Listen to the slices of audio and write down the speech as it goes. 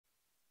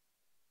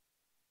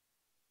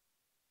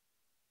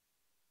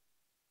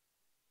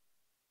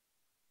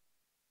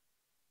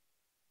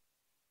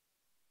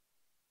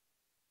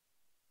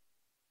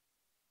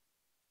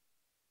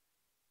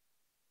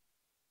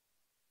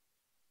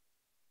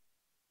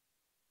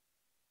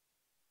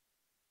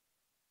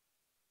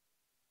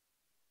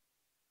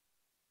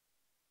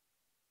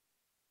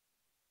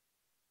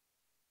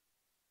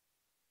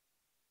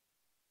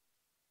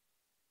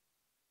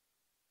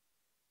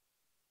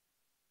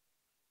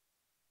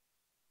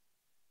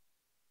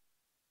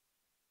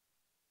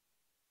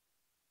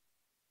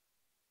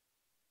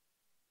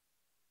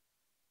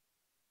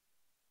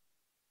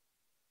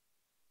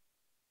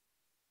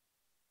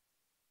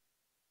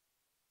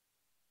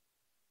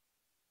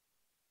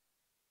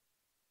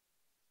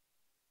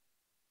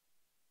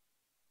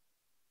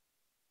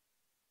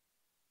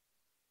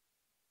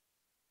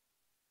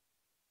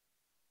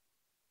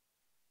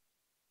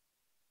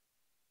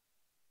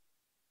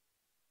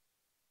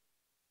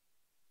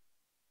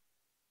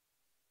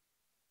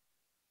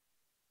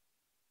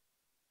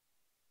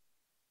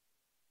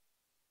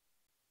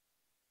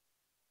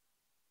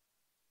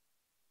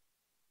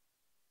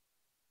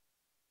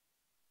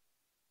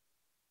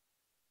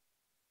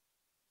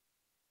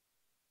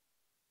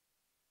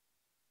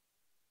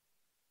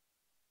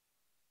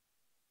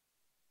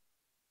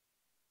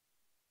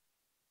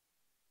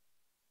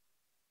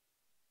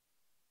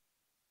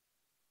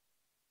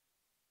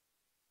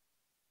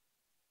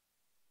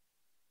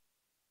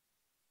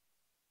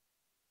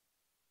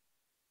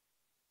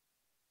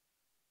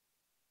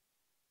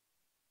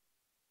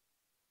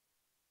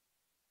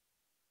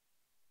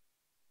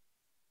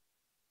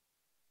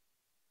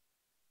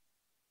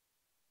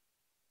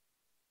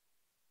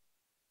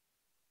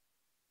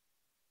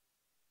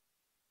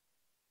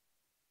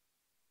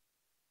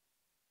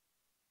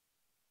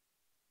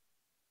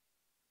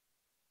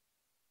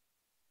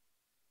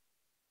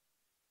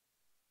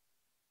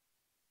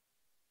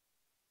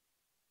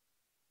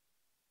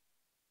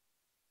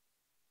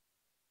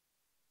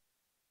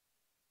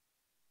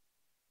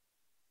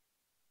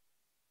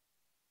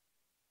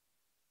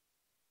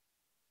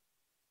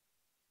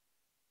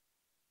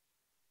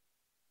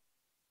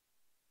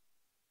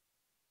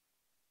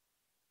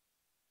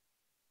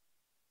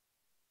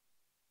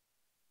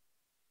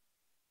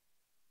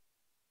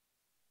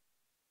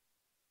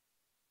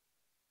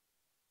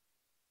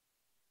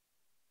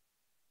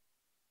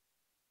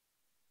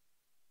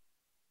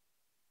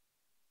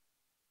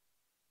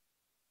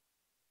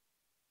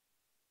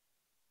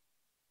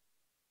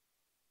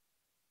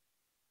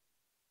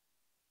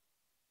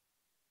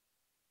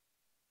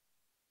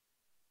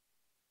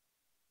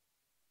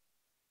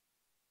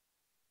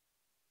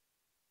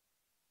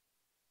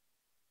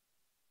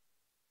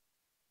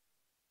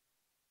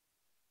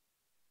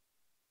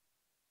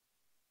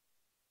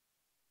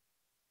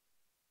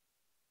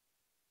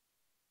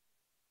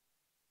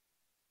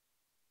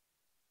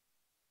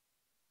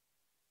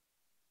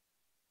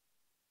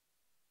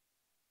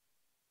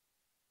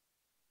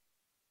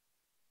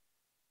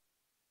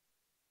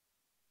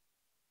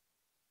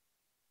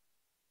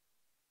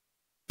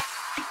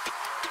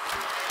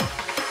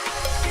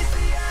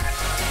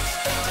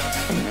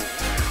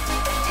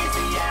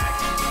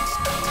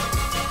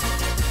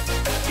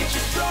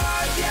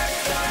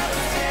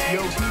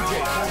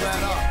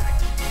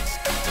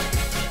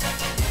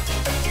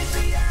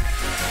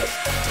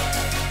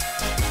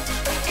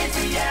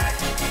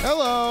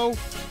Hello.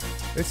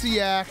 It's the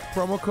Yak.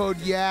 Promo code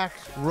Yak.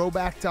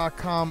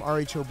 Roback.com.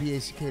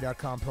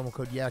 RHOBACK.com. Promo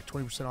code Yak.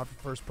 20% off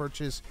your first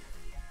purchase.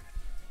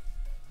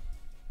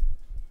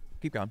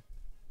 Keep going.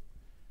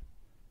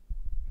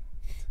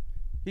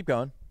 Keep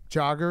going.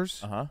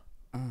 Joggers. Uh-huh.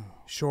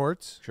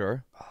 Shorts.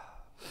 Sure.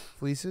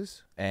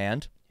 Fleeces.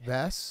 And?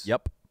 Vests.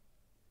 Yep.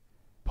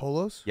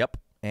 Polos. Yep.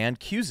 And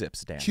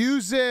Q-Zips, Dan.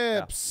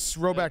 Q-Zips.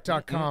 Yeah.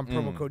 Roback.com.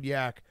 Promo code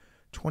Yak.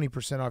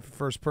 20% off your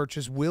first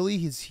purchase.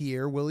 Willie is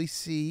here. Willie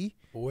C.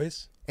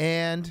 Boys.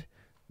 And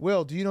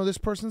Will, do you know this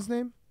person's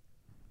name?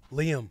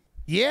 Liam.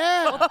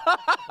 Yeah.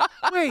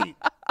 Wait.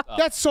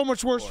 That's so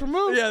much worse for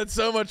Mook. Yeah, it's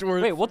so much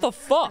worse. Wait, what the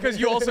fuck? Because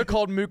you also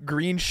called Mook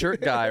Green Shirt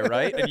Guy,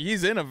 right? And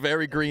he's in a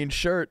very green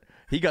shirt.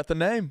 He got the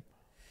name.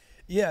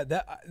 Yeah,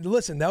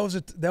 listen, that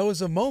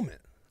was a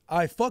moment.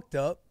 I fucked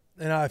up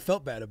and I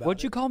felt bad about it.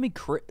 What'd you call me,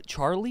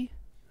 Charlie?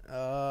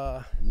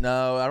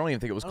 No, I don't even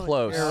think it was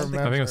close. I I think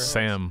it was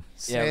Sam.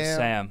 Yeah, it was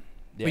Sam.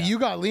 Yeah. But you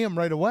got Liam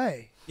right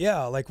away.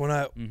 Yeah, like when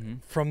I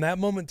from that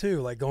moment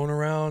too, like going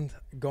around,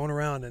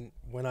 and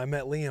when I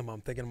met Liam,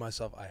 I'm thinking to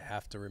myself, I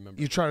have to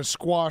remember. You're trying to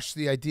squash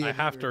the idea. I that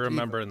have you're to a diva.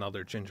 remember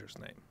another Ginger's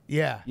name.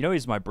 Yeah. You know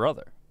he's my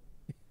brother.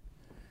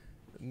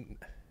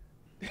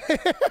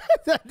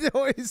 That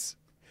noise.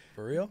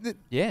 For real?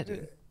 Yeah,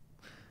 dude.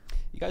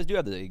 You guys do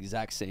have the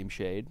exact same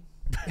shade.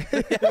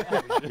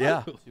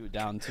 Yeah.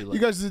 Down to like You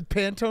guys did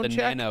Pantone the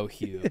check? nano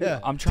hue. Yeah.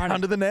 I'm trying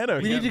Down to the nano.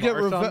 We Yeah. need to get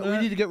Marsh on we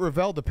that? need to get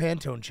Ravel to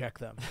Pantone check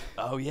them.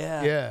 Oh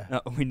yeah. Yeah.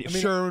 No, we need,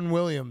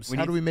 Sherwin-Williams. we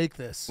How need- do we make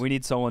this? we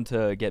need someone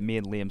to get me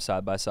and Liam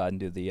side by side and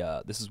do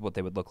the. This is what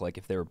they would look like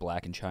if they were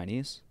black and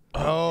Chinese.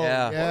 Oh,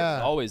 Yeah.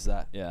 yeah. Always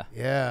that. Yeah.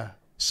 Yeah.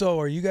 So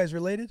are you guys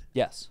related?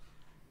 Yes.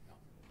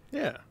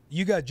 Yeah.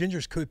 You got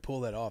Gingers could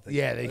pull that off.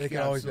 Yeah, they could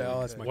always. absolutely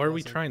Oh, that's could. my What are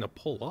we cousin." trying to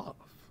pull off?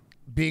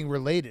 Being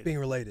related. Being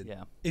related.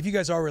 Yeah. If you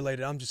guys are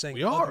related, I'm just saying.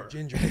 We other are.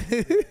 Ginger.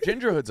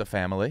 Gingerhood's a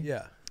family.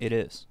 Yeah. It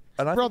is.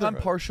 And I think I'm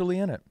Brotherhood. partially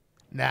in it.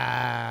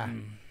 Nah.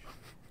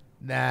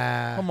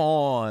 Nah. Come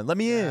on. Let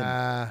me in.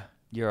 Nah.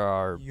 You're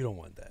our. You don't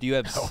want that. Do you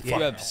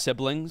have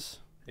siblings?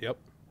 Yep.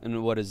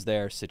 And what is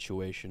their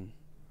situation?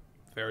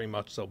 Very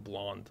much so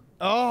blonde.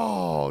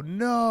 Oh,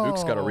 no.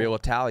 Luke's got a real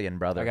Italian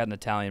brother. I got an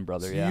Italian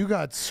brother. So yeah. you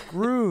got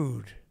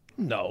screwed.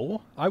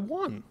 No, I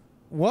won.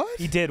 What?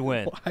 He did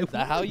win. I Is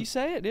that how won. you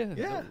say it? Yeah.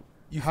 Yeah.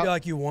 You How- feel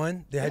like you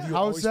won? Had you How's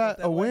always felt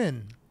that a way?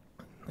 win?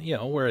 You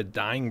know, we're a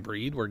dying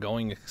breed. We're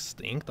going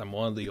extinct. I'm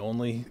one of the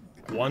only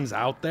ones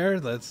out there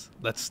that's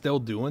still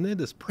doing it,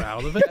 is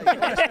proud of it.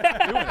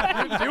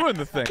 You're doing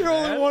the thing. You're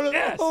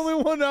man. only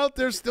one out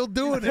there still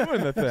doing it.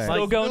 Doing the thing.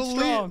 Still going Still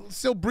strong.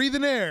 still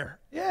breathing air.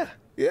 Yeah.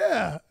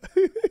 Yeah.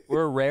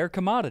 We're a rare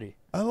commodity.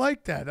 I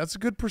like that. That's a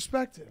good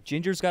perspective.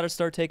 Ginger's got to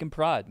start taking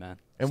pride, man.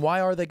 And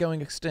why are they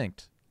going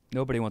extinct?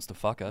 Nobody wants to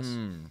fuck us.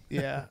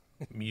 Yeah.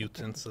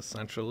 Mutants,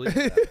 essentially.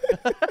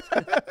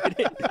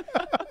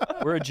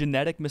 We're a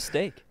genetic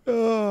mistake.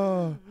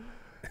 So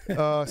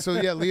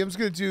yeah, Liam's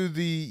gonna do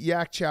the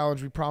Yak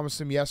challenge. We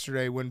promised him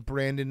yesterday when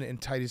Brandon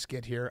and Titus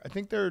get here. I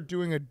think they're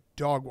doing a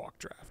dog walk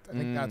draft. I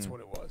think that's what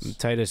it was.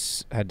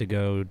 Titus had to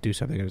go do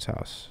something at his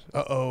house.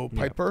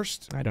 Pipe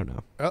burst. I don't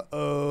know.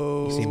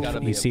 Uh-oh. seemed- Gotta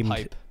he be a seemed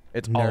pipe.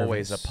 It's nervous.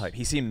 always a pipe.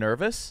 He seemed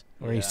nervous?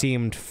 Or he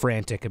seemed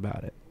frantic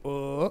about it.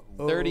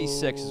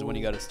 36 is when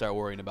you got to start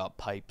worrying about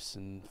pipes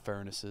and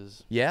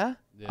furnaces. Yeah?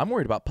 Yeah. I'm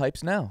worried about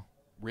pipes now.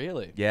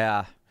 Really?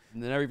 Yeah.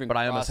 Never even But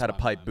I almost crossed had a my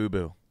pipe mind.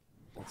 boo-boo.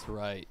 That's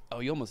right. Oh,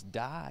 you almost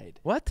died.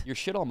 What? Your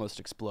shit almost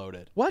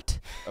exploded. What?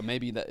 Or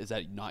maybe is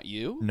that not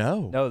you?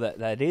 No. No,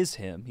 that is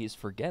him. He's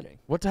forgetting.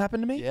 What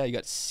happened to me? Yeah, you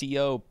got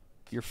CO.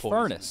 Your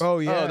Furnace. Oh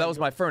yeah. Oh, that was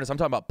my furnace. I'm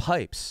talking about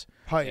pipes.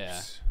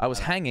 pipes. I was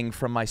hanging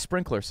from my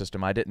sprinkler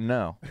system. I didn't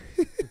know.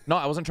 No,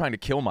 I wasn't trying to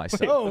kill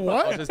myself. Oh,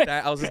 what?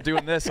 I was just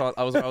doing this.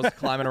 I was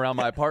climbing around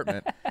my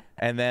apartment,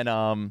 and then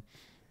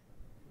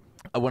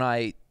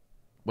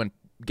when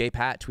Gay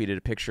Pat tweeted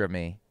a picture of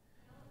me,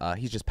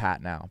 he's just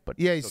Pat now, but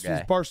Yeah, still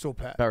he's gay. Barstool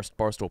Pat.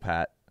 Barstool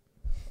Pat.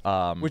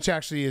 Which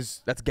actually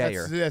is That's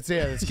gayer. That's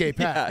Gay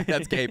Pat. Yeah,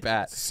 that's Gay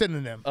Pat.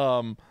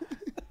 Synonym.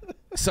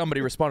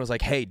 Somebody responded was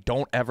like, "Hey,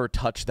 don't ever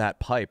touch that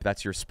pipe.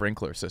 That's your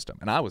sprinkler system."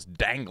 And I was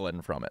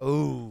dangling from it.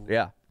 Ooh.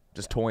 Yeah,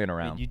 just toying I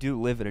around. mean, you do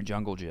live in a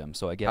jungle gym,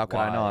 so I get How could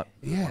I why not?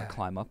 you Yeah. wanna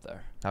climb up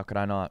there. How could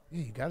I not?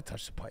 Yeah, you gotta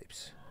touch the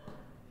pipes.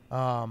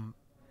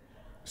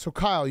 So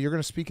Kyle, you're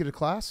gonna speak at a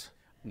class?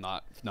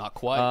 Not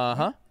quite.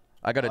 Uh-huh.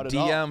 I got a Not at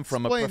all. DM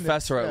from a Explain this,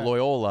 professor yeah. at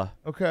Loyola,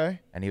 Okay.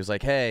 and he was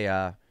like, "Hey,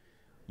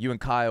 you and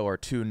Kyle are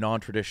two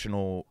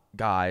non-traditional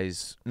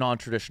guys,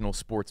 non-traditional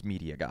sports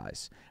media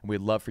guys, and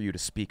we'd love for you to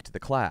speak to the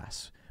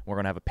class. We're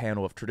going to have a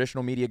panel of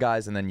traditional media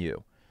guys and then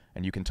you.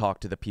 And you can talk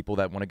to the people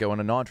that want to go in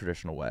a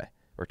non-traditional way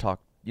or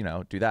talk,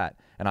 do that."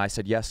 And I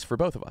said yes for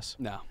both of us.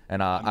 No.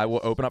 And I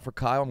will open up for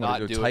Kyle. I'm going Not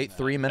to do a doing tight that.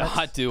 3 minutes.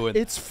 Not doing.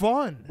 It's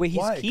fun. Wait, he's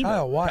Why, keynote.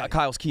 Kyle? Why?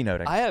 Kyle's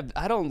keynoting.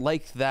 I don't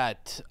like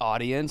that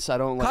audience. I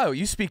don't like. Kyle,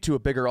 you speak to a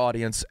bigger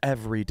audience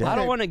every day. I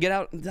don't want to get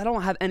out. I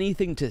don't have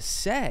anything to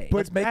say. But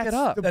Let's make it that's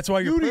up. The That's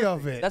why you're beauty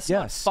perfect. of it. That's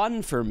not Yes.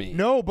 fun for me.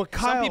 No, but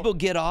Kyle, Some people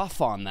get off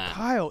on that.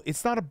 Kyle,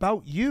 it's not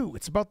about you.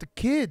 It's about the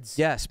kids.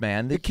 Yes,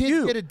 man. The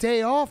kids get a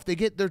day off. They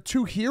get their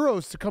 2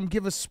 heroes to come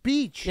give a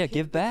speech. Yeah,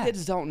 give back.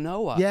 Kids don't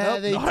know us. Yeah,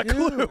 they not a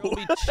do.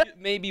 clue.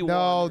 Maybe one.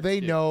 No, or they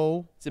two.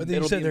 know. But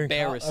It'll you said be they're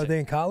embarrassing. are they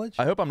in college?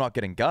 I hope I'm not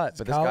getting gut,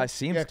 but this guy college?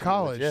 seems Yeah, to be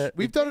college. legit.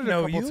 We've done it a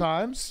know couple you?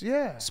 times.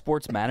 Yeah.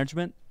 Sports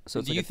management. So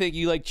it's Do like you think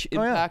you like yeah.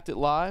 impacted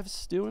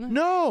lives doing it?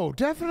 No,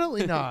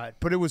 definitely not.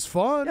 But it was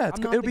fun. Yeah,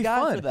 I'm not it'll the be guy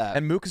fun. for that.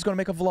 And Mook is going to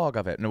make a vlog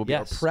of it, and it will be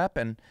Yes. our prep,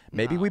 and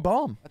maybe we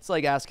bomb. That's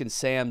like asking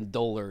Sam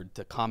Dollard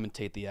to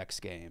commentate the X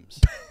Games.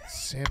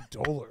 Sam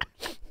Dollard.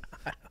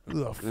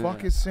 Who the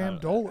fuck is Sam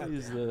Dollard?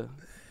 He's the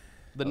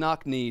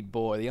knock-kneed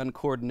boy, the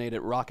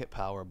uncoordinated rocket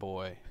power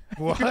boy.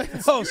 What?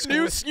 Oh,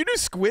 You knew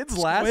Squid's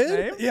last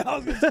name? Yeah, I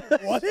was gonna say,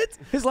 what?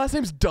 His last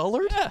name's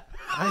Dullard? Yeah.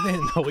 I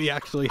didn't know he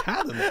actually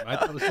had a name. I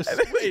thought it was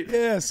just. Wait,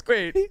 Yes.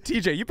 wait.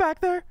 TJ, you back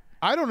there?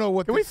 I don't know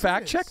what. Can we this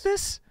fact is. check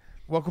this?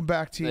 Welcome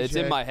back, TJ. It's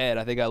in my head.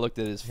 I think I looked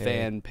at his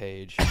fan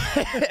page.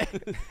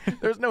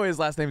 There's no way his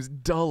last name's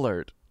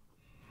Dullard.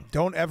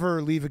 Don't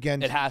ever leave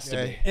again. It has to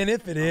TJ. be. And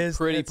if it is,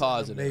 pretty that's an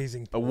positive.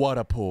 amazing. What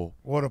a pull.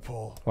 What a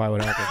pull. Why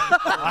would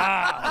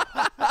happen?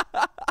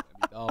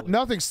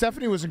 Nothing.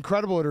 Stephanie was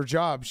incredible at her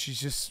job.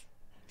 She's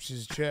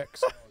a chick.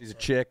 She's a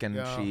chick, and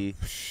Yeah. she...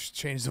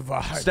 Changed the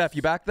vibe. Steph,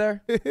 you back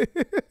there?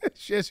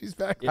 She's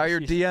back. How are your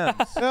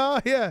DMs? Oh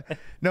yeah.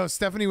 No,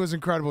 Stephanie was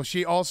incredible.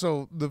 She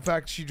also, the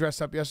fact she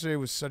dressed up yesterday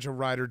was such a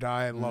ride or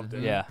die. I loved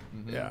it. Yeah.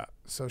 Yeah.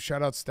 So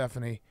shout out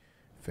Stephanie.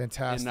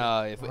 Fantastic.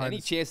 And if Behind any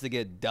the- chance to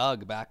get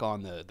Doug back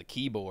on the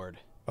keyboard,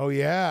 Oh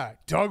yeah.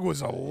 Doug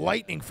was a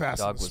lightning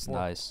fast. on Dog the was sport.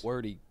 nice.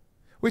 wordy.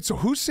 Wait, so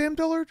who's Sam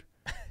Dillard?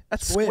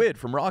 That's Squid. Squid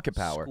from Rocket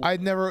Power.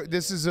 I'd never.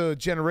 This is a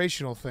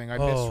generational thing. I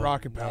missed Oh,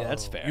 Rocket Power. Yeah,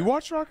 that's fair. You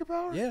watched Rocket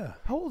Power? Yeah.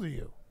 How old are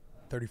you?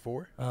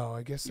 34. Oh,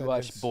 I guess You that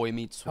watched is Boy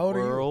Meets How old are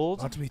you? World.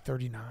 about to be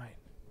 39.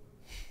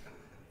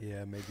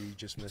 Yeah, maybe you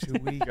just missed 2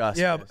 it. weeks. Just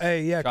Yeah. missed.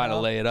 Hey, yeah. Trying to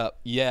Kyle. lay it up.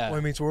 Yeah. Boy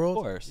Meets World.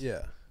 Of course.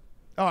 Yeah.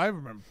 Oh, I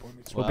remember Boy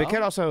Meets Well, World. Big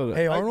Cat also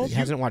Hey, Arnold, he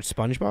hasn't watched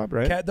SpongeBob,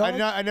 right? Cat dog.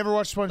 I never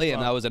watched SpongeBob. Liam,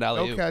 that was an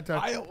alley-oop. No cat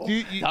dog.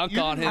 Dunk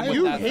on him with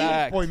you that hate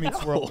fact. Boy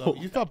Meets World, though.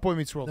 You thought Boy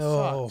Meets World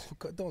No,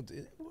 sucked. don't.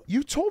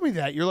 You told me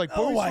that. You're like,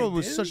 Boy No, Meets I World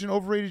was didn't. such an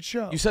overrated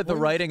show. You said the Boy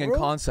Meets writing and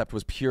World? concept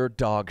was pure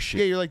dog Yeah,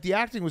 shit. you're like, the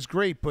acting was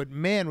great, but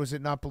man, was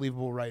it not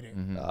believable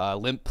writing.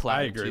 Limp I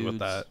platitudes. agree with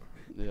that.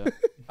 Yeah.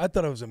 I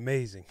thought it was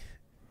amazing.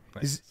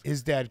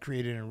 His dad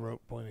created and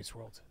wrote Boy Meets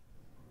World.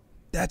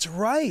 That's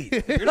right.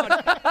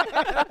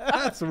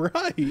 That's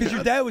right. Because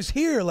your dad was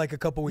here like a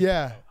couple weeks.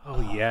 Yeah.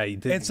 Oh yeah, he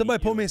did. And somebody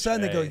meet pulled you me in aside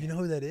and they go, Jay. "You know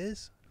who that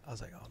is?" I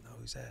was like, "Oh no,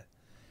 who's that?"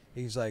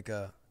 He's like,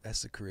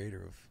 "That's the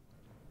creator of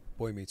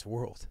Boy Meets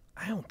World."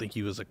 I don't think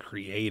he was a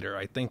creator.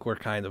 I think we're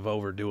kind of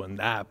overdoing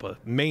that,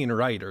 but main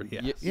writer,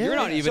 yes. You're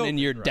not Yeah. even So- in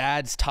your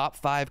dad's top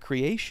 5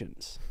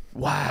 creations.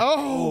 Wow.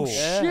 Oh,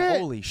 shit.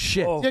 Holy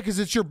shit. Oh. Yeah, because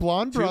it's your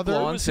blonde brother.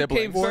 blonde Who came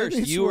siblings. Boy first?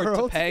 Meets You or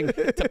World.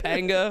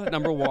 Topanga,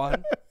 number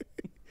 1.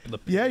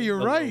 Yeah, you're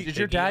right. Did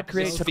your dad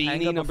create episode? Topanga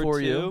Feeney, number before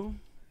 2. you?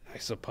 I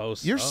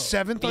suppose You're so.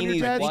 seventh on your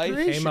Beanie's dad's wife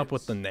creations. Came up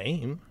with the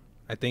name,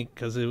 I think,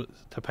 because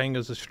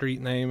Topanga's a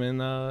street name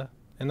in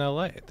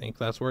L.A. I think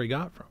that's where he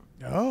got from.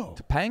 Oh,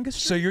 Topanga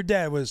So your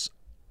dad was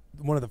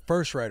one of the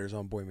first writers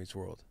on Boy Meets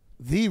World.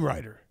 the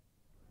writer.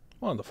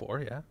 One of the 4,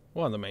 yeah.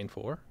 One of the main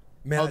 4.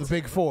 Man, Oh, the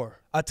big 4.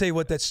 I'll tell you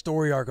what, that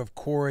story arc of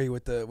Corey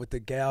with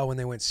the gal when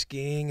they went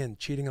skiing and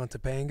cheating on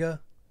Topanga.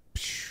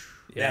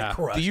 Yeah, That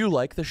crushed. Do you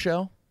like the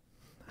show?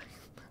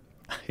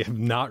 I have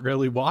not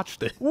really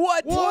watched it.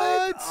 What?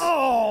 What?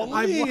 Oh,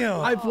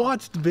 Liam. I've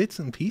watched bits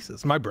and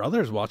pieces. My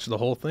brother's watched the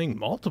whole thing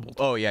multiple times.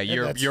 Oh yeah,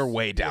 that's- you're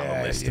way down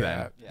Yeah, the list yeah.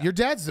 then. Your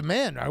dad's the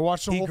man. I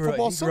watched the he whole grew,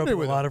 football he grew up Sunday with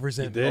with a lot him. of He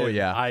resentment. did. Oh,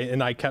 yeah.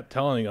 I kept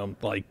telling him,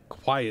 like,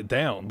 quiet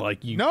down.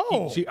 Like,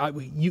 No.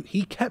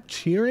 he kept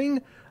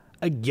cheering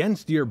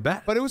against your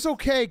bet. But it was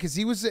okay because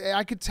he was.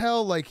 I could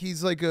tell like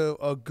he's like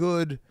a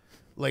good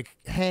like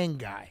hang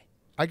guy.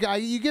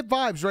 You get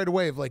vibes right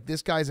away of like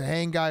this guy's a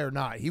hang guy or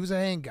not. He was a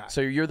hang guy.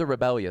 So you're the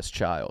rebellious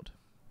child.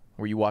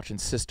 Were you watching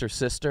Sister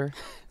Sister?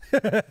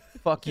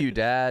 Fuck you,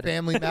 Dad.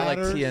 Family You're like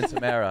Matters. Tia and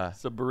Tamara.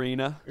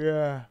 Sabrina,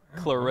 Yeah.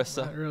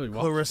 Clarissa. I really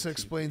watched Clarissa it.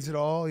 explains it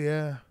all.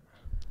 Yeah.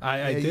 I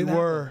Yeah, did you have,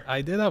 were.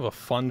 I did have a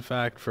fun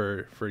fact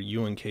for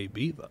you and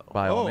KB, though.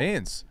 By all Oh.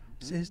 means.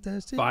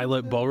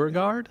 Violet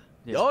Beauregard.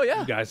 Oh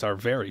yeah. You guys are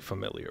very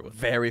familiar with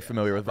Very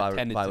familiar with Violet.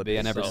 Tended to Violet be.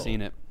 I Beach. never So-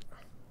 seen it.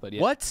 But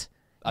yeah. What?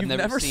 I've You've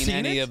never seen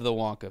any it? of the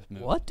Wonka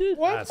movies. What, dude?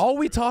 What? All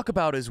we talk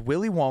about is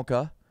Willy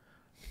Wonka,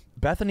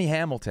 Bethany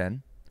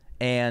Hamilton,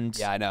 and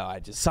Yeah, I know. I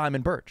just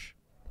Simon Birch.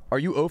 Are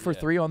you 0 for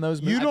 3 on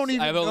those movies? You don't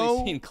even I've know.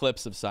 only seen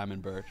clips of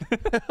Simon Birch.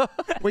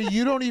 Wait,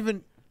 you don't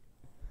even.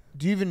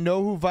 Do you even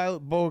know who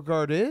Violet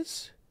Beauregard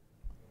is?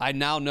 I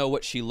now know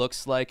what she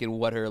looks like and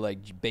what her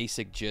like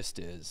basic gist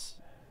is.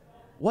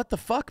 What the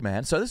fuck,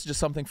 man? So this is just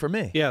something for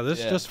me. Yeah, this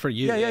is just for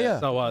you. Yeah.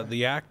 So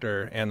the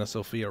actor Anna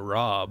Sophia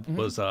Robb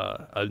was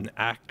an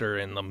actor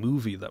in the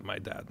movie that my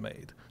dad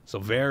made. So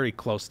very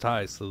close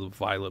ties to the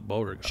Violet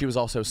Beauregard. She was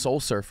also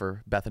Soul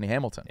Surfer Bethany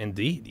Hamilton.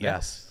 Indeed,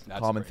 Yes. That's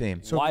Common crazy.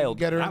 theme. So Wild.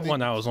 Get her in that the-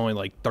 one I was only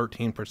like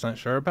 13%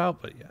 sure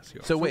about, but yes.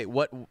 So wait,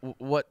 what?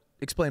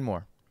 Explain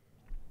more.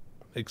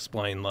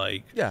 Explain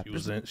like Yeah,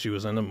 she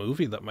was in a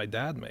movie that my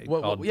dad made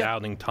What- called yeah.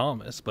 Doubting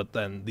Thomas, but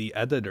then the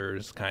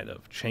editors kind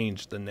of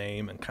changed the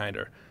name and kind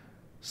of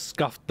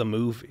scuffed the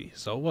movie,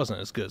 so it wasn't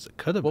as good as it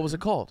could have What been. was it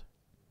called?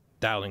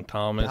 Doubting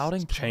Thomas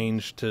Doubting Thomas.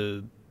 changed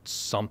to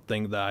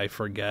something that I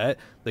forget.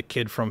 The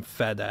kid from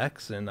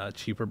FedEx and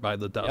Cheaper by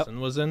the Dozen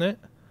was in it.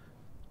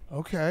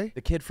 Okay.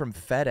 The kid from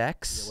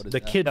FedEx. What is The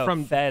that? kid No,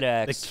 from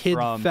FedEx. The kid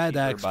from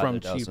FedEx Cheaper by from the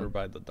Dozen. Cheaper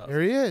by the Dozen.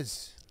 There he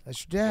is.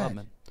 That's your dad.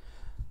 Love it.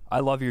 I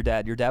love your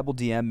dad. Your dad will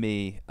DM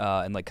me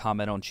and like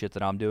comment on shit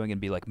that I'm doing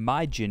and be like,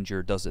 "My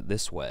ginger does it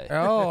this way."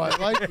 Oh, I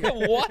like it.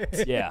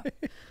 What? Yeah.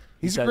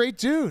 He's said- a great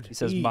dude. He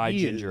says my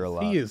ginger a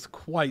lot. He is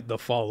quite the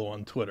follow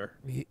on Twitter.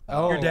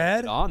 Oh, Your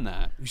dad? Get on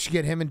that. we should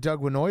get him and Doug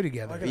Winoy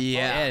together.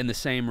 Yeah, in the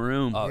same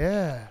room.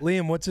 Yeah.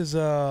 Liam, what's his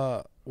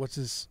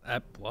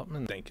At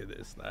Blutman, think it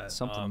is that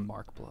Something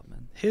Mark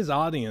Blutman. his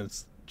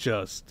audience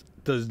just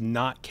does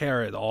not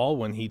care at all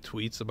when he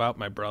tweets about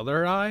my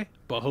brother and I,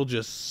 but he'll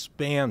just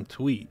spam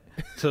tweet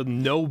to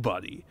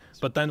nobody.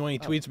 But then when he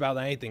tweets about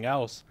anything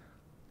else,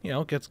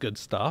 gets good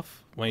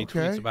stuff. When he Okay.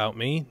 tweets about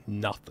me,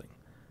 nothing.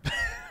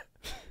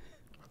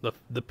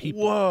 the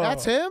people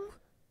That's him?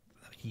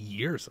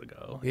 years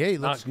ago. Yeah, he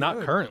looks not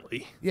good.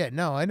 currently. Yeah,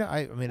 no, I know.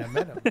 I mean, I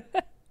met him.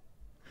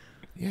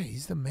 Yeah,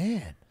 he's the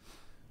man.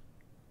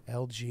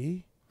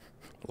 LG.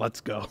 Let's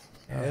go.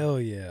 hell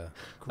yeah.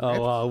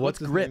 Oh, what's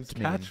his gripped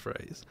name's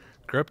catchphrase?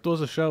 Gripped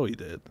was a show he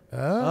did.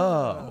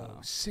 Oh.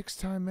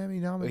 6-time Emmy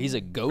nominee. He's a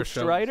The ghost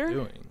show he's writer.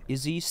 doing.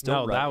 Is he still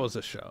No, that writing? was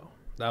a show.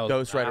 That was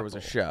Ghost Rider was a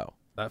Apple. show.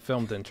 That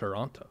filmed in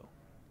Toronto,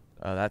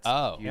 That's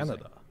Oh. confusing.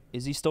 Canada.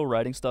 Is he still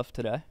writing stuff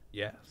today?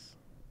 Yes.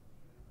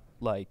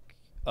 Like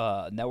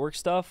network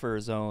stuff or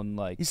his own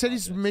like He said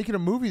he's projects? making a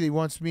movie that he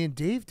wants me and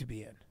Dave to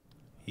be in.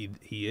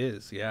 He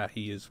is. Yeah,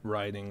 he is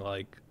writing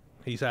like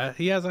he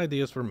has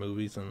ideas for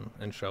movies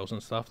and shows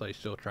and stuff that he's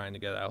still trying to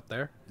get out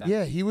there.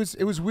 Yeah, it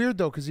was weird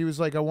though because he was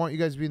like, I want you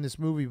guys to be in this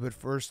movie, but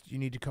first you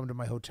need to come to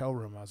my hotel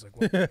room. I was like,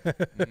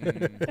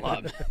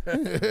 what?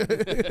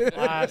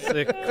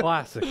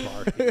 Classic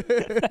Mark.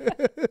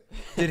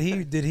 Did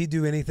he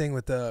do anything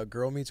with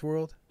Girl Meets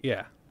World?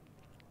 Yeah,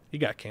 he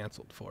got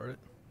canceled for it.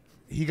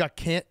 He got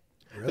can't.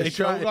 They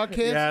show tried. got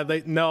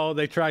canceled? Yeah,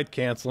 they tried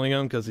canceling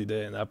him because he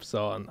did an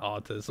episode on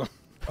autism.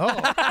 Oh.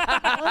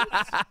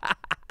 What?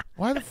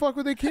 Why the fuck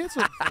would they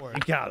cancel it for? You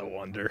gotta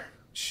wonder.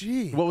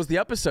 Gee. What was the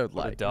episode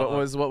What a like? dog.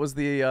 What was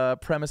the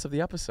premise of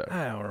the episode?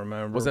 I don't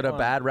remember. Was it a What-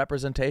 bad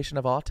representation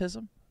of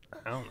autism?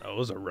 I don't know. It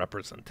was a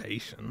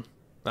representation.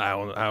 I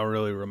don't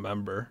really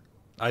remember.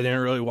 I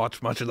didn't really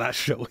watch much of that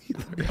show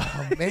either.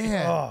 Oh,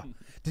 man. Oh,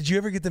 did you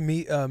ever get to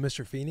meet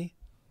Mr. Feeney?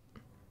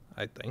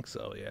 I think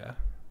so. Yeah.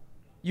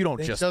 You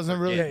don't It just doesn't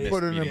really forget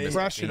put an this meeting.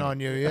 impression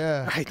on you,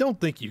 yeah. I don't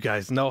think you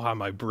guys know how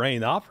my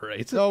brain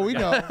operates. No, we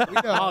know. We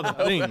A lot know.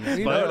 of things.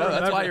 We but know.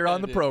 That's why you're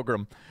on the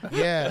program.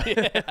 Yeah.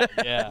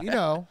 Yeah. We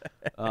know.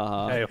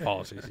 Hey,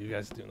 apologies. You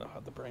guys do know how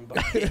the brain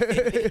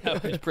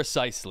works.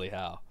 Precisely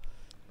how.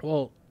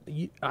 Well,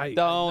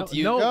 Don't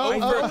you? No,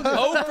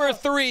 No. 0 for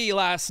 3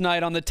 last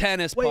night on the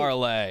tennis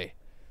parlay.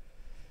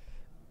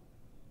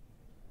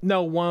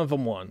 no, one of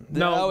them won.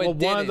 No, it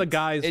one of the didn't.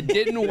 guys. It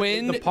didn't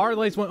win. The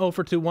parlays went 0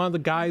 for 2. One of the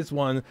guys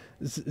won.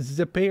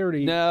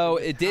 Ziperi. No,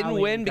 it didn't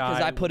Italian win because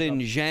guy I put was in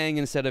up. Zhang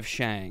instead of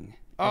Shang.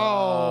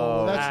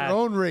 Oh, that's that- your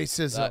own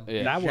racism.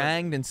 Yeah. That was,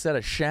 Shanged instead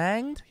of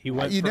shanged? he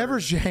went You for- never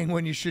shang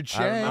when you should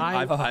shang.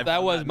 I-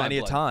 That was my many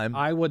a play. time.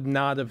 I would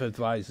not have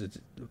advised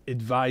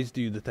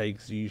you to take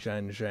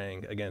Zizhan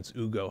Zhang against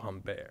Hugo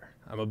Humbert.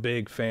 I'm a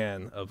big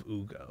fan of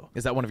Hugo.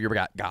 Is that one of your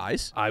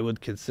guys? I would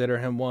consider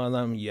him one of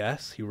them.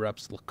 Yes, he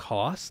reps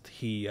Lacoste.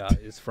 He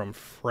is from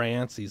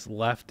France. He's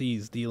lefty.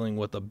 He's dealing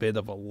with a bit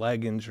of a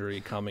leg injury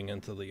coming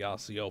into the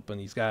Aussie Open.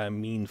 He's got a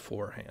mean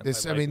forehand.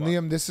 This, I like mean, watching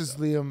Liam. This his is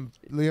stuff. Liam.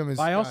 Liam is.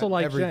 I also got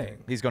like everything.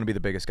 Zhang. He's going to be the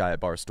biggest guy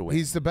at Barstool.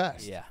 He's the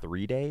best. Yeah.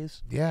 3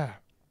 days? Yeah.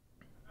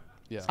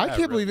 Yeah. I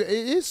can't believe it.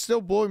 It is still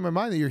blowing my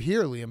mind that you're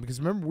here, Liam. Because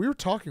remember we were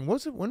talking.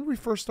 Was it when did we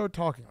first start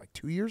talking? Like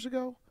 2 years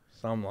ago.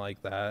 Something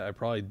like that. I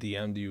probably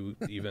DM'd you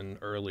even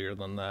earlier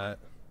than that.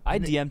 I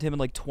DM'd him in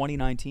like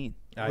 2019.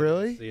 I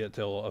Really? didn't see it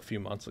till a few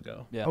months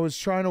ago. Yeah. I was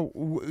trying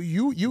to.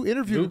 You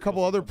interviewed Luke a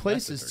couple was other the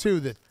places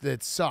messenger. too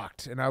that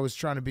sucked, and I was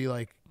trying to be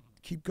like,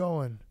 keep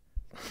going,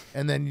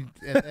 and then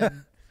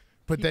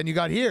but then you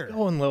got here.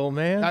 Going, little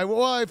man.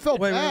 I felt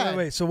Wait.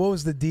 bad. So what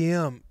was the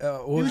DM?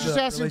 What He was was just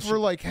the asking for relationship?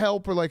 like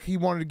help or like he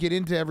wanted to get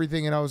into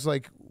everything, and I was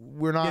like,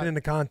 we're not Get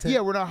into content?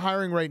 Yeah, we're not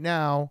hiring right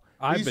now.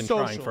 I've He's been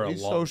social. trying for a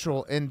He's long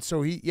social, and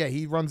so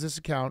he runs this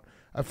account.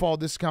 I followed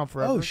this account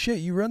forever. Oh shit,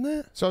 you run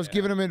that? So I was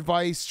giving him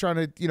advice, trying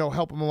to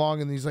help him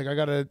along, and he's like, I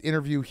got an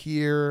interview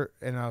here,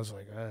 and I was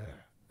like,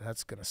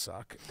 that's gonna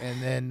suck.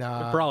 And then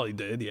It probably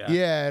did, yeah.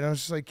 yeah, and I was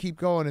just like, keep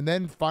going, and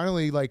then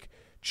finally like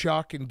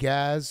Chuck and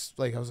Gaz,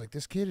 like I was like,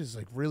 this kid is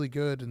like really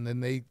good, and then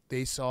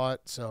they saw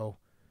it, so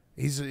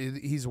he's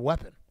a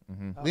weapon.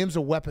 Liam's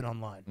a weapon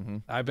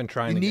online. I've been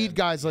trying You to need get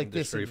guys in like the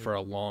this industry in for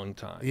a long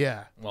time.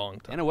 Yeah, Long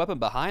time. And a weapon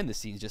behind the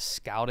scenes, just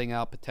scouting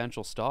out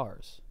potential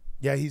stars.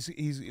 yeah.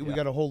 We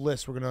got a whole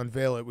list. We're gonna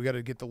unveil it. We got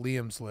to get the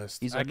Liam's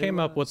list. He's I our came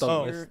new, up with a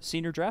senior, list.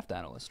 senior draft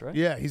analyst, right?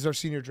 Yeah, he's our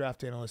senior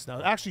draft analyst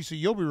now. Actually, so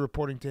you'll be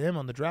reporting to him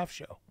on the draft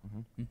show.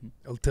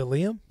 To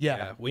Liam? Yeah,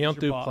 Yeah, we don't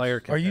He's your do boss.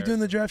 player Are you doing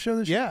the comparisons. draft show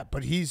this year? Yeah,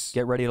 but he's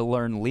Get ready to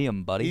learn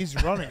Liam, buddy. he's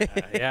running.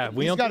 Yeah,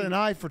 we He's don't got do, an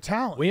eye for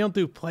talent. we don't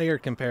do player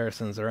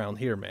comparisons around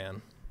here,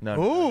 man. No,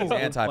 Ooh. no, it's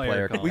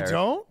anti-player. We We comparison.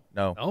 don't.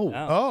 No. Oh,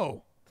 No.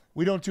 Oh,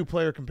 we don't do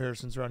player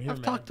comparisons around here, I've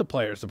man. talked to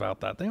players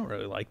about that. They don't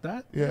really like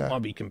that. They Yeah. don't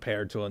want to be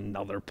compared to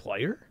another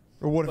player.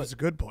 Or what if it's a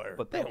good player?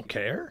 But they don't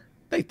care.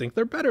 They think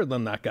they're better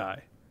than that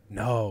guy.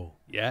 No.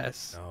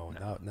 Yes. No.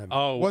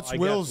 Oh, What's I guess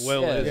Will's-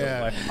 Will Yeah. is a Yeah.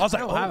 player. I was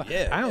like, I don't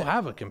yeah.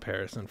 have a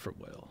comparison for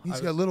Will. He's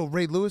got little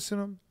Ray Lewis in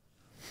him.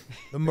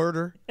 The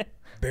murder.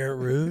 Barrett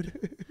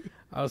Rude.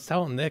 I was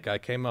telling Nick I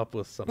came up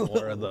with some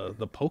more of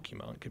the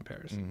Pokemon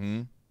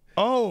comparison.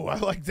 Oh, I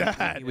like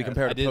that. We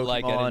compared I to did Pokemon.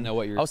 like it. I didn't know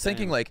what you were I was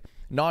thinking saying. like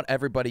not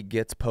everybody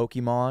gets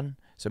Pokemon,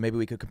 so maybe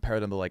we could compare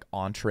them to like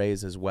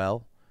entrees as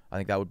well. I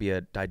think that would be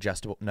a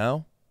digestible.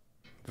 No.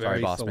 Sorry,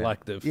 Very boss man.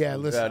 selective. Yeah,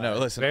 listen. No,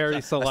 listen. Very I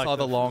saw the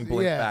selective. long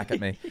blink Yeah. back at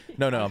me.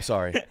 No, I'm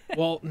sorry.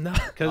 Well, no,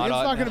 because It's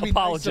not going to be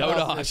nice Apologize.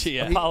 about this.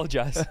 Yeah.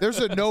 Apologize. There's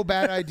a no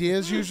bad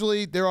ideas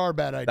usually. There are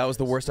bad ideas. That was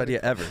the worst idea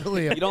ever.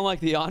 Liam. You don't like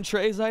the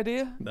entrees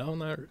idea? no,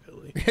 not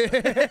really.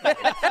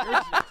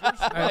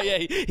 Oh, yeah,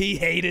 he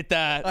hated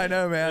that. I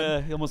know, man.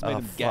 Yeah, he almost made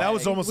him gag. That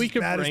was almost We as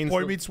could bad as Boy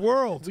brainstorm- Meets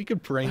World. We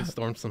could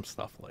brainstorm some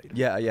stuff later.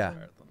 Yeah.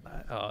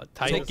 So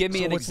Titus, give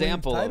me an what's Liam's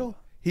example. title?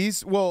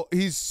 He's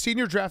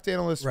senior draft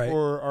analyst Right.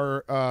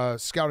 for our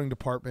scouting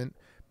department,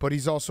 but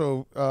he's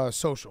also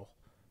social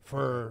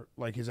for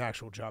like his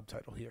actual job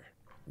title here.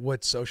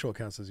 What social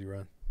accounts does he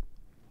run?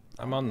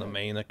 I'm on the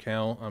main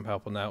account. I'm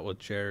helping out with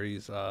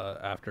Jerry's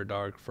After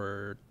Dark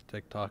for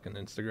TikTok and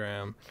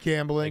Instagram. They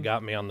Gambling.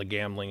 got me on the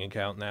gambling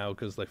account now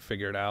because they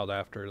figured out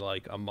after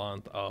like a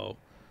month,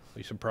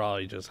 we should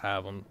probably just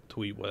have him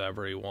tweet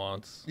whatever he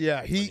wants.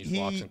 Yeah, when he's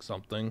watching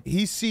something.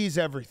 he sees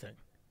everything.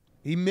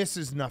 He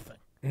misses nothing.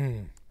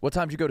 What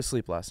time did you go to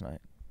sleep last night?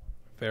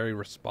 Very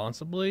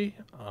responsibly.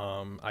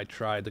 I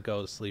tried to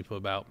go to sleep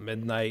about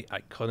midnight. I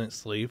couldn't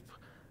sleep.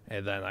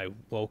 And then I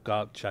woke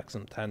up, checked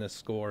some tennis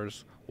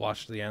scores,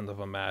 watched the end of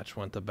a match,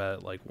 went to bed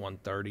at like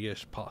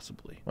 1:30ish,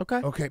 possibly. Okay.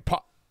 Okay,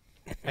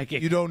 I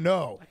you don't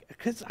know.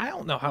 Because I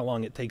don't know how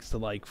long it takes to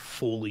like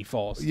fully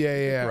fall asleep.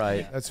 Yeah.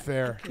 Right. That's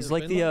fair. He's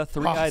like the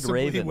three-eyed Possibly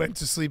raven. went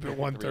to sleep at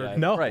 1:30.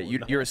 No. Right.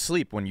 You're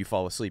asleep when you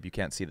fall asleep. You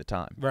can't see the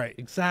time. Right.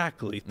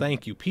 Exactly.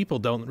 Thank you. People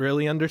don't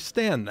really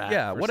understand that.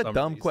 Yeah. for What a some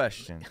dumb reason.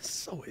 question.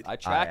 So I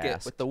track I it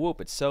asked. with the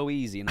Whoop. It's so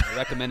easy, and I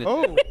recommend it.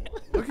 Oh,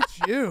 look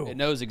at you. It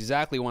knows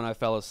exactly when I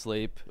fell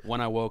asleep, when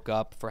I woke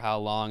up, for how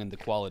long, and the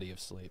quality of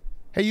sleep.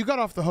 Hey, you got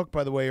off the hook,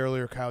 by the way,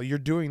 earlier, Kyle. You're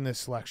doing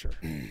this lecture.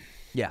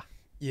 Yeah.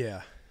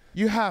 Yeah.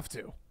 You have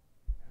to.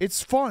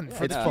 It's fun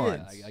for It's the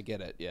fun. kids. I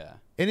get it. Yeah.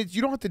 And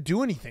you don't have to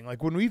do anything.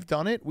 Like when we've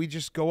done it, we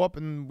just go up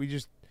and we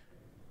just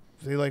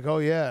say like, "Oh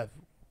yeah,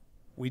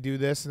 we do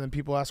this," and then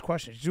people ask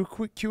questions. Do a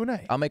quick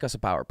Q&A. I'll make us a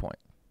PowerPoint.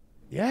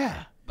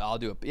 Yeah. I'll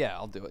do it. Yeah,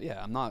 I'll do it.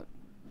 Yeah, I'm not.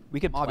 We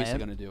could I'm obviously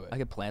plan- gonna do it. I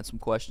could plan some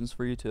questions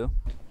for you too.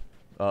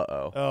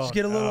 Uh-oh. Oh, Just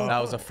get a little- That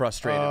was a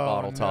frustrated Oh,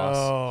 bottle toss.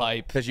 no.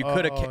 Pipe. Because you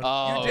could have.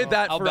 Oh, you did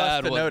that how for us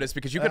bad to was it? notice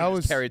because you That could have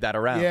was- carried that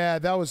around. Yeah,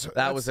 that was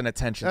an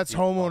attention. That's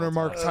seeking homeowner bottle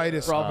Mark toss.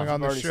 Titus coming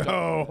on the already started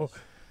show.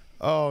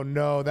 Oh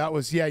no, that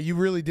was you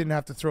really didn't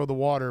have to throw the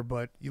water,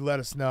 but you let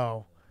us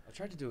know. I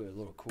tried to do it a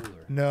little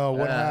cooler. No,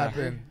 what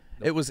happened?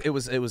 It was.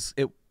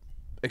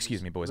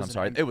 Excuse me, boys. I'm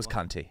sorry. It was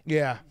cunty.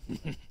 Yeah,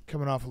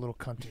 coming off a little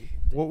cunty.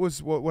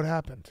 What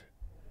happened?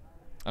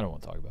 I don't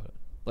want to talk about it.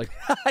 Like,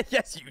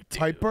 Yes, you do.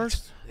 Pipe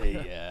burst?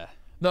 Yeah.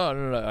 no.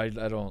 I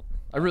don't.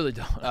 I really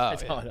don't. I yeah.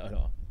 don't. I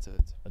don't. It's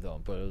I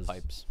don't. But it was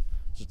pipes.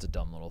 just a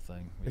dumb little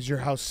thing. Is your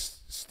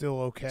house still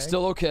okay?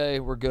 Still okay.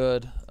 We're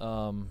good.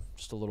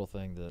 Just a little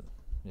thing that,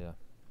 yeah.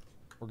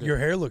 We're good. Your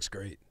hair looks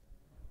great.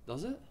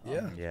 Does it?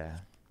 Yeah. Yeah.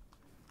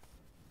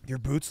 Your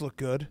boots look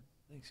good.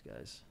 Thanks,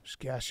 guys. Just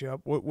gas you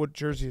up. What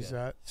jersey is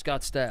that?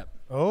 Scott Stapp.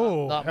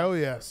 Oh, Not- hell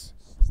yes.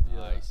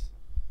 Nice.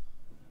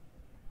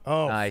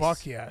 Oh, Nice.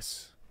 fuck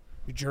yes.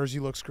 Your jersey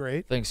looks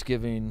great.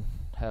 Thanksgiving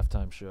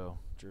halftime show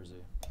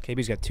jersey.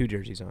 KB's got 2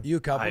 jerseys on. You a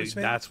Cowboys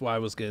fan? That's why I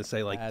was going to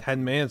say, like, That's-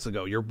 10 minutes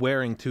ago, you're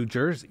wearing 2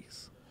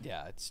 jerseys.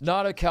 Yeah, it's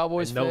Not a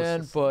Cowboys I know fan,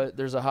 it's- but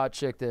there's a hot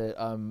chick that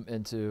I'm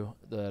into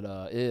that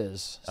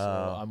is. So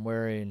Oh. I'm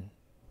wearing.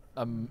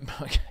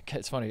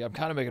 It's funny. I'm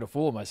kind of making a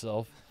fool of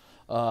myself,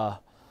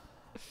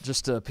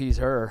 just to appease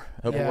her.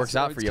 Hope Yeah, it works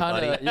so out for it's you,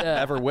 kinda- buddy.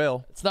 yeah. Ever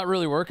will. It's not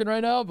really working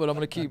right now, but I'm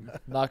gonna keep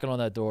knocking on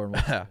that door.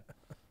 And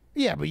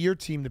Yeah, but your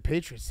team, the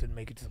Patriots, didn't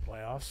make it to the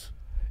playoffs.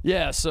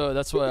 yeah, so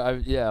that's why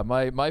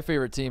my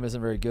favorite team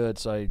isn't very good,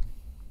 so I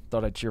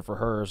thought I'd cheer for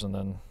hers, and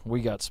then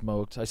we got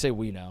smoked. I say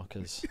we now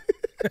because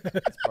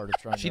That's part of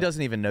trying She to.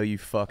 doesn't even know you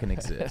fucking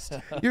exist.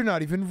 You're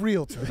not even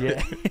real to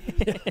her.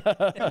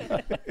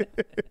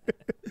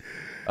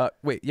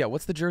 Wait, yeah,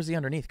 what's the jersey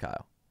underneath,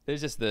 Kyle?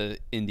 There's just the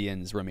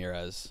Indians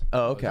Ramirez.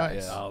 Oh, okay.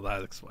 Nice. Yeah. Oh,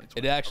 that explains.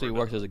 It actually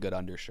works as a good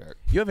undershirt.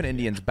 You have an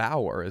Indians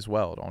Bower as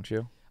well, don't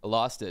you? I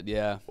lost it,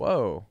 yeah.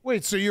 Whoa.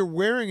 Wait, so you're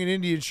wearing an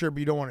Indian shirt, but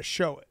you don't want to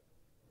show it?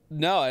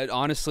 No,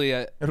 honestly,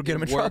 It'll get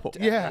him in worked trouble.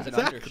 Yeah, as an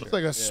exactly. undershirt. It's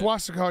like a Yeah.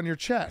 swastika on your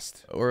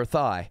chest. Or a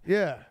thigh.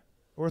 Yeah,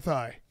 or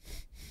thigh.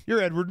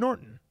 You're Edward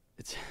Norton.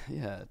 It's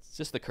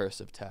just the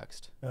cursive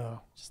text, Oh,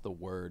 just the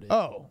word.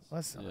 oh,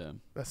 that's not, Yeah.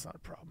 that's not a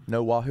problem.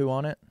 No Wahoo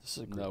on it? This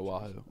is a great No jersey.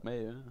 Wahoo.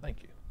 Maybe.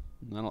 Thank you.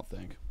 I don't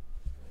think.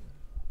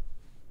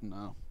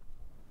 No.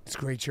 It's a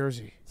great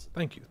jersey.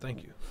 Thank you.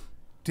 Thank you.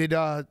 Did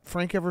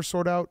Frank ever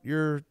sort out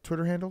your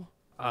Twitter handle?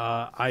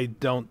 I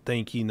don't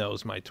think he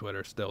knows my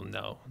Twitter still.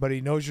 No, But he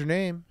knows your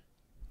name.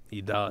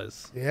 he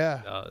does. Yeah.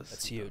 He does.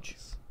 That's huge.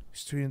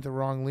 He's tweeting the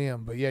wrong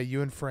Liam. But yeah,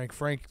 you and Frank.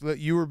 Frank,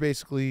 you were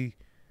basically,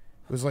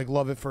 it was like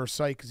love at first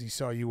sight because he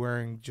saw you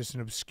wearing just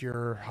an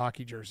obscure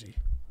hockey jersey.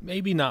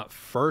 Maybe not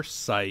first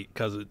sight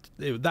because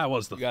that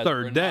was the You guys were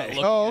third not day.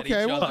 looking Oh, at each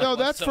okay. Well, other no,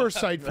 that's whatsoever. first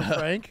sight for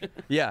Frank.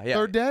 Yeah, yeah.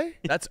 Third day?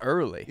 That's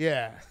early.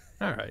 Yeah.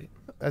 All right.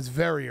 That's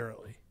very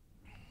early.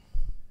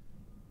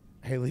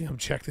 Hey, Liam,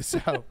 check this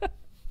out.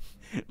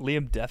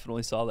 Liam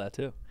definitely saw that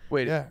too.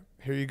 Wait, Yeah.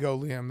 Here you go,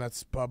 Liam.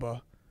 That's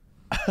Bubba.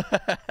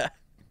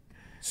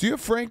 So you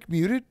have Frank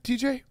muted,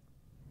 TJ?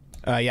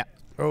 Yeah.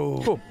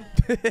 Oh.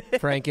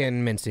 Frank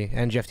and Mincy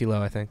and Jeff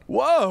Lowe, I think.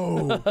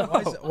 whoa.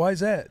 Why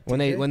is that? When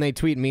TJ? they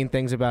tweet mean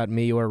things about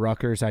me or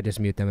Rutgers, I just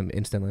mute them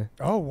instantly.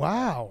 Oh,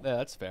 wow. Yeah,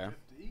 that's fair.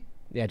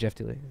 Yeah, Jeff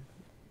Lowe.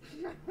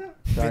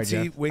 Sorry,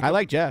 Mincy, Jeff. wake I up-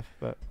 like Jeff,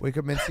 but Wake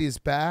Up Mincy is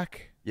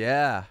back.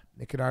 Yeah.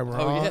 Nick and I were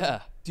Oh on.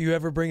 yeah. Do you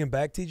ever bring him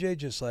back, TJ?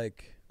 Just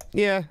like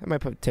yeah, I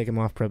might take him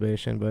off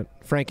probation. But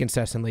Frank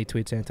incessantly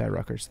tweets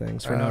anti-Rutgers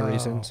things for no Oh.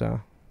 reason. So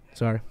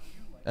sorry.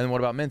 And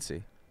what about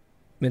Mincy?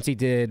 Mincy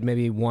did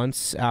maybe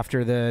once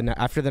after the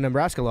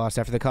Nebraska loss,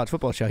 after the college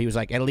football show. He was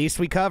like, "At least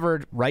we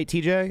covered, right,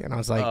 TJ?" And I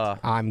was like,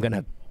 I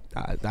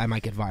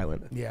might get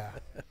violent. Yeah.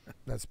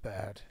 That's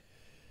bad.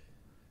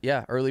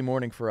 Yeah, early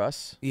morning for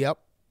us. Yep.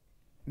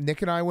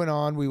 Nick and I went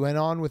on. We went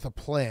on with a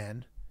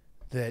plan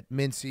that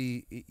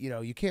Mincy,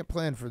 you can't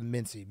plan for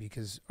Mincy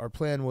because our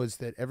plan was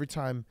that every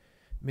time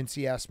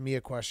Mincy asked me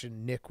a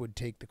question, Nick would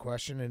take the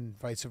question and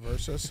vice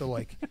versa. So,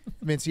 like,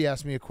 Mincy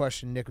asked me a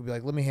question, Nick would be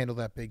like, let me handle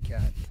that big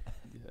cat.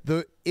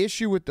 The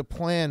issue with the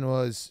plan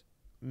was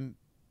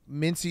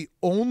Mincy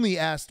only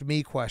asked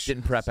me questions.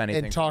 Didn't prep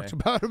anything. and for talked me.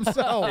 about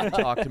himself. Didn't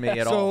talk to me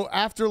at So all.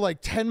 after like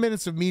 10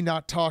 minutes of me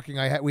not talking,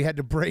 we had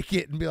to break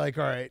it and be like,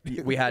 all right.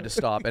 We had to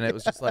stop, and it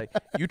was just like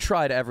you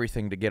tried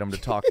everything to get him to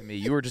talk to me.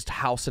 You were just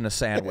housing a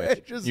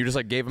sandwich. Just You just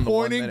like gave him the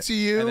pointing 1 minute, to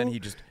you. and then he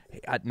just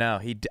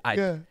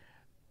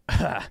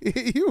Yeah.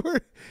 You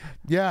were,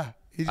 yeah.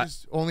 He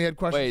just only had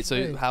questions. Wait, for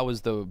so me. how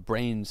was the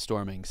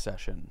brainstorming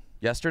session?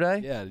 yesterday.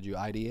 Yeah, did you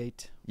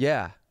ideate?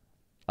 Yeah.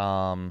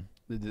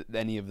 Did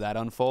any of that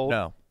unfold?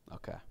 No,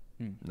 Okay.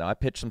 no. I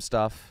pitched some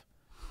stuff,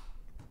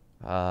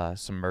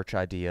 some merch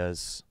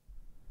ideas,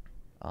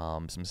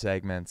 some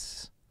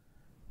segments,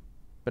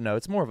 but no,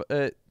 it's more of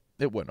a.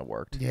 It wouldn't have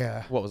worked.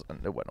 Yeah. It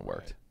wouldn't have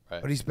worked.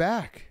 Right. But he's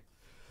back.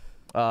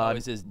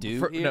 Is his due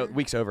No, here?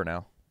 week's over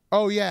now.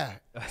 Oh, yeah.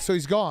 So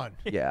he's gone.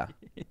 Yeah.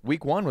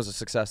 Week 1 was a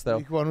success though.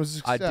 Week 1 was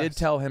a I success. did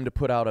tell him to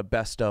put out a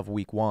best of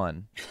week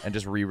 1 and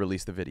just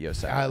re-release the video I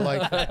segment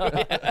like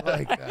that. I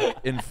like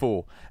that. in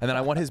full. And then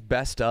I want his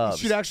best You of.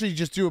 should actually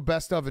just do a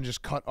best of and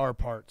just cut our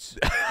parts.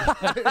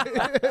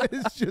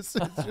 it's just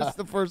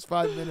the first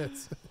 5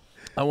 minutes.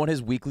 I want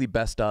his weekly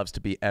best ofs to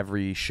be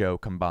every show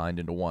combined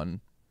into one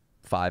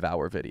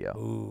 5-hour video.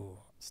 Ooh.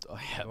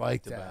 Yeah, I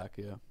like back to that. back,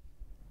 yeah.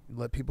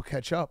 Let people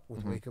catch up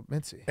with Wake Up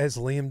Mincy. has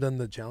Liam done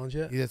the challenge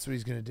yet? Yeah, that's what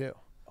he's going to do.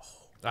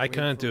 I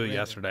couldn't for do it Brandon.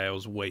 yesterday. I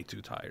was way too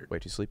tired. Way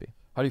too sleepy.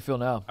 How do you feel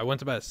now? I went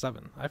to bed at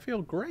 7. I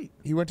feel great.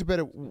 He went to bed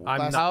at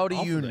last How do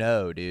you confident.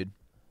 know, dude?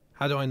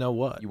 How do I know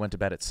what? You went to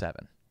bed at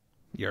 7.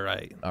 You're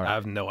right. All right. I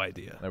have no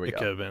idea. There we it go.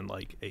 could have been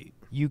like 8.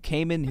 You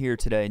came in here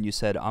today and you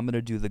said, "I'm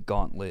gonna do the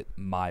gauntlet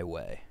my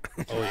way."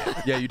 Oh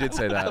yeah. Yeah, you did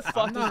say that.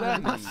 Fuck does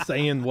that mean?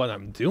 Saying what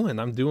I'm doing.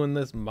 I'm doing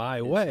this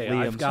my way.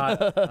 I've Liam's. got.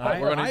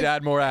 We're going to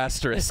add more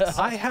asterisks.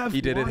 I have. He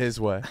did it watched- his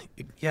way.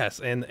 Yes,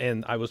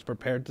 and I was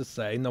prepared to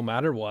say no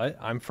matter what,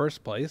 I'm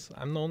first place.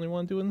 I'm the only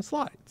one doing the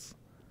slides.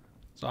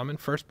 So I'm in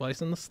first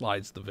place in the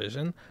slides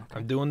division.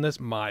 I'm doing this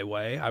my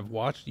way. I've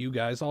watched you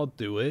guys all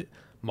do it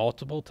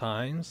multiple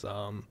times.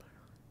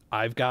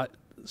 I've got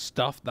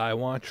stuff that I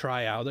want to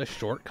try out as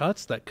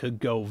shortcuts that could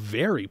go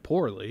very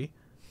poorly,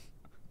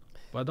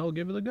 but I'll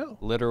give it a go.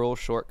 Literal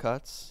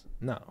shortcuts.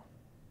 No,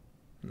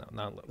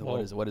 not What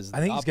is? I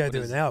think he's got to what do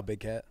it is- now, Big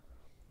Cat.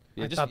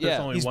 Yeah, I just, thought there's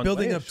yeah. only He's one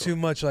building way up of too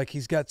much. Like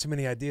he's got too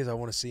many ideas. I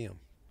want to see him.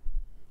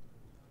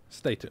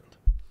 Stay tuned.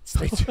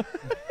 Stay tuned.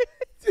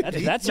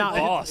 That's your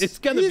boss. It's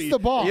gonna He's be the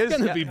boss. It's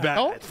gonna be bad.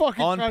 Don't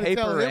fucking On try to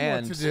tell paper him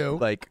and what to do.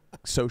 like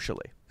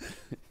socially.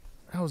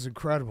 That was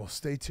incredible.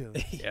 Stay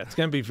tuned. Yeah, it's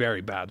gonna be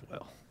very bad,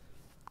 Will.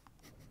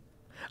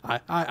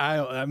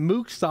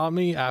 Mook saw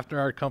me after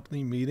our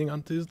company meeting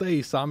on Tuesday.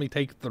 He saw me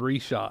take 3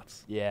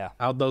 shots. Yeah.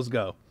 How'd those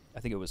go? I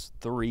think it was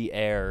 3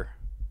 air,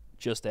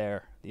 just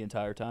air the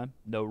entire time.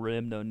 No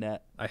rim, no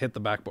net. I hit the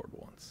backboard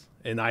once,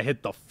 and I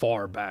hit the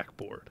far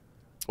backboard.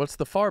 What's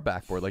the far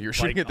backboard? Like you're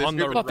shooting at this. on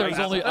the I thought there was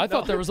right. only. I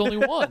thought there was only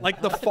one.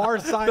 Like the far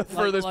side. The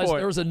furthest Realized point.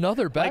 There was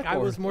another backboard. Like I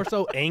was more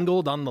so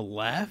angled on the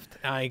left,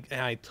 and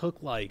I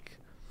took like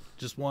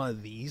just one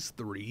of these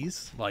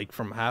threes, like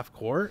from half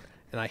court,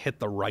 and I hit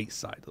the right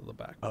side of the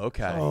backboard.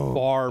 Okay.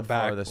 Far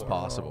back. Farthest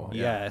possible.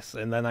 Yeah. Yes,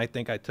 and then I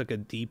think I took a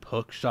deep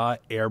hook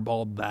shot,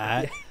 airballed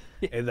that,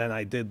 and then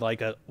I did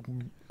like a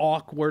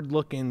awkward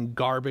looking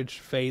garbage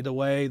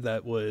fadeaway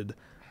that would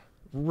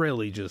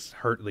really just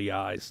hurt the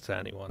eyes to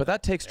anyone. But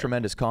that takes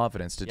tremendous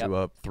confidence to Yep. do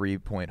a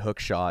 3-point hook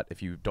shot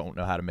if you don't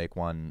know how to make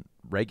one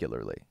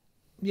regularly.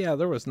 yeah,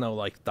 there was no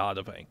like thought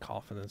of any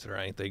confidence or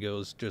anything. It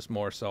was just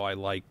more so I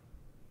like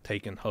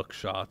taking hook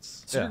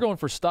shots. So Yeah. you're going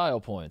for style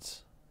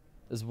points,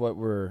 is what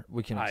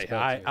we can expect.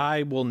 here.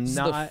 I will This is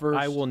the not I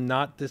first- will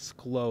not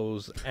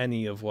disclose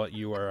any of what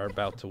you are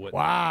about to witness.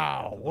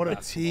 Wow, what a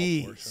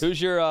tease.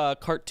 Who's your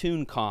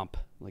cartoon comp?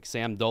 Like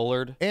Sam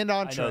Dollard, And I know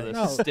entree. this.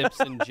 No.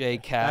 Stimson, J.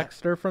 Cat,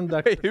 Dexter from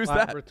Dexter's who's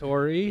that?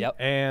 Laboratory. Yep.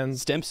 And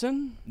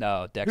Stimson.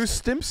 No, Dexter. Who's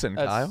Stimson,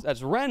 Kyle?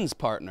 That's Ren's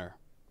partner.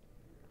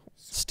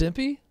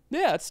 Stimpy?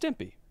 Yeah, it's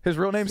Stimpy. His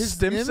real name's His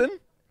Stimson?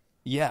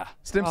 Yeah,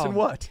 Stimson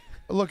what?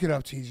 Look it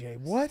up, TJ.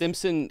 What?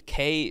 Stimson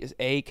K is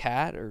A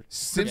Cat or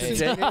Simpson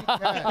J- J.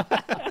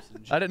 Cat.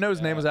 I didn't know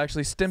his name was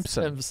actually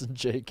Stimson. Simpson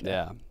Jake.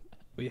 yeah.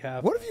 we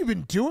have What have you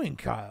been doing,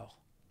 Kyle?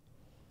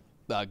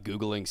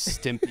 Googling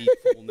Stimpy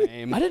full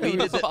name. I didn't know he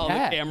was a While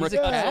cat. the camera He's a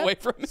cuts cat. away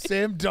from me.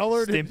 Sam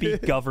Dullard.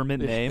 Stimpy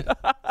government name.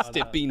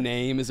 Stimpy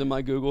name is in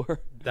my Googler.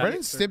 Ren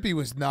and Stimpy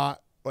was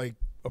not like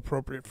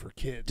appropriate for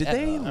kids. Did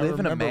they I live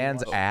in a remember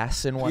man's watching-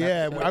 ass in one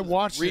Yeah, episode? I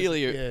watched it as a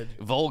Really kid.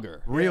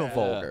 vulgar. Real Yeah.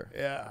 vulgar.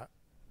 Yeah.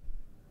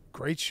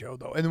 Great show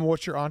though. And then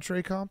what's your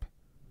entree comp?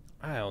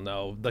 I don't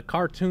know. The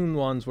cartoon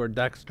ones were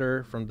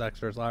Dexter from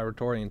Dexter's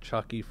Laboratory and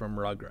Chucky from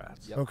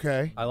Rugrats.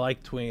 Okay. I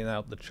like tweeting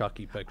out the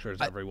Chucky pictures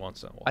every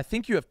once in a while. I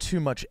think you have too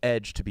much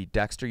edge to be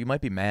Dexter. You might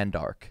be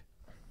Mandark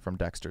from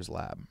Dexter's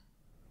Lab.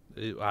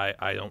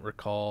 I don't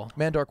recall.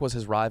 Mandark was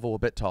his rival, a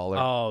bit taller.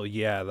 Oh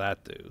yeah,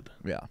 that dude.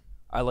 Yeah.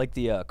 I like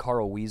the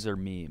Carl Weezer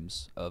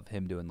memes of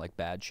him doing like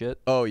bad shit.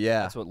 Oh,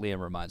 yeah. That's what Liam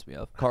reminds me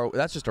of. Carl,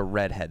 that's just a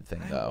redhead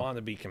thing, I don't though. want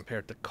to be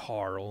compared to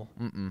Carl.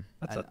 Mm-mm.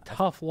 That's a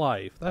tough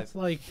life. That's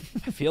like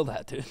I feel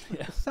that, dude.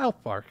 Yeah. a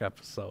South Park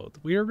episode.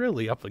 We are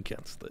really up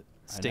against it.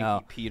 Stinky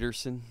know.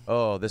 Peterson.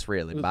 Oh, this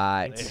really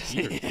bites.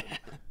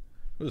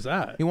 Who's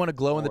that? You want a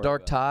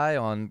glow-in-the-dark tie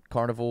on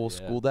Carnival Yeah.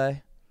 School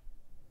Day?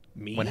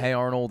 Me? When Hey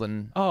Arnold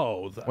and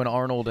when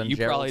Arnold and You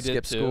Gerald probably did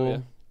skip too, school? yeah.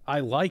 I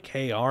like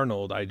Hey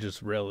Arnold. I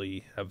just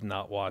really have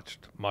not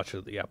watched much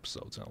of the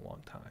episodes in a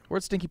long time.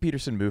 Where'd Stinky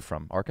Peterson move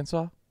from?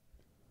 Arkansas?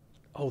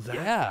 Oh, that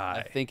Yeah,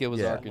 guy. I think it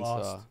was Yeah. Arkansas,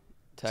 Lost.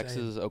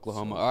 Texas,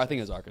 Oklahoma. Oh, I think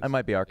it was Arkansas. I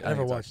might be Arkansas. I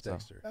never think watched it's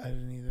Arkansas. Dexter. I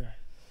didn't either.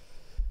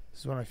 This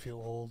is when I feel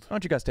old. Why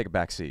don't you guys take a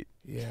back seat?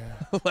 Yeah.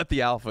 Let the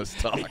alphas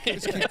talk.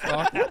 Just keep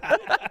talking.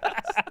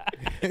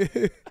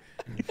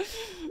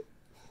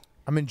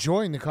 I'm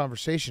enjoying the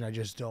conversation. I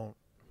just don't.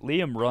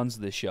 Liam runs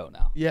this show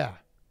now. Yeah.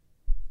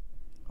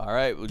 All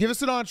right. well, Give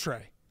us an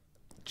entree.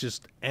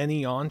 Just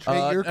any entree.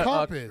 Hey, your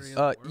comp is.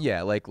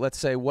 Yeah, like let's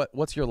say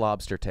what's your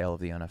lobster tail of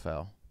the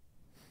NFL?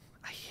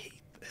 I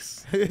hate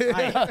this.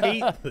 I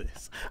hate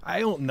this. I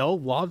don't know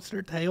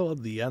lobster tail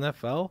of the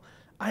NFL.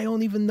 I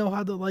don't even know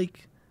how to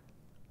like.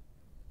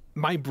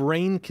 My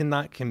brain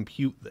cannot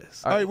compute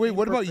this. All right, wait.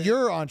 What about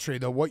your entree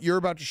though? What you're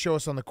about to show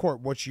us on the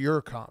court? What's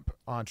your comp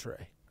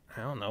entree?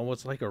 I don't know.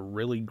 What's like a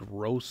really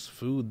gross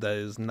food that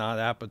is not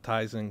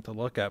appetizing to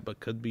look at, but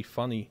could be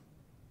funny.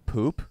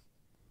 Poop?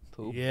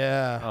 poop.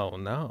 Yeah. Oh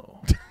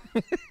no,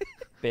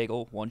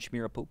 Bagel, one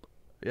schmear of poop.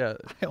 Yeah.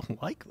 I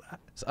don't like that.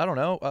 So, I don't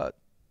know.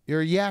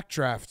 Your yak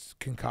draft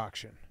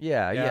concoction.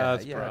 Yeah, Yeah, yeah,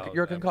 that's yeah. probably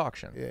Your better.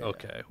 concoction. Yeah.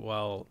 Okay,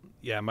 well,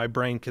 yeah, my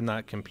brain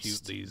cannot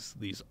compute these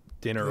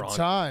dinner Good entrees.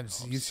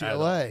 times. at all.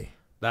 UCLA.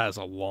 That is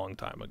a long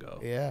time ago.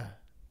 Yeah.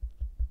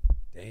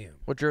 Damn.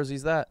 What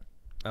jersey's that?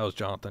 That was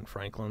Jonathan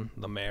Franklin,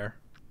 the mayor.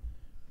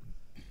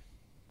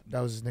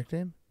 That was his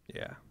nickname.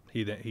 Yeah,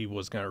 he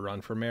was gonna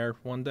run for mayor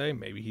one day.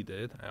 Maybe he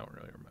did. I don't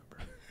really remember.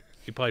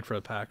 He played for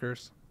the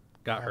Packers.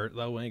 Got hurt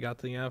though when he got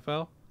to the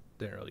NFL.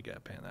 Didn't really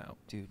get pan out.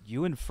 Dude,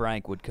 you and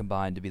Frank would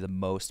combine to be the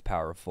most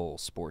powerful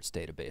sports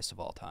database of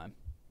all time.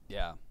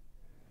 Yeah.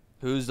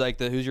 Who's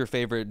your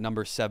favorite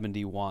number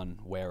 71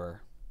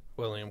 wearer?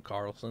 William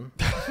Carlson.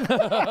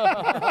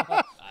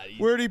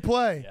 Where'd he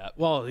play? Yeah.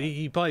 Well,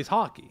 he plays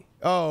hockey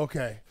Oh,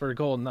 okay. for the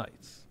Golden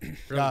Knights. Really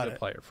Got good it.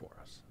 player for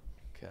us.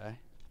 Okay.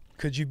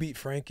 Could you beat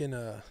Frank in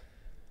a?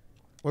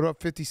 What about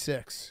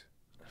 56?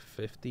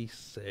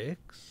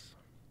 56.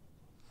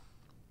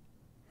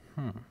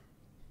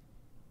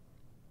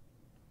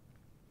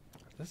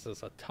 This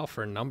is a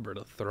tougher number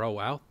to throw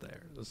out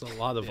there. There's a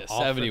lot of Yeah,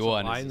 offensive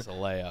 71 line- is just a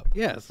layup.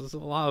 Yes, there's a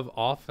lot of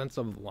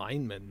offensive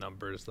lineman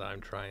numbers that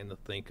I'm trying to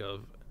think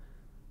of.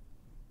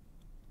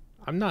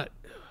 I'm not.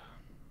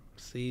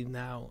 See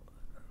now,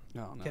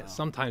 No, no. Yeah,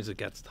 sometimes it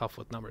gets tough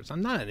with numbers.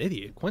 I'm not an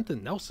idiot.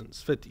 Quentin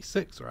Nelson's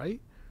 56, right?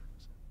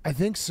 I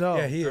think so.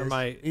 Yeah, he Or is. am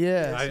I?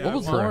 Yeah. What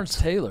was Correct. Lawrence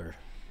Taylor?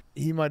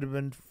 He might have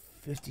been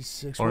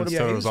 56. What Lawrence about, Yeah,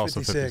 he Taylor was was also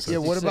 56. 56. yeah,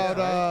 what about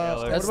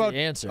That's what about the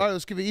answer. All right,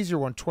 let's give an easier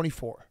one.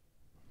 24.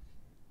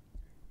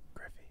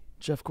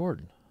 Jeff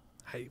Gordon.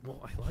 I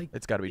like.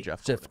 It's got to be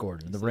Jeff. Jeff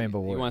Gordon, the Rainbow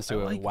He Warrior. wants I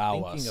to like wow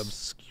thinking us.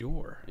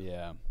 obscure.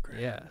 Yeah.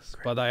 Yes,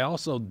 but I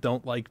also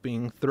don't like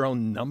being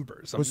thrown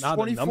numbers. I'm Was not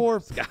 24 a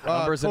numbers guy.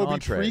 Numbers and Kobe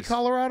entrees.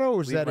 pre-Colorado, or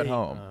was Leave that him at 8?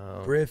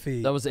 home.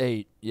 Griffey. That was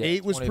 8. Yeah,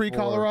 8 was 24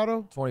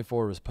 pre-Colorado?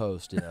 24 was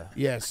post, yeah.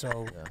 Yeah,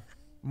 so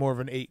more of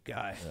an 8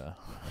 guy. Yeah.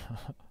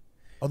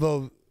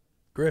 Although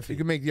Griffey. you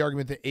can make the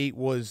argument that 8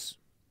 was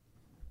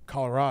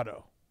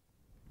Colorado.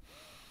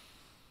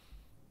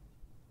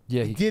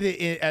 Yeah, He he did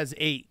it as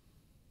 8.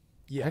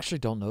 I actually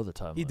don't know the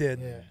timeline. He did.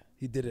 Yeah.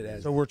 He did it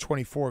as. So we're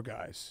 24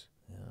 guys.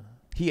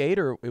 He ate,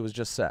 or it was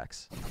just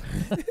sex?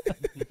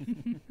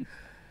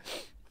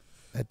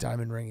 That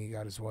diamond ring he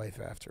got his wife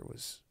after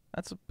was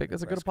That's a big.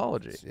 That's a good press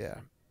apology.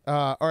 conference.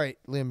 Yeah. All right,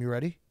 Liam, you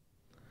ready?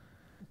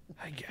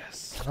 I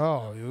guess.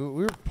 Oh,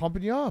 we were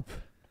pumping you up.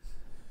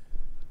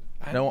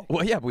 No,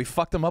 well, yeah, but we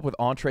fucked him up with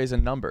entrees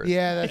and numbers.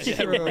 Yeah, that's Yeah,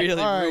 true. really All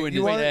right, ruined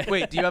you his wanna- day.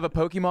 Wait, do you have a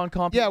Pokemon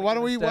comp? Yeah, why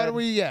don't we? instead?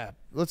 Yeah,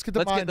 let's get the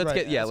Let's get- mind let's right.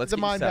 get- yeah, let's let's get the get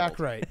you mind back settled.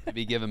 right.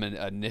 Maybe give him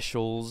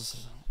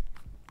initials.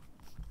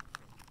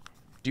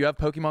 Do you have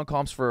Pokemon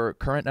comps for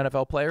current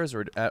NFL players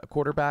or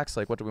quarterbacks?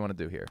 Like, what do we want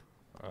to do here?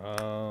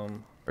 Or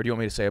do you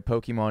want me to say a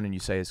Pokemon and you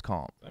say his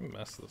comp? I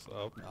messed this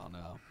up. Oh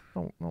no.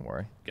 Don't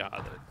worry. Got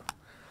it.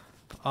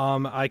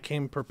 I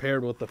came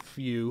prepared with a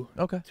few.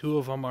 Okay. 2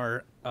 of them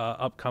are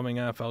upcoming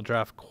NFL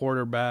draft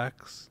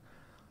quarterbacks.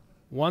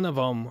 One of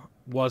them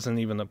wasn't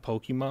even a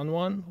Pokemon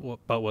one,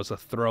 but was a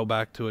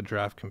throwback to a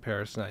draft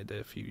comparison I did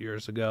a few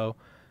years ago.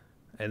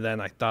 And then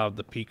I thought of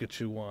the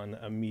Pikachu one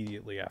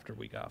immediately after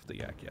we got off the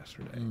yak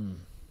yesterday.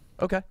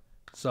 Okay.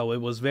 So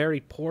it was very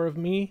poor of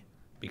me,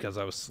 because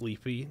I was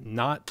sleepy,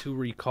 not to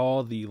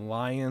recall the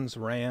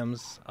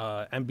Lions-Rams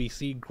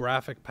NBC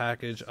graphic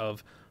package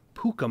of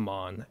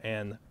Pokemon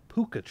and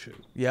Pikachu.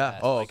 Yeah.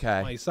 Oh,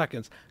 okay. 20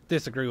 seconds.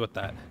 Disagree with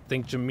that.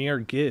 Think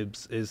Jahmyr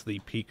Gibbs is the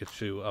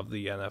Pikachu of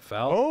the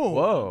NFL. Oh,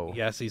 Whoa.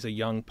 Yes, he's a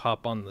young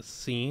pup on the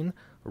scene,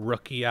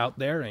 rookie out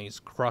there, and he's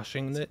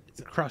crushing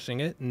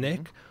it.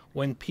 Nick,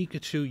 when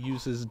Pikachu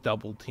uses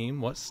double team,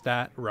 what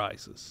stat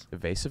rises?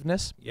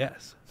 Evasiveness.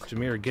 Yes,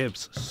 Jahmyr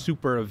Gibbs,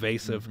 super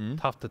evasive,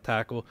 tough to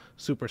tackle,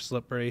 super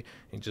slippery.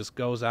 He just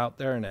goes out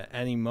there and at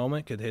any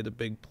moment could hit a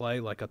big play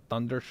like a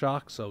thunder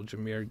shock. So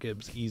Jahmyr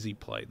Gibbs, easy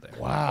play there.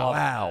 wow!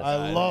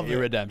 I love Your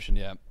it. redemption,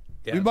 yeah.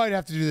 Yes. We might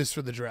have to do this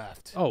for the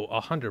draft. Oh,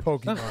 100%.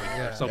 Pokemon,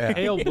 yeah. So Yeah.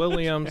 Caleb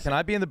Williams. Can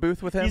I be in the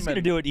booth with him? He's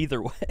gonna do it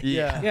either way.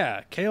 Yeah.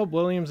 Yeah, Caleb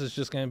Williams is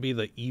just going to be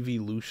the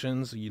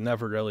evolutions. You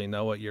never really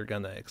know what you're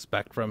going to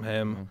expect from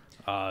him.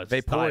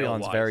 Vaporeon's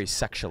style-wise. very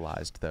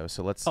sexualized, though.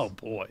 So let's. Oh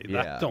boy,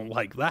 Yeah. don't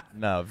like that.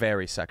 No,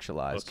 very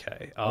sexualized.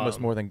 Okay, Almost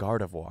more than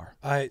Gardevoir.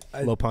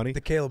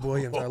 The Caleb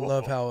Williams. I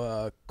love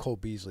how Cole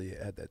Beasley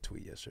had that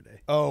tweet yesterday.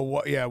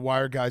 Oh, yeah.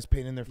 Why are guys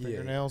painting their Yeah.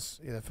 fingernails?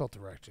 Yeah, that felt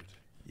directed.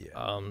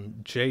 Yeah.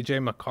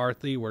 JJ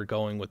McCarthy, we're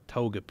going with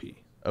Togepi.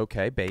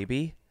 Okay,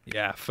 baby.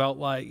 Yeah, felt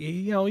like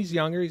he's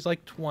younger. He's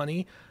like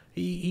 20.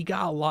 He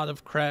got a lot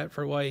of credit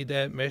for what he did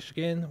at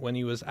Michigan. When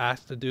he was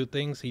asked to do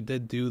things, he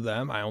did do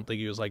them. I don't think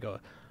he was like a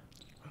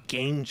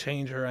game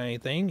changer or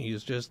anything. He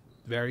was just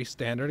very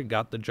standard and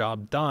got the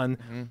job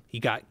done. He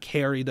got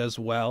carried as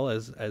well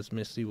as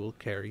Misty will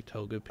carry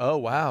Togepi. Oh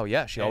wow,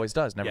 yeah, she always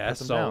does. Never Yeah,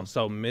 puts him down.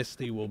 so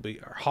Misty will be,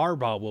 or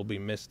Harbaugh will be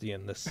Misty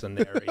in this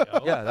scenario.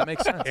 Yeah, that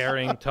makes sense.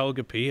 Carrying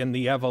Togepi, and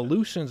the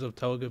evolutions of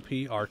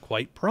Togepi are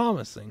quite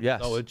promising.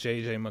 Yes. So if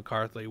JJ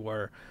McCarthy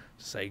were,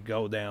 say,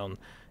 go down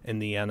in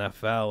the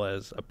NFL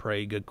as a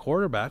pretty good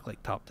quarterback,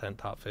 like top 10,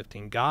 top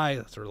 15 guy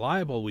that's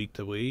reliable week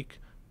to week,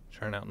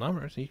 churn out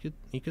numbers, he could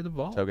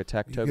evolve. Toga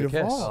Tech, You Toga could Kiss.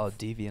 evolve. Oh,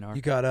 DeviantArt.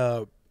 You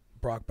got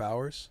Brock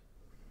Bowers.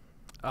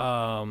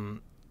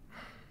 Um,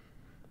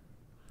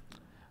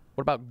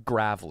 What about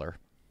Graveler?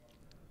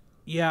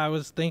 yeah,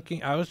 I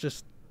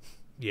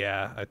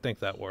think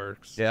that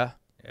works. Yeah,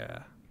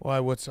 Yeah. Why?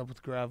 What's up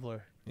with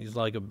Graveler? He's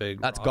like a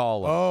big that's rock.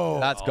 Gollum. Oh.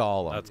 That's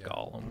Gollum. That's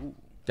Gollum.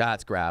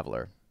 That's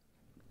Graveler.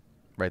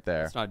 Right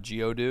there. It's not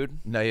Geodude.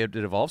 No, it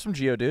evolves from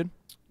Geodude.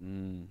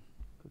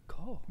 Good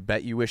call.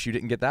 Bet you wish you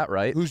didn't get that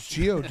right. Who's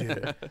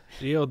Geodude?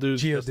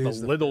 Geodude's just Geodude's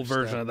a the little first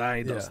version step. of that.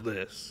 He does Yeah.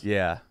 this.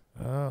 Yeah.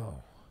 Oh.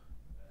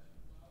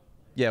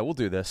 Yeah, we'll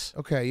do this.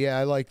 Okay. Yeah,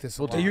 I like this.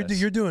 A We'll lot. do You're, this.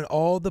 you're doing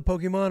all the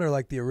Pokemon or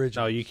like the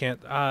original? No, you can't.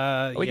 we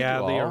can do Yeah,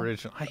 the all.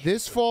 original.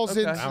 This falls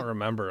Okay. I into. don't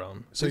remember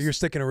them. So you're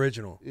sticking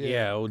original.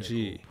 Yeah,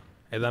 OG.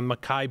 And then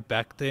Makai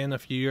Becton a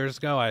few years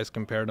ago, I just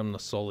compared him to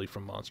Sully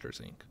from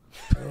Monsters Inc.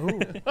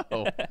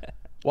 Oh.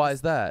 Why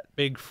is that?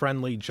 Big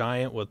friendly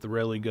giant with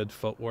really good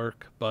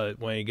footwork, but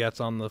when he gets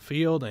on the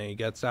field and he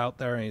gets out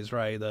there and he's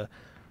ready to,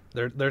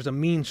 there's a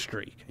mean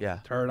streak. Yeah.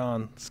 Turn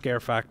on, scare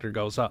factor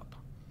goes up.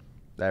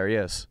 There he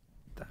is.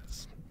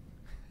 That's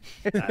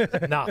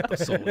not the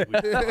Sully.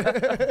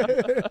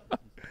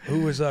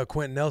 Who was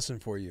Quentin Nelson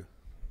for you?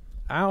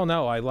 I don't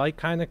know. I like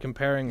kind of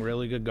comparing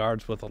really good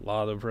guards with a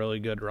lot of really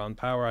good run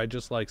power. I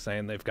just like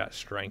saying they've got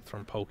strength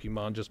from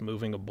Pokemon. Just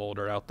moving a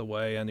boulder out the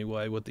way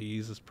anyway with the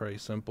ease is pretty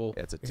simple.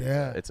 It's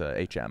Yeah. it's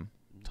a HM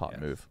top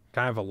move.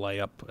 Kind of a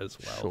layup as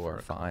well. Sure, for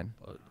a fine.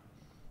 comp,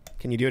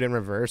 Can you do it in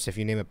reverse? If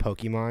you name a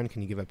Pokemon,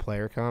 can you give a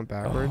player comp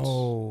backwards?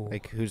 Oh.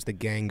 Like, who's the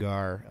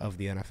Gengar of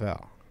the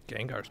NFL?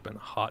 Gengar's been a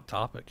hot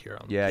topic here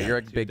on Yeah, the you're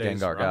a 2 big days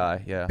Gengar run.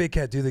 guy. Yeah. Big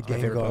Cat, do the My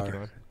favorite Gengar.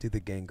 Pokemon. Do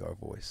the Gengar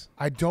voice.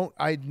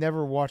 I'd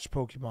never watched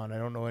Pokemon. I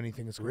don't know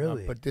anything that's going on.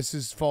 Really? But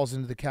this falls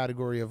into the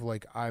category of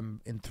like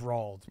I'm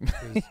enthralled.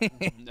 Because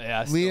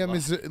Yeah, I still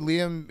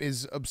Liam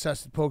is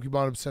obsessed with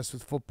Pokemon, obsessed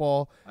with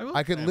football.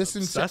 I could I'm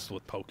listen to. obsessed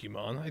with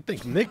Pokemon. I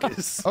think Nick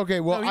is. Okay,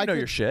 well No, you I know could-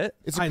 your shit.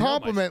 It's a I know my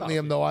compliment, stuff,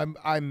 Liam. Though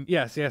I'm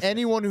Yes.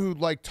 anyone who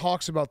like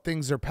talks about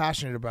things they're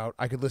passionate about,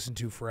 I could listen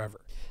to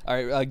forever.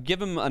 All right,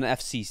 give him an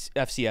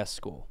FCS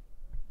school.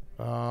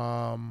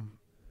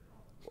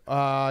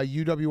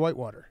 UW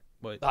Whitewater.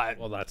 But, I-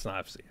 well, that's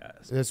not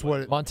FCS. That's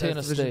what Montana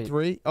that's Division State.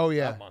 3. Oh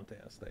yeah. Not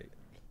Montana State.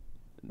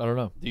 I don't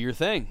know. Do your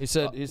thing. He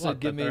said What,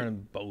 give that they're me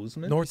in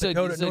Bozeman? North said-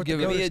 Dakota. he said North give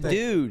Dakota Be a State.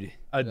 dude,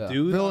 A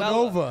dude.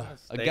 Villanova. a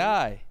State?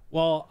 guy.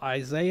 Well,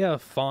 Isaiah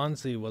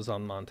Fonzie was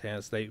on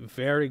Montana State.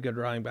 Very good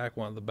running back,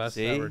 one of the best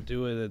to See? ever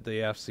do it at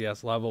the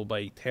FCS level,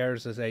 but he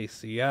tears his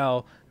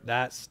ACL.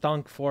 That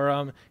stunk for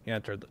him. He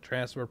entered the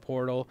transfer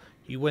portal.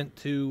 He went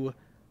to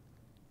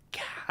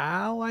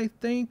Cal, I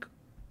think,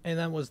 and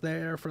then was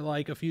there for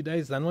like a few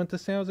days, then went to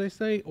San Jose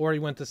State, or he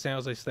went to San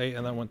Jose State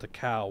and then went to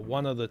Cal.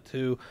 One of the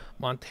two.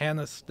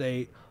 Montana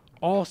State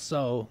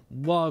also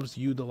loves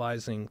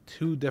utilizing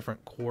 2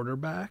 different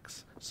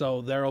quarterbacks.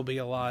 So there will be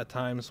a lot of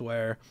times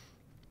where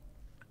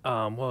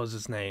what was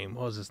his name?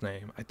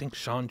 I think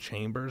Sean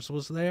Chambers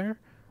was there,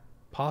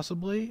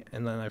 possibly,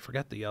 and then I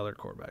forget the other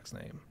quarterback's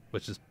name,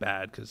 which is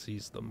bad because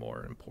he's the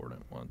more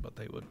important one. But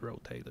they would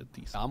rotate a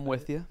decent. I'm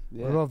with you.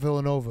 Yeah. What about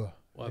Villanova?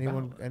 What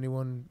anyone about?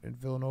 anyone in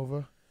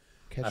Villanova?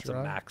 Catch That's your a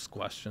eye? Max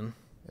question.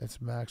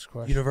 That's Max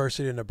question.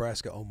 University of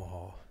Nebraska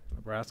Omaha.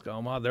 Nebraska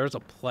Omaha. There's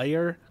a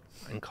player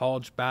in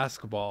college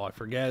basketball. I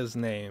forget his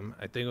name.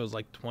 I think it was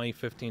like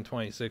 2015,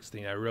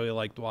 2016. I really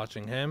liked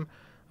watching him.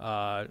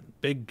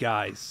 Big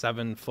guy,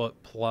 7 foot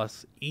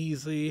plus,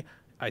 easy.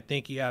 I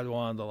think he had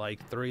one of the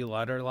like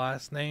 3-letter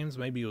last names.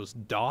 Maybe it was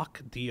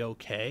Doc,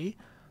 D-O-K.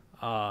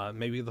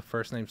 Maybe the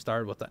first name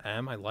started with the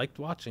M. I liked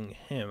watching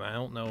him. I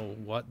don't know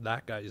what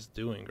that guy's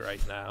doing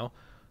right now.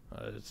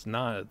 It's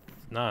not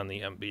in the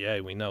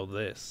NBA. We know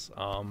this.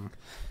 I'm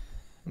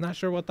not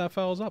sure what that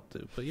fella's up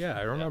to, but yeah,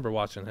 I remember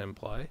watching him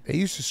play. They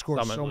used to score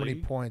Summit so many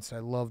League. points. I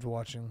loved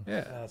watching.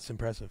 Yeah, That's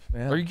impressive.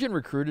 Are you getting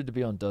recruited to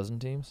be on dozen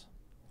teams?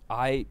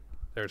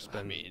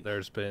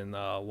 there's been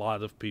a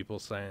lot of people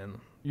saying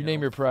You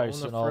name your price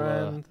phone and a I'll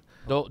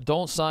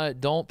friend.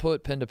 don't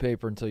put pen to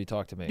paper until you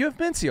talk to me. You have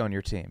Mincy on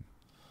your team.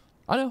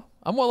 I know.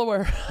 I'm well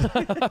aware.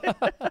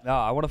 No,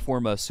 I want to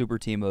form a super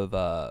team of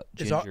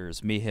Is our-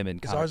 gingers. Me, him,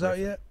 and Is Connor ours out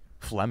Griffin. yet?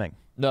 Fleming.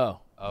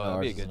 No. Oh, No,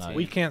 that'd be a ours good is not. team.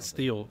 We can't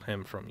steal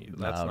him from you.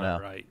 That's No, not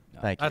no. right.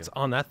 Thank That's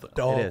you. unethical.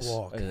 Dog It is.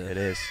 walk. It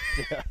is.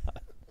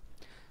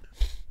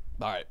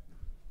 All right.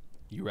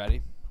 You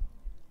ready?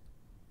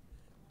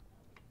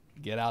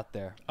 Get out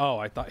there. Oh,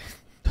 I thought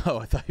Oh,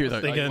 I thought you were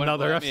the. thinking what-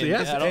 another what I mean,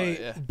 FCS. yeah, I don't- Hey,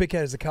 yeah. Big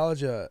Cat, is the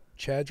college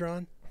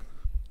Chadron?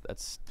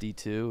 That's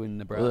D2 in Well,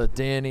 Nebraska.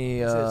 Danny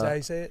Is that how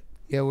you say it?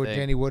 Yeah, with Hey.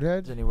 Danny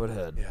Woodhead. Danny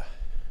Woodhead. Yeah.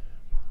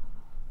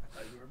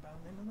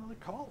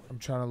 I'm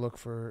trying to look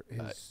for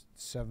his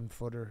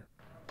 7-footer.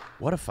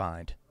 What a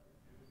find.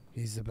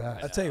 He's the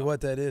best. I'll tell you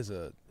what, that is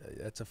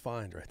that's a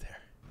find right there.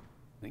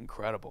 An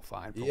incredible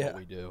find for Yeah. what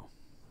we do.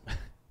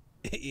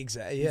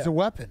 Exactly. He's Yeah. a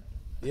weapon.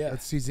 Yeah.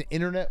 He's an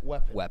internet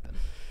weapon.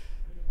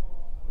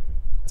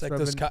 It's like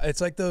those. Reven-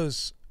 It's like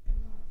those.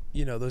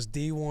 You know, those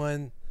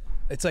D1.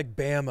 It's like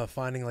Bama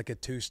finding like a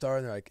 2-star,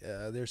 and they're like,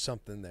 "There's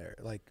something there."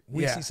 Like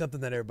we Yeah. see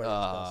something that everybody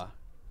else doesn't.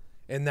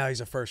 And now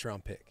he's a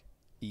first-round pick.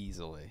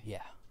 Easily.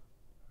 Yeah.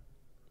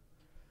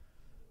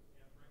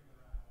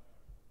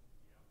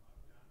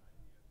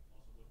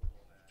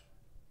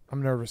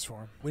 I'm nervous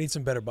for him. We need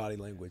some better body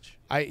language.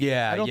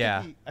 Yeah, I don't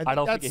yeah. Think I think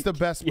think that's it- the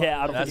best. yeah,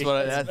 I body don't That's think what.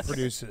 language That's he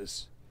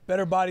produces.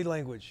 Better body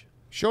language.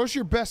 Show us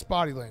your best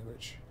body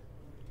language.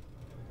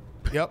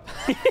 Yep.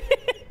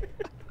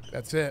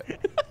 That's it.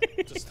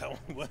 Just tell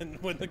him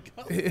when the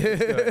gun.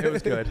 It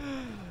was good.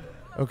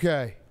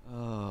 Okay.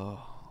 Oh,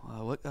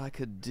 what I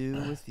could do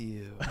with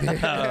you.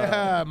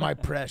 Yeah, my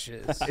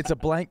precious. It's a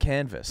blank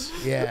canvas.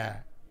 Yeah.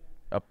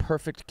 A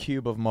perfect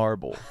cube of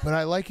marble. But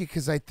I like it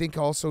because I think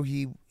also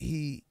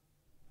he's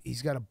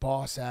got a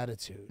boss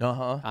attitude. Uh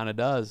huh. Kind of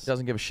does. He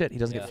doesn't give a shit. He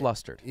doesn't Yeah. get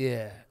flustered.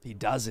 Yeah. He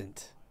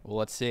doesn't. Well,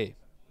 let's see.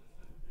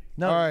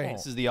 No. All right.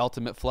 This is the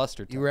ultimate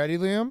fluster. You ready,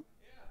 Liam?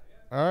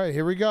 All right,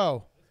 here we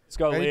go. Let's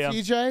go, Ready, Liam.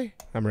 TJ?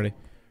 I'm ready.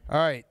 All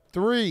right,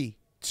 3,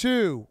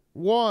 2,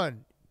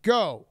 1,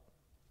 go.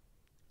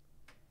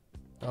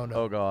 Oh no.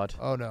 Oh God.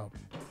 Oh no.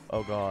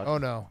 Oh God. Oh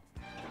no.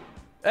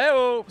 Hey,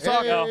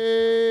 Socko.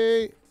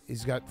 Hey.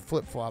 He's got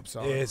flip flops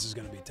on. Yeah, this is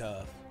gonna be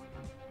tough.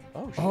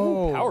 Oh, shit.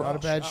 Oh, power not a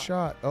ball bad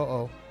shot. Uh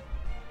oh.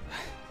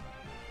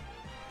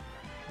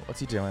 What's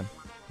he doing?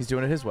 He's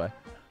doing it his way.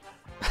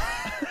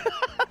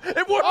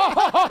 It worked.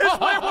 His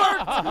way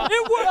worked.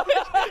 It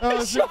worked. That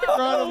was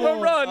incredible.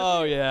 Home run.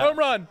 Oh yeah. Home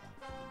run.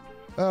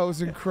 That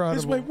was incredible.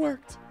 His way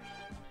worked.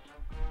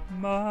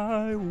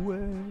 My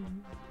way.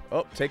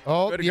 Oh, take.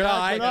 Oh, good yeah,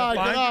 eye. good eye, good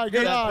eye,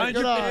 good eye, Find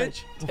good your eye.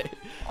 pitch.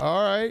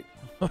 All right.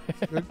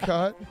 Good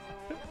cut.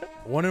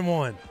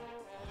 1-1.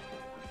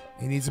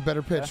 He needs a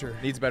better pitcher.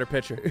 Needs a better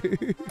pitcher.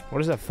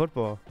 What is that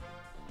football?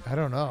 I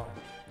don't know.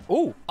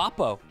 Ooh,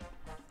 Oppo.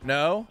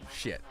 No.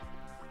 Shit.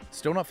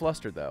 Still not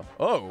flustered though.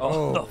 Oh.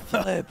 Oh, the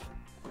flip.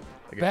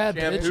 Like a Bad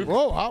shampoo. pitch.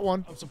 Whoa, hot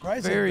one. I'm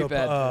surprised Very they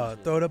bad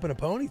don't throw it up in a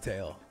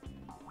ponytail.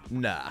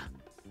 Nah.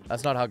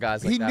 That's not how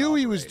guys like He that knew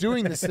he was operate.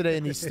 doing this today,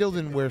 and he still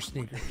didn't wear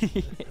sneakers.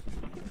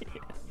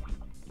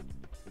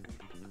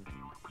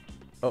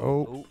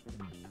 Oh.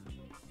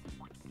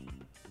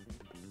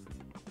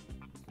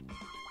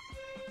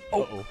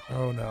 Uh-oh.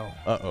 Oh, no.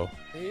 Uh-oh.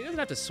 He doesn't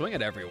have to swing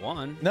at every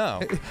one.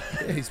 No.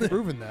 Yeah, he's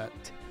proven that.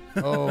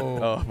 Oh.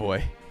 Oh,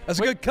 boy. That's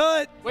a good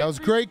cut. That was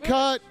a great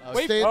cut.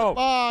 Stay in the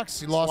box.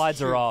 He lost Slides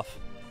his are shoe. off.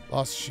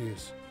 Lost his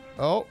shoes.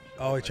 Oh.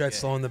 Oh, he tried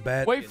slowing the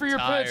bat. Wait for your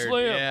pitch, Tired,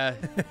 Liam.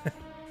 Yeah.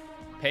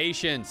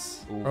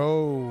 Patience.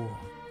 Oh.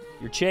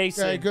 You're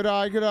chasing. Okay, good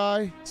eye, good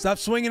eye. Stop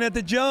swinging at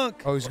the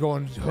junk. Oh, he's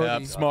going hoodie.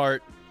 Yep,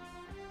 smart.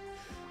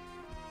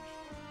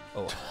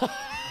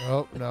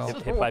 Oh, no.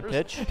 Hit by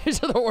pitch.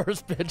 These are the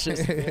worst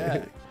pitches.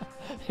 Yeah.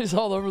 He's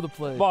all over the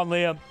place. Come on,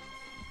 Liam.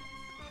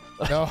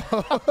 No.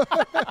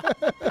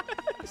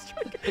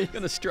 He's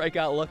gonna strike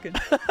out looking.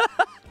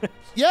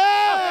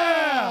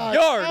 Yeah!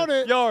 Count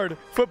it. Yard.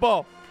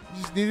 Football.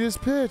 He just needed his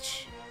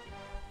pitch.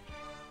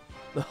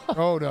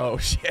 Oh, no. Oh,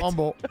 shit.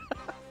 Fumble.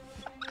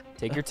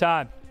 Take your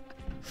time.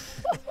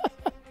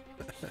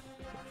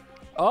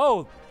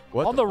 Oh,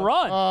 What on the the fuck?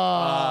 run.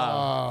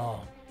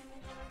 Oh.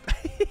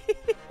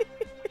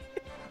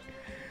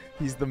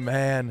 He's the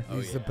man.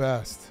 He's the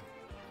best.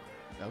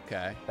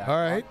 Okay. All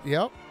right.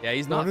 Yep. Yeah,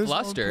 he's Going not his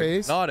own flustered.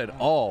 pace. Not at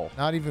all.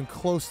 Not even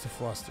close to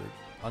flustered.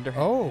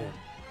 Underhand. Oh.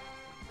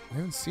 I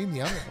haven't seen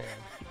the underhand.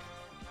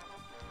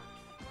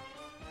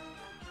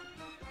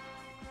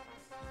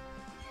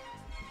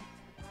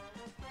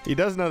 He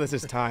does know this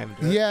is timed.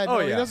 Yeah, no, Oh,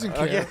 he yeah. doesn't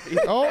Oh, care.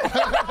 yeah. Oh.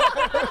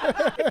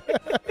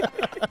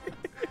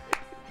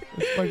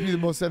 This might be the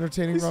most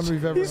entertaining run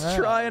we've ever He's had.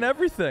 trying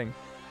everything.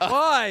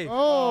 Why?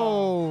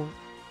 Oh.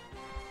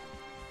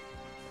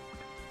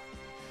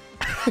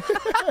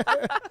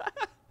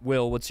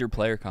 Will, what's your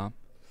player comp?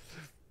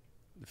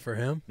 For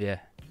him? Yeah.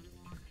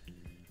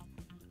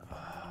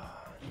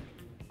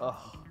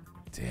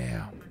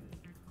 Damn.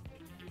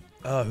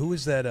 Who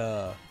was that?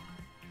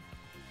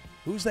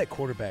 Who was that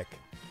quarterback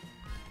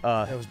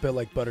that was built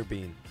like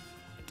Butterbean?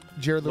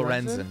 Jared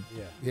Lorenzen? Lorenzen.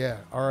 Yeah. Yeah,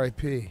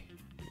 R.I.P.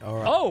 All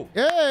right. Oh,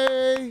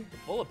 Yay!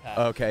 bullet pack.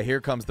 Okay,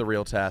 here comes the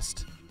real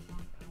test.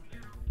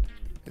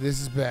 This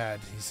is bad,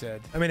 he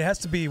said. I mean, it has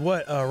to be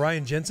what?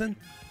 Ryan Jensen?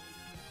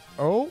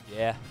 Oh.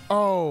 Yeah.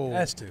 Oh.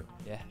 Has to.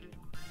 Yeah.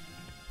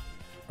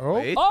 Oh.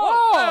 Wait.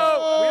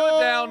 Oh! Wheel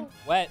it down.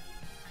 Wet.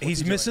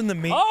 He's missing the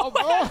meat. Oh,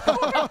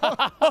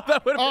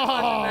 That would have been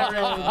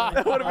legendary.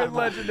 That would have been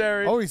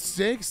legendary. Oh, he's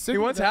sick. He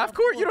wants half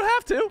court? You don't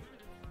have to.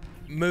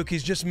 Mook,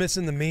 he's just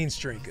missing the mean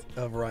streak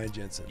of Ryan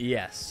Jensen.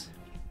 yes.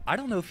 I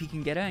don't know if he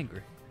can get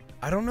angry.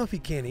 I don't know if he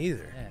can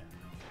either. Yeah.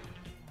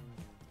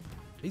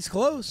 He's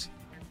close.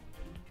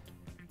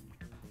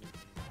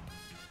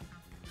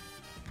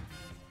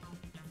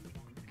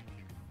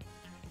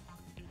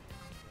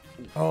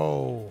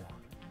 Oh.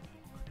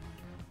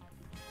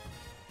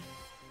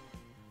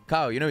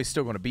 Kyle, you know he's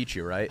still going to beat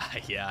you, right?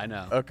 Yeah, I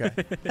know. Okay.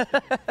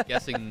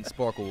 Guessing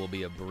Sporkle will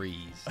be a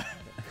breeze.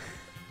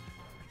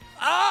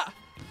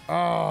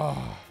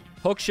 Oh.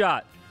 Hook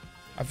shot.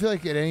 I feel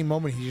like at any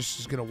moment he's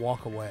just going to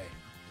walk away.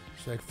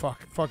 He's like, fuck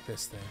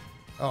this thing.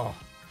 Oh.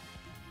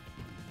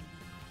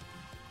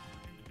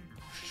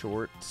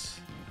 Short.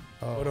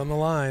 Put on the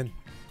line.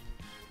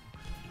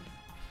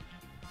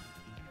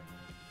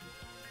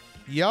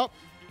 Yup.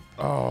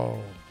 Oh.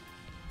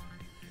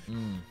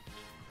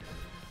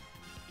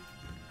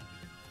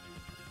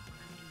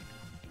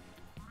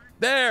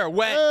 There,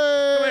 wet.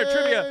 Hey. Come here,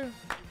 trivia.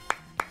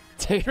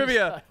 Take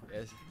Trivia.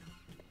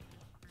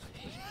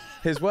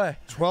 His way.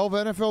 12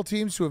 NFL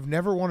teams who have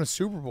never won a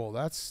Super Bowl.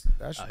 That's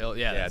Yeah,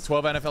 Yeah, that's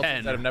 12 NFL 10.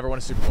 teams that have never won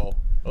a Super Bowl.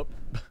 Oh.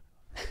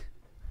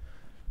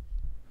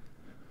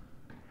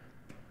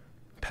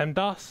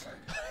 PEMDAS,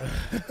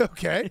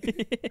 okay.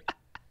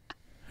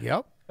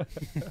 Yep.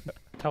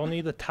 Tony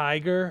the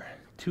Tiger,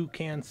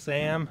 Toucan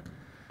Sam.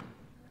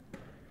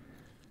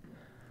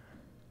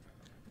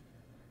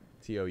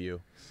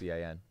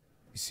 TOUCAN.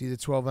 You see the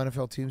 12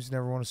 NFL teams who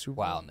never won a Super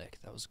Bowl? Wow, Nick,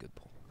 that was a good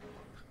pull.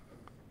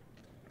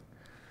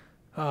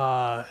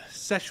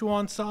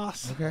 Szechuan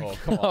sauce, Okay. Oh,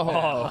 come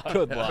on. Oh,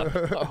 good luck.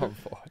 Oh,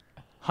 boy.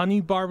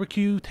 honey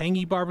barbecue,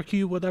 tangy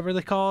barbecue, whatever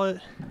they call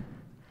it.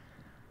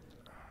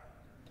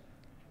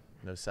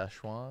 No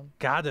Szechuan?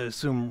 Gotta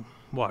assume,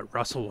 what,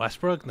 Russell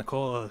Westbrook,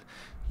 Nikola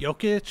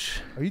Jokic?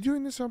 Are you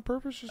doing this on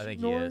purpose? Just I think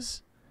he ignore it?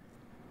 is.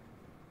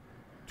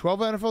 12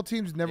 NFL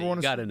teams never Yeah, won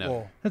a you gotta Super know.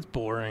 Bowl. That's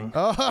boring.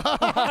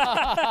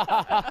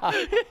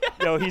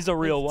 Yo, he's a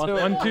real one.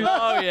 1, 2,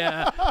 Oh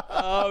yeah.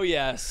 Oh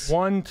yes.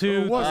 1,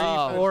 2, 3,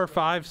 was- 4,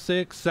 5,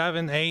 6,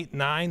 7, 8,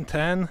 9,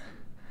 10,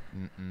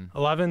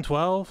 11,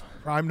 12,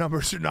 Prime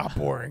numbers are not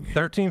boring.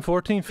 13,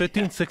 14,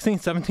 15, 16,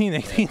 17,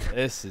 18,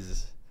 This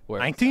is where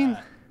it's 19.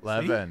 at.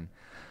 11,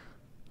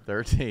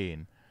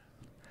 13.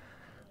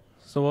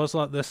 So let's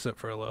let this sit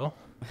for a little.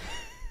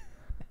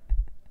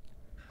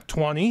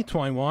 20,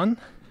 21,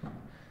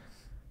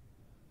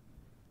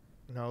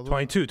 No, look,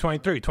 22,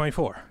 23,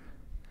 24, 1,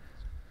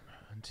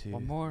 2,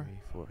 One more. 3,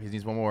 4. He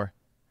needs one more.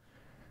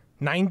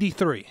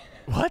 93.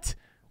 What?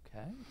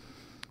 Okay.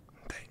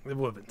 It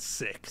would have been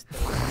 6.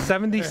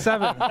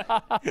 77.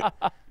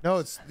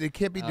 no, they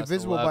can't be That's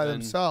divisible by 11.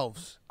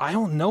 themselves. I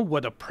don't know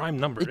what a prime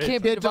number It is.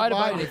 can't be Can't divided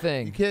by divide it.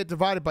 anything. You can't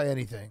divide it by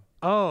anything.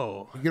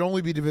 Oh. It can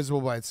only be divisible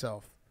by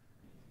itself.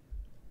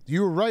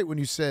 You were right when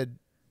you said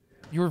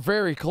You were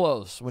very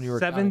close when you were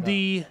counting up.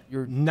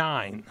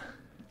 79.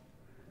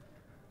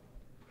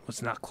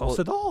 Was not close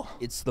at all.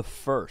 It's the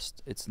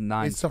first. It's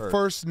 9. it's the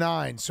first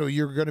 9, so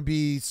you're going to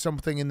be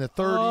something in the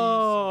 30s,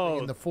 Oh.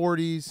 something in the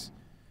 40s.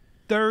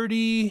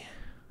 30.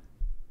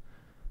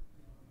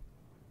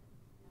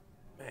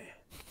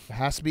 It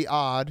has to be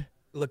odd.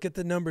 Look at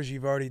the numbers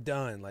you've already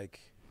done. Like,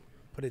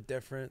 put it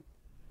different.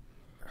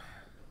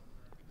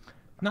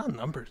 Not a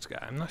numbers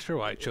guy. I'm not sure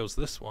why I chose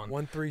this one.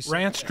 1, 3, 6.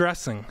 Ranch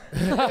dressing.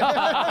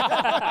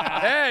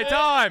 Hey,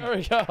 time! There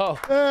we go.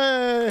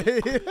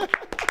 Hey.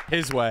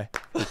 His way.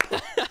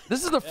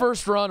 This is the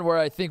first run where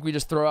I think we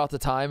just throw out the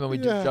time and we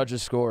do Yeah.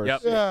 judges' scores.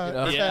 Yep. Yeah. You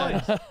know?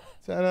 Yeah.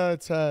 10 out of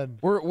 10.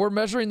 We're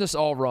measuring this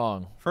all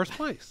wrong. First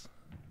place.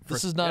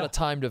 This is not a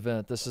timed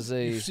event. This is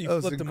a. You That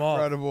was flipped them off.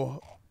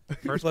 incredible.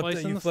 First Flipped place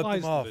them, in you the flipped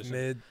slides them off division.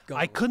 mid.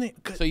 I couldn't.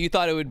 So you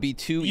thought it would be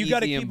too You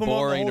gotta easy keep and 'em on the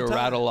boring whole to time.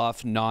 rattle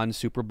off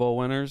non-Super Bowl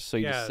winners, so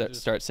you Yeah,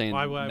 just start saying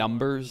why would I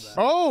numbers. do that?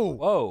 Oh.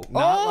 Whoa.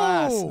 Not Oh!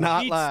 last.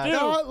 Not Beats last. two.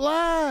 Not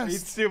last.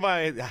 Beats two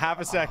by half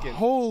a second.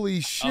 Holy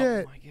Oh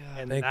shit. my god.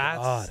 And Thank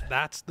God.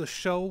 that's the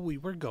show we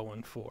were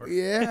going for.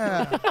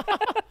 Yeah.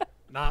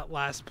 Not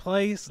last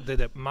place.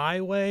 Did it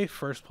my way.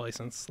 First place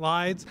in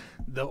slides.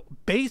 The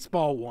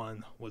baseball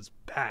one was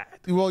bad.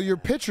 Well, your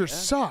pitcher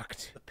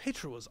sucked. The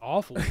pitcher was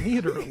awful.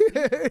 Neither.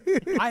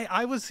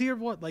 I was here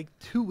like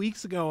 2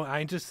 weeks ago.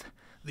 And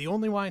the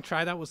only one I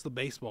tried out was the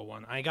baseball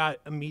one. I got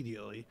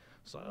immediately.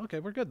 So okay,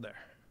 we're good there.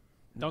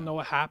 Don't know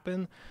what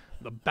happened.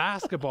 The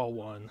basketball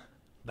one,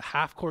 the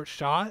half court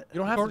shot, You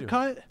don't have to do it.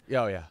 cut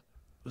Oh, yeah.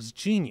 was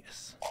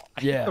genius.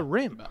 I Yeah. hit the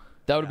rim.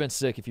 That would have been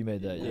sick if you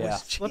made that. Yeah. I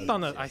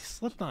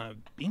slipped on a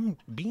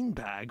bean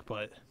bag,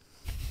 but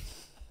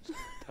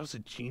that was a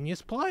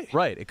genius play.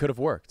 Right. It could have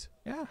worked.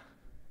 Yeah,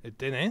 it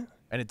didn't.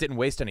 And it didn't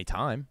waste any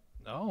time.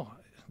 No,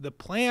 the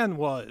plan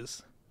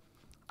was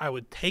I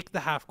would take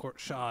the half court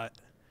shot,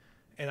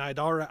 and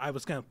I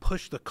was gonna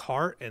push the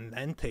cart and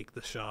then take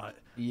the shot.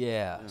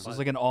 Yeah. So it's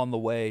like an on the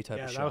way type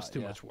Yeah, of that shot. was too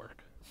yeah. much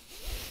work.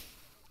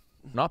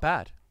 Not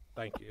bad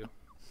Thank you.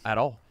 at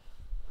all.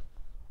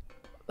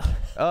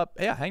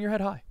 Yeah, hang your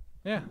head high.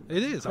 Yeah, it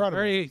is. Incredible. I'm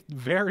very,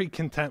 very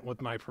content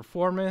with my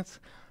performance.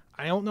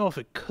 I don't know if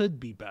it could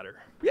be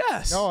better.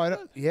 Yes. No, I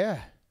don't.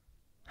 Yeah.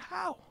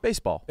 How?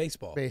 Baseball.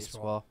 Baseball.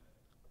 Baseball.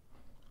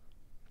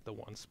 The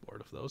one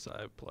sport of those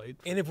I've played.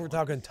 And if we're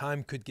talking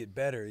time could get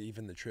better,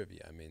 even the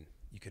trivia. I mean,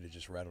 you could have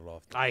just rattled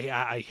off.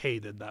 I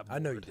hated that board. I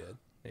know you did.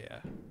 Yeah.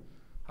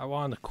 I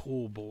wanted a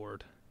cool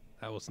board.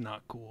 That was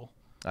not cool.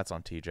 That's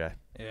on TJ.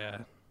 Yeah.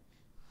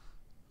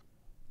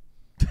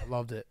 I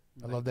loved it.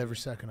 I loved every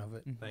second of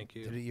it. Thank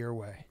Did you. it your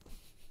way.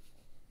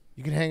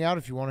 You can hang out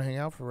if you want to hang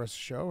out for the rest of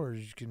the show, or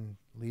you can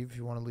leave if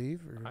you want to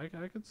leave. Or...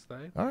 I could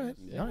stay. All right.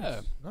 Yeah.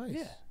 Nice.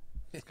 Nice.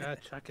 Just gotta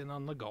check in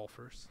on the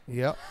golfers.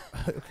 Yep.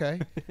 Okay.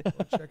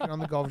 We'll check in on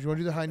the golf. You want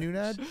to do the high noon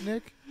ad,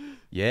 Nick?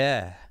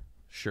 Yeah.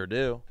 Sure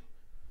do.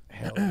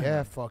 Hell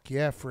yeah. Fuck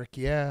yeah. Frick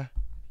yeah.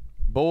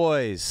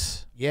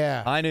 Boys.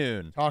 Yeah. High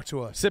noon. Talk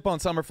to us. Sip on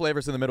summer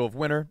flavors in the middle of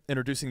winter.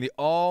 Introducing the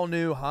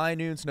all-new High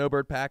Noon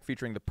Snowbird Pack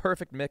featuring the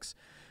perfect mix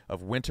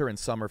of winter and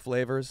summer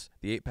flavors.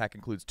 The 8-pack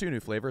includes 2 new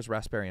flavors,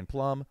 raspberry and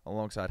plum,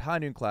 alongside High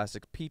Noon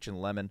Classics, peach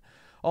and lemon,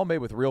 all made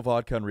with real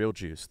vodka and real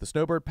juice. The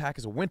Snowbird Pack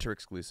is a winter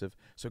exclusive,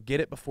 so get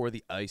it before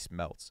the ice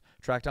melts.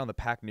 Track down the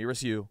pack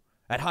nearest you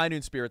at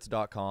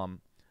highnoonspirits.com.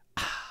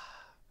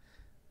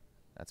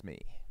 That's me.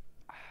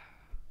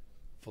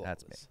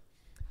 That's me.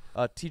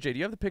 TJ, do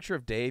you have the picture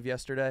of Dave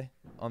yesterday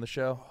on the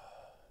show?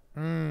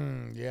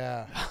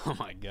 Yeah. Oh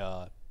my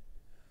god.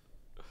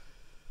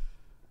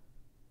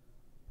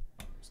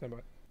 Stand by.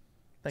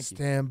 Thank you.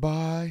 Stand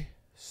by.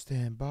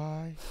 Stand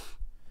by.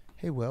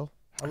 Hey, Will.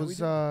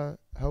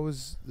 How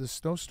was the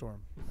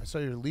snowstorm? I saw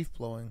your leaf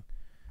blowing.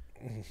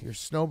 Your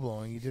snow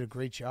blowing. You did a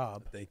great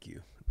job. Thank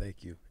you.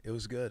 Thank you. It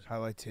was good.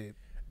 Highlight tape.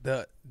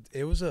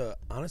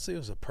 Honestly, it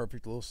was a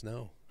perfect little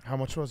snow. How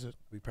much was it?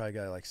 We probably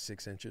got like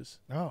 6 inches.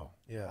 Oh,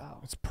 Yeah.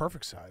 it's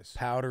perfect size,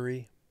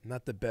 Powdery.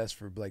 Not the best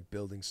for like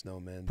building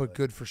snowmen. but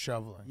good for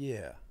shoveling.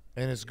 Yeah.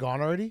 And it's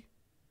gone already?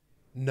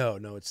 No,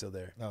 it's still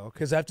there. Oh, okay.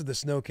 Because after the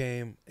snow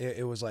came,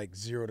 it was like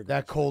 0 degrees.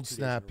 That for cold 2 days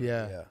snap, in a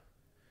row. yeah.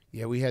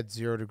 Yeah, we had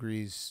 0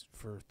 degrees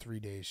for 3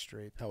 days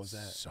straight. How was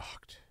that?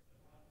 Sucked.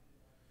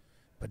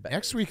 But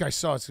next week I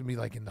saw it's gonna be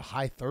like in the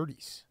high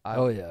 30s.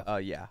 Oh, yeah.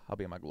 Yeah, I'll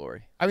be in my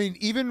glory. I mean,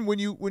 even when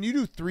you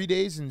do 3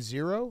 days in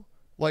 0,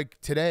 like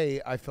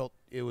today, I felt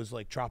it was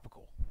like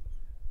tropical.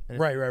 And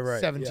Right.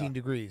 17 yeah.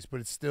 degrees, but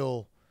it's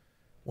still.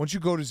 Once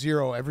you go to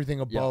 0, everything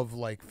above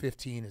like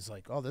 15 is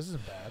like, oh, this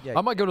isn't bad. Yeah.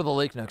 I might go to the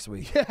lake next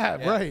week.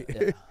 Yeah, right.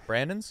 Yeah.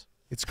 Brandon's?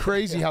 It's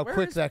crazy how Where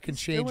quick is- that can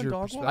is still in change your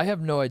Dogwood? perspective. I have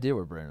no idea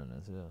where Brandon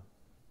is. Yeah.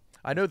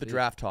 I know the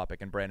draft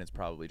topic, and Brandon's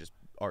probably just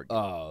arguing.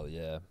 Oh,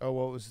 yeah. Oh,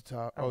 what was the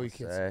top? Oh, you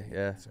can't say.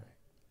 Yeah.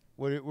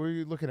 What are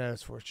you looking at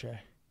us for, Che?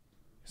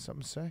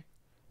 Something to say?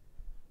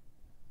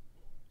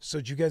 So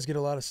did you guys get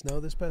a lot of snow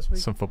this past week?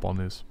 Some football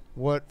news.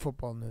 What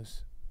football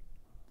news?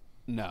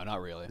 No, not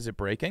really. Is it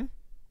breaking?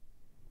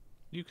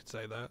 You could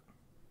say that.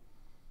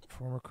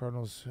 Former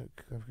Cardinals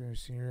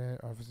senior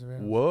offensive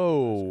end.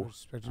 Whoa.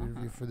 Expected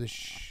interview for the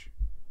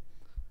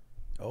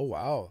Oh,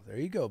 wow. There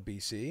you go,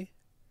 BC.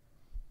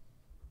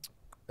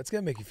 That's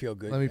going to make you feel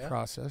good. Let me yeah?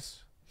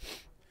 process.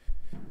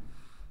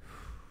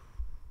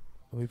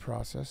 Let me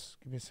process.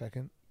 Give me a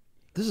second.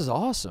 This is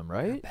awesome,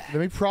 right? Let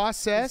me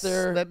process. Is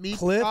there- Let me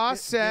Cliff,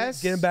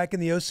 process. get him back in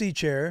the OC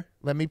chair.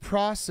 Let me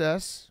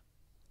process.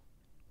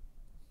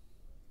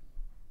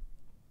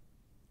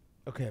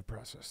 Okay, I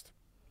processed.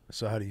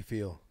 So how do you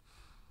feel?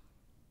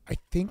 I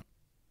think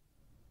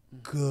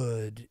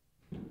good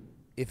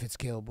if it's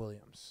Caleb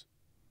Williams.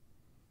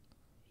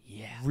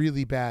 Yeah.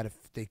 Really bad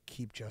if they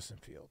keep Justin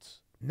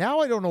Fields. Now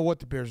I don't know what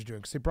the Bears are doing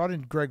because they brought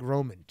in Greg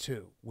Roman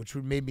too, which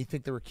would made me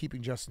think they were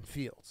keeping Justin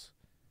Fields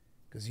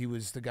because he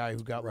was the guy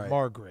who got Right.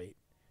 Lamar great.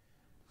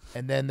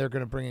 And then they're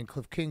going to bring in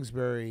Cliff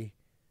Kingsbury.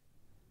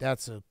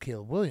 That's a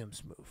Caleb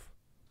Williams move.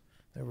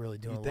 They're really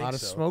doing You a think lot of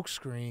so? smoke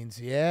screens.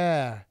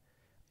 Yeah.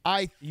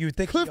 You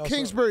think Cliff he also-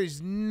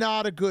 Kingsbury's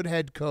not a good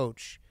head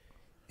coach.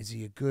 Is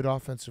he a good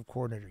offensive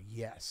coordinator?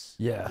 Yes.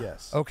 Yeah.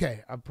 Yes.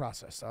 Okay, I'm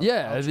processed.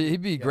 Yeah,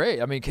 he'd be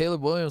great. I mean,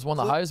 Caleb Williams won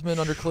the Heisman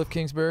under Cliff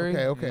Kingsbury.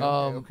 Okay.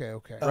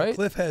 Right?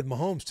 Cliff had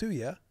Mahomes too,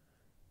 yeah?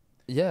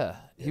 Yeah,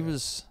 he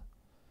was.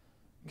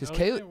 Because No,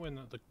 Caleb. he didn't win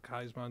the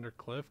Heisman under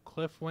Cliff.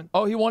 Cliff went.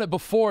 Oh, he won it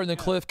before, and then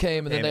Cliff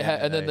came, and then Came they in, had,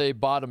 and and then they- they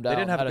bottomed out.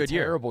 didn't have a had good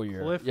year. terrible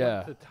year. Cliff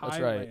Yeah, went to that's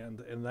right.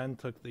 Thailand and then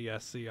took the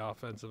SC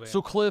offensive.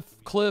 So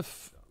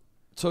Cliff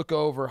took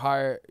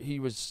over. He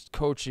was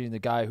coaching the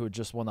guy who had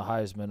just won the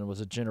Heisman and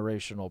was a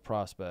generational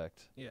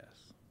prospect. Yes.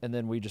 And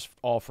then we just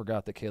all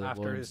forgot that Caleb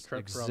After Williams his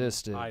trip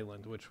existed from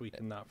Thailand, which we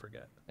cannot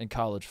forget. in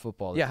college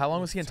football. Yeah, how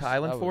long was he in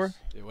Thailand That for? was-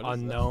 Dude, what is that?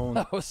 Unknown.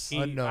 That was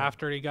Unknown.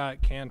 After he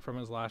got canned from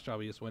his last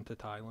job, he just went to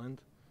Thailand.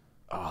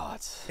 Oh,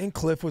 it's And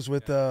Cliff was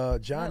with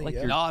Johnny. like yeah.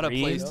 your not a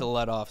dream? place to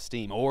let off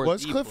steam. Or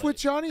Was the Cliff with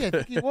place. Johnny? I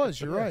think he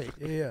was. You're right.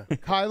 Yeah.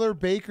 Kyler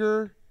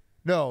Baker.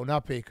 No,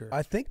 not Baker.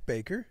 I think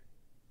Baker.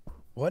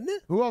 Wasn't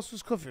it? Who else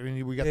was Cliff? I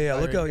mean, we got Yeah, the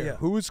guy look right out, there. yeah.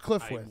 Who was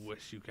Cliff I with?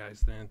 wish you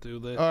guys didn't do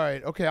this. All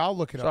right. Okay, I'll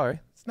look it up. Sorry.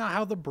 It's not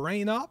how the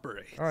brain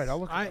operates. All right, I'll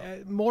look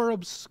it up. More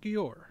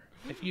obscure.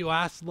 If you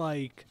ask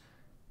like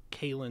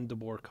Kalen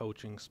DeBoer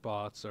coaching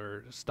spots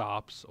or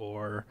stops,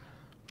 or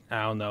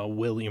I don't know,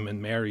 William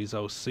and Mary's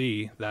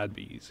OC, that'd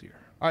be easier.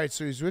 All right,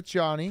 so he's with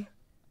Johnny.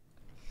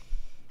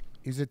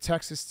 He's at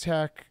Texas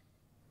Tech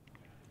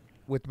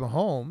with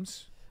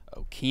Mahomes.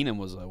 Oh, Keenum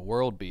was a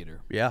world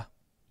beater. Yeah.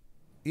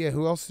 Yeah,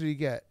 who else did he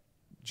get?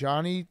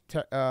 Johnny,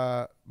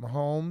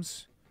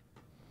 Mahomes,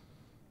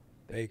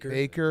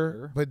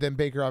 Baker. But then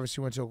Baker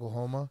obviously went to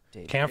Oklahoma.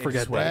 Can't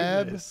forget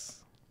Webb. that.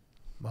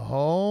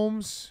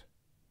 Mahomes.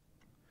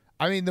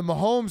 I mean, the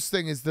Mahomes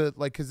thing is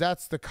because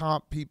that's the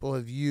comp people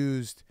have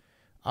used.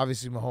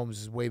 Obviously, Mahomes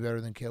is way better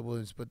than Caleb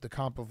Williams, but the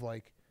comp of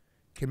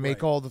can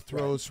make all the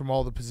throws from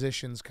all the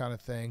positions kind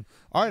of thing.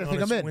 All right, I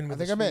think I'm in. I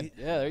think I'm in.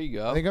 Yeah, there you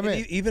go. I think I'm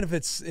in. Even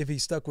if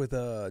he's stuck with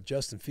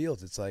Justin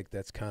Fields, it's like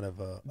that's kind of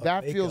a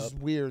That makeup. feels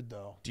weird,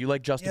 though. Do you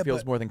like Justin Yeah,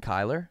 Fields but- more than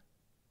Kyler?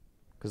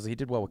 Because he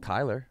did well with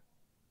Kyler.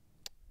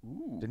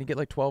 Didn't he get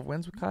like 12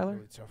 wins with Kyler?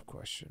 Really tough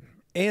question.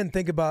 And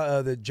think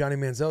about the Johnny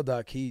Manziel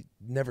doc. He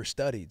never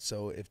studied,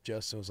 so if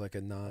Justin was like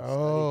a non-study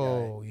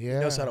guy, he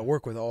knows how to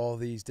work with all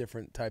these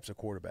different types of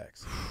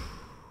quarterbacks,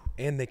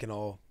 and they can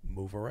all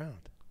move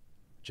around.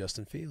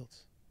 Justin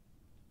Fields.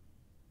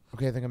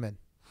 Okay, I think I'm in.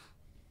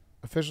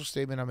 Official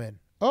statement, I'm in.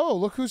 Oh,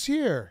 look who's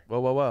here.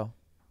 Whoa, whoa, whoa.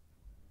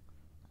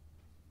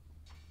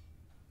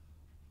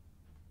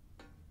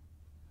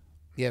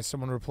 Yeah,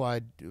 someone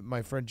replied,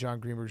 my friend John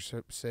Greenberg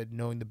said,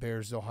 knowing the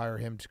Bears, they'll hire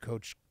him to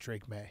coach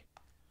Drake May.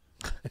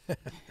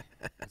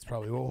 That's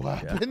probably what will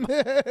happen.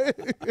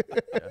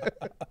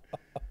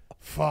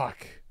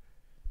 Fuck.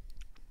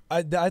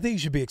 I think you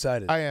should be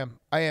excited. I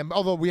am.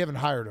 Although we haven't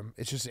hired him.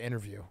 It's just an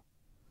interview.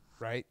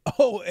 Right?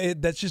 Oh,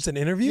 that's just an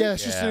interview? Yeah,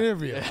 it's just an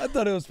interview. I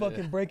thought it was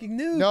fucking breaking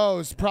news. No,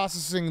 it's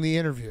processing the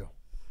interview.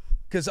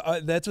 Because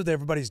that's what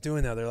everybody's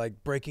doing now. They're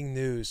like, breaking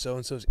news,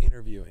 so-and-so's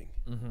interviewing.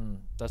 Mm-hmm.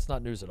 That's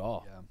not news at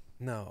all. Yeah.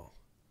 No.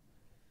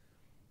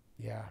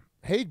 Yeah.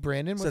 Hey,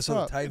 Brandon, what's So the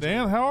up? Titans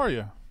Dan, are- how are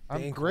you?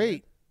 I'm Dan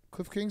great.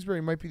 Cliff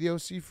Kingsbury might be the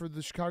OC for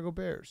the Chicago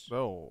Bears.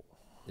 Oh,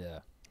 Yeah.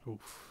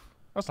 Oof.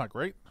 That's not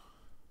great.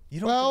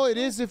 Well, it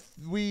is if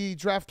we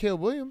draft Caleb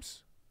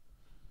Williams.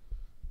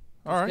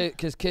 All right.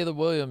 Because Caleb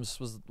Williams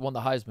won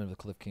the Heisman with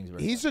Cliff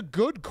Kingsbury. He's a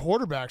good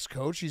quarterbacks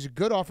coach. He's a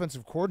good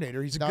offensive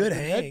coordinator. He's not a good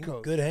head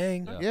coach. Good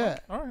hang. Yeah.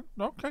 All right.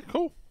 Okay,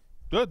 cool.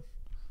 Good.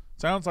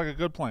 Sounds like a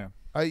good plan.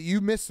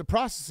 You missed the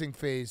processing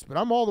phase, but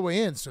I'm all the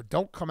way in, so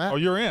don't come out. Oh,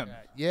 you're in.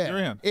 Yeah. You're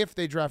in. If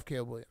they draft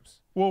Caleb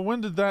Williams. Well,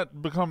 when did that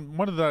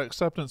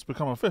acceptance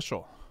become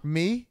official?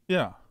 Me?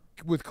 Yeah.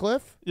 With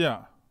Cliff?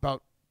 Yeah.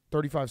 About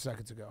 35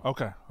 seconds ago.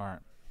 Okay. All right.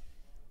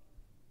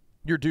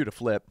 You're due to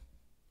flip.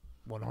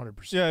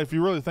 100%. Yeah, if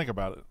you really think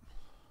about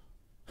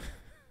it.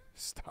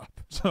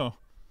 Stop. So.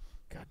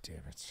 God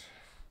damn it.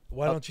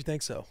 Why don't you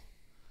think so?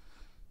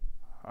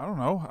 I don't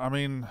know. I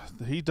mean,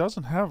 he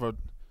doesn't have a.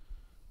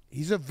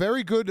 He's a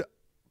very good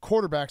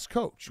quarterbacks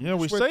coach. Yeah,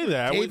 we say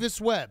that.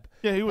 Davis Webb.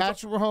 Yeah, he was.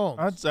 Patrick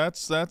Mahomes.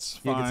 That's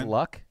fine. You think it's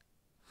luck?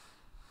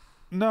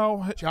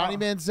 No. Johnny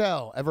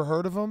Manziel. Ever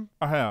heard of him?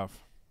 I have.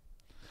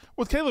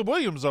 With Caleb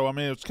Williams, though, I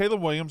mean, it's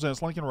Caleb Williams and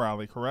it's Lincoln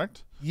Riley,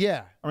 correct?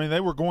 Yeah. I mean, they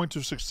were going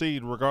to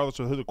succeed regardless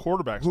of who the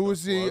quarterback Who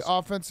was the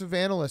offensive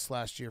analyst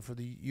last year for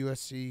the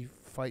USC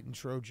Fighting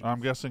Trojans? I'm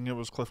guessing it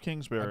was Cliff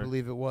Kingsbury. I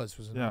believe it was.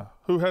 Wasn't Yeah.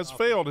 Who has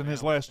failed in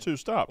his last two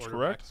stops,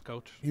 correct?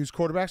 Coach. He was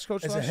quarterbacks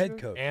coach As last a head year?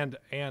 coach. And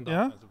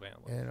Yeah? offensive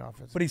analyst. And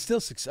offensive. But he still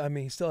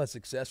he still had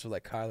success with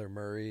like Kyler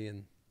Murray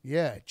and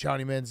Yeah.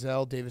 Johnny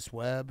Manziel, Davis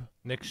Webb,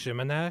 Nick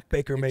Shimanek,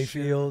 Baker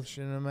Mayfield.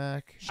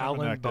 Shinamack, Alan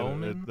Shimanek,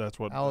 Bowman. That's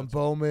what. Alan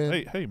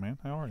Bowman. Hey, man,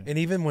 how are you? And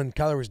even when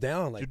Kyler was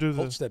down, like You do the-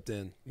 Holt stepped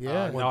in. Yeah. no,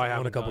 I won a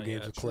haven't couple done it games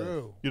yet. with Cliff.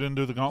 True. You didn't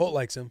do the Holt gauntlet?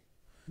 likes him.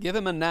 Give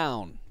him a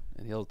noun,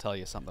 and he'll tell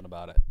you something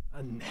about it.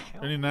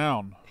 Any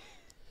noun?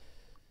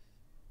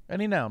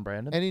 Any noun,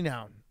 Brandon. Any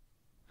noun.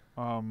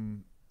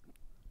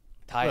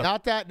 Tie it,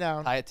 Not that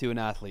noun. tie it to an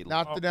athlete.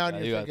 Not the noun Yeah,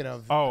 you're you got thinking this.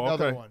 of. Oh,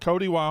 Another okay. one.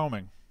 Cody,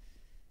 Wyoming.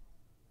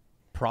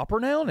 Proper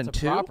noun and It's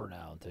a two? proper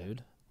noun,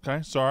 dude.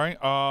 Okay, sorry.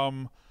 Just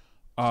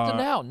a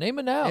noun. Name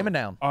a noun. Name a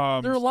noun.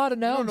 There are a lot of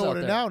I nouns don't know out what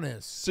a there. noun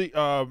is. See,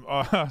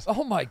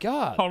 Oh my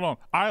God. hold on.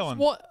 Island.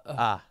 What?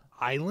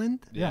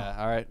 Island? Yeah.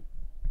 All right.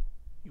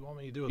 You want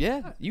me to do it?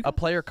 Yeah. You A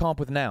player comp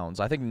with nouns.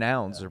 I think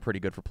nouns are pretty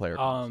good for player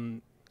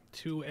comps.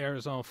 Two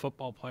Arizona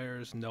football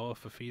players, Noah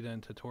Fafita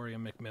and Tatoria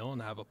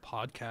McMillan, have a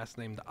podcast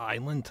named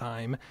Island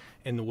Time,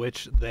 in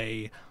which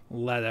they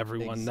let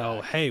everyone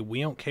know, hey,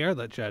 we don't care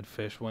that Jed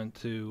Fish went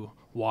to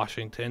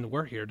Washington.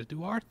 We're here to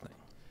do our thing.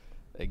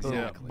 exactly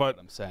Yeah, what but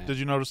I'm saying. did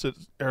you notice that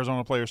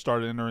Arizona players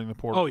started entering the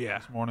portal Oh, yeah.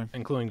 this morning?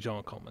 Including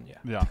John Coleman, yeah.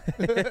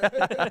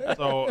 Yeah.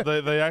 So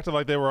they acted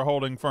like they were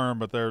holding firm,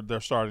 but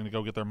they're starting to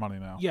go get their money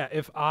now. Yeah,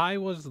 if I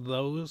was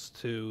those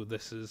two,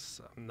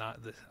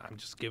 I'm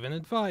just giving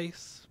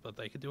advice, but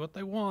they could do what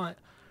they want.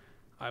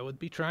 I would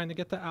be trying to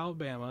get to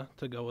Alabama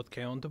to go with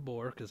Kalen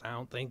DeBoer, because I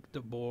don't think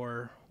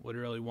DeBoer would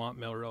really want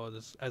Milroe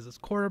as his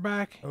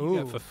quarterback. You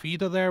got Ooh.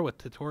 Fafita there with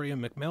Tatoria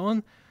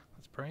McMillan.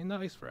 That's pretty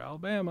nice for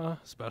Alabama,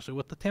 especially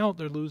with the talent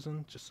they're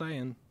losing. Just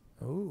saying.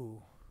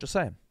 Ooh. Just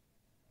saying.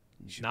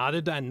 Not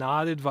advice.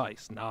 Not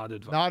advice. Not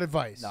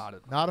advice. Not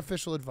advice. Not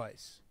official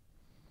advice.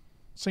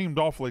 Seemed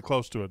awfully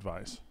close to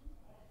advice.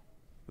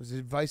 It was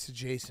advice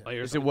adjacent.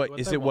 Players Is it can what do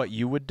is they it what want.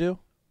 you would do?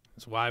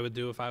 That's what I would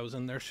do if I was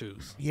in their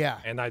shoes. Yeah.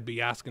 And I'd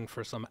be asking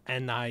for some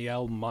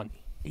NIL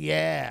money.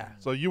 Yeah.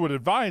 So you would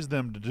advise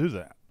them to do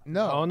that.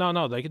 No. Oh,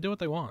 no. They can do what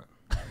they want.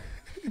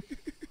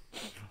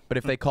 But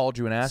if they called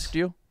you and asked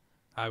you,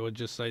 I would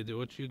just say, do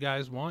what you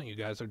guys want. You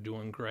guys are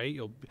doing great.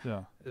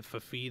 Yeah.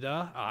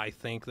 Fafita, I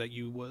think that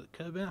you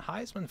could have been a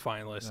Heisman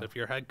finalist if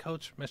your head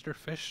coach, Mr.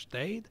 Fish,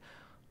 stayed.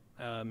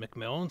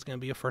 McMillan's going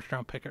to be a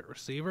first-round pick at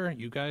receiver.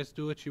 You guys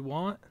do what you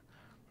want.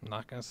 I'm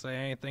not going to say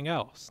anything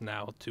else.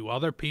 Now, to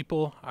other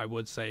people, I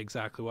would say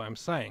exactly what I'm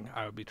saying.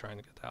 I would be trying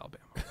to get to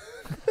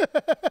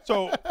Alabama.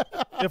 So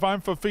if I'm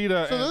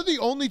Fafita, So and, they're the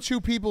only two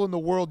people in the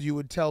world you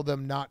would tell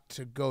them not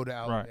to go to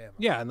Alabama.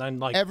 Yeah, and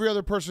then Every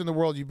other person in the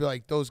world, you'd be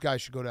like, those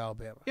guys should go to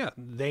Alabama. yeah,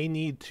 they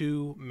need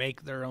to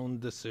make their own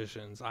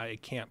decisions. I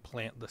can't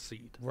plant the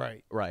seed.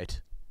 Right.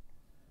 right?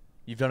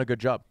 You've done a good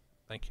job.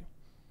 Thank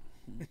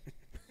you.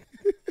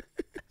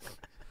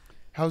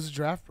 How's the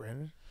draft,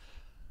 Brandon?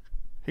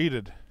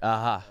 heated.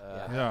 Aha.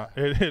 Yeah.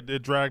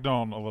 It dragged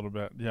on a little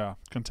bit. Yeah.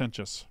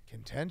 Contentious.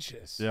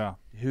 Contentious. Yeah.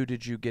 Who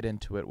did you get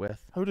into it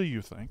with? Who do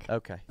you think?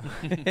 Okay.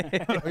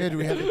 Oh, yeah, do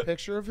we have a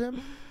picture of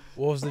him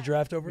What was the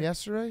draft over?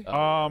 yesterday?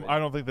 I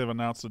don't think they've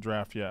announced the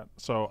draft yet,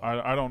 so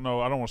I don't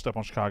know. I don't want to step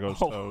on Chicago's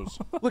toes.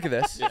 Look at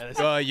this.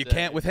 You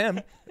can't with him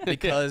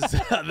because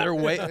they're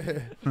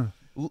way.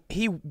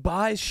 He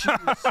buys shoes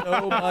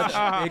so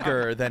much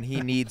bigger than he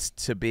needs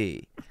to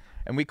be.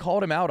 And we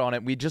called him out on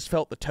it. We just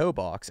felt the toe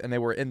box, and they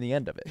were in the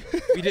end of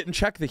it. We didn't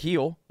check the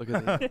heel. Look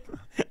at that.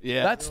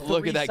 Yeah. That's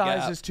look three at that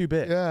sizes gap. too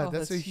big. Yeah, Oh,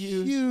 that's a that's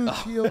huge huge.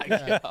 heel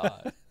gap.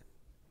 God.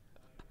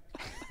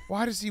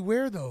 Why does he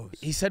wear those?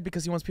 He said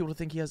because he wants people to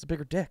think he has a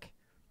bigger dick.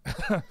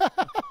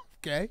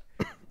 Okay.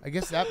 I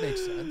guess that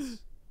makes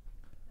sense.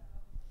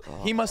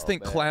 He must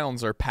think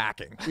clowns are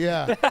packing.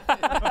 Yeah.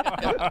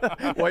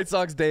 White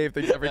Sox Dave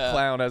thinks every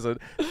clown has a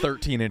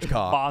 13-inch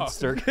cock.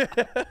 Monster.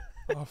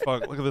 Oh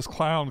fuck! Look at this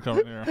clown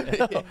coming here.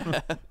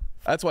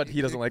 That's why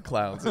he doesn't like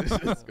clowns. He's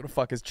just gonna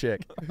fuck his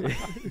chick.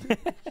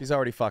 She's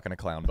already fucking a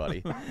clown,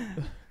 buddy.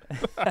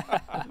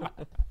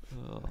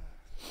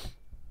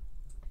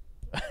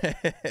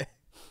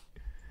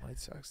 White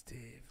Sox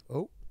Dave.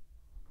 Oh.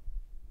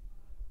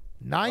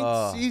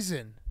 Ninth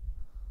season.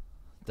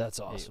 That's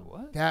awesome.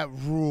 What? That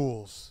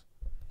rules.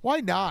 Why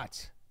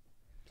not?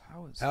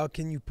 How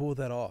can you pull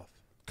that off?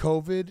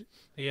 COVID.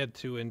 He had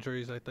 2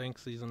 injuries, I think,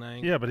 season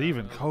 9. Yeah, but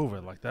even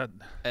COVID like that.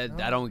 I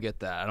don't get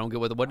that. I don't get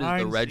what is the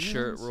 9 red seasons?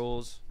 shirt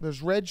rules.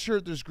 There's red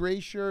shirt. There's gray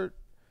shirt.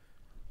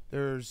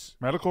 There's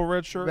Medical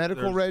red shirt.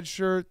 medical red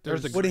shirt.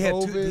 There's There's a What he had?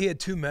 COVID. He had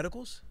 2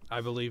 medicals.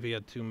 I believe he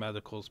had 2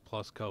 medicals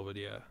plus COVID.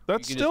 Yeah. That You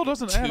can still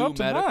just get doesn't add 2 up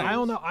to medicals? 9. I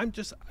don't know. I'm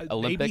just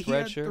Olympic maybe he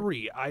red had shirt?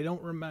 3. I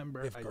don't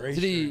remember. If I gray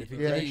Did he- shirt, if he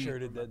yeah, gray he-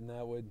 shirted, then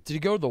that would. Did he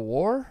go to the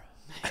war?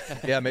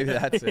 Yeah, maybe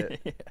that's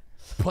it.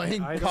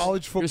 playing I don't-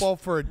 college football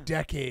for a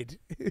decade.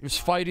 He was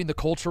fighting the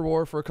culture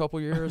war for a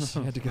couple years.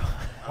 He had to go.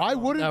 Why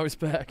wouldn't? Now he's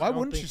back. Why don't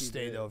wouldn't think you he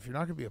stay did. though if you're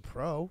not gonna be a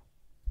pro?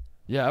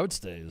 Yeah, I would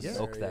stay. Yeah.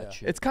 Milk that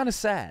shit. It's kind of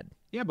sad.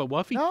 Yeah, but what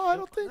if he? No, I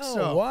don't think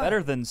so. Why?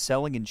 Better than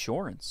selling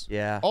insurance.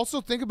 Yeah.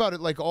 Also, think about it.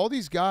 Like all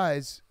these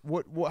guys,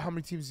 what? How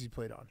many teams has he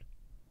played on?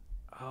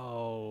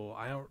 Oh,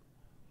 I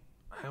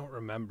don't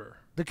remember.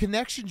 The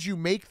connections you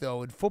make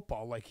though in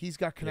football, like he's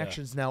got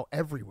connections now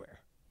everywhere.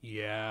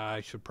 Yeah,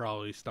 I should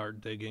probably start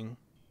digging.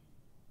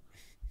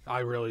 I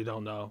really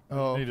don't know.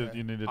 Oh, You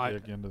okay. need to I-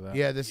 dig into that.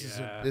 Yeah, this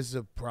Yeah. is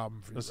a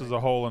problem for you. This right is a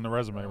hole in the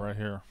resume right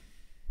here.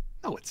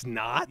 No, it's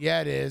not.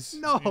 Yeah, it is.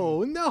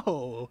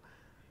 No.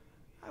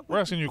 We're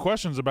asking you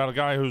questions about a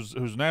guy who's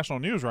national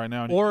news right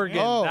now. And Oregon.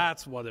 Oh.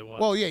 That's what it was.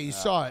 Well, yeah, you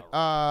saw it.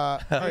 All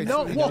right,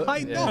 no, so- well, I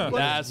know. but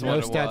That's No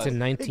what it stats was. in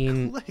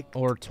 19 clicked.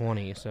 or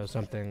 20, so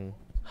something.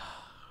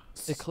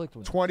 It clicked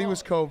when 20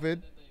 was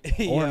COVID. Or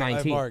Yeah,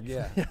 19. Mark,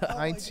 yeah.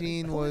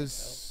 19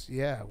 was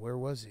where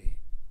was he?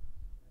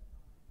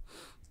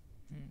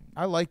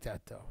 I like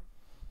that though.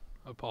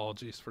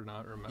 Apologies for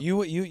not remembering.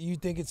 You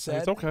think it's sad?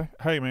 it's okay.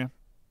 Hey man,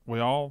 we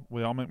all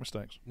make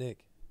mistakes.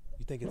 Nick,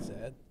 you think it's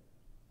sad?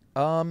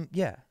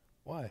 Yeah.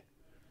 Why?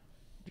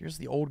 You're just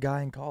the old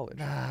guy in college.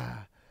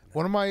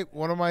 One of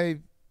my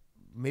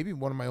maybe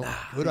one of my only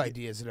good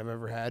ideas that I've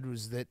ever had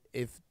was that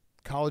if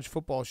college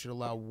football should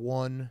allow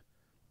one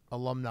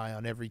alumni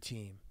on every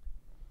team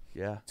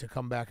Yeah. to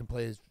come back and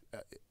play as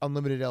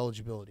unlimited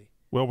eligibility.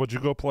 Well, would you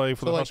go play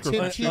for So the like Huskers?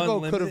 Tim next- Tebow could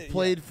Unlimited, have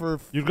played for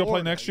You'd go play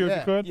Florida. next year Yeah. if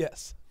you could.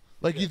 Yes.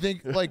 Like you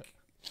think like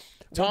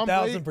Tom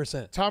Brady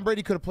 1,000%. Tom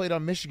Brady could have played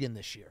on Michigan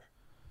this year.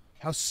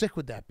 How sick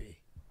would that be?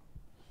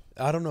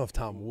 I don't know if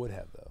Tom would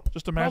have though.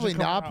 Just imagine. Probably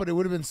coming not, out- but it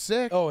would have been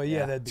sick. Oh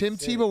yeah, that'd be Tim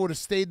sick. Tebow would have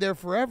stayed there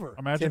forever.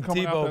 Imagine Tim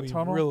coming Tebow out would that be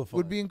tunnel. real fun.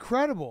 Would be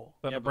incredible.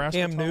 That Yeah, but Nebraska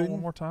Cam tunnel Newton?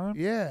 one more time.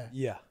 Yeah.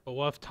 Yeah. But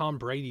what if Tom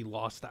Brady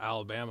lost to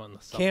Alabama in the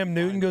Cam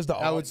Newton goes to That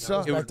Auburn. would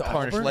suck. It would Back to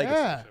tarnish Auburn? legacy.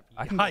 Yeah.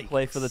 I can go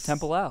play for the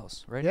Temple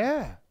Owls, right?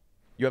 Yeah.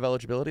 You have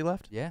eligibility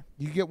left? Yeah.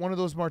 You get one of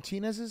those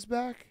Martinez's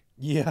back?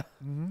 Yeah.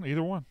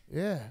 Either one.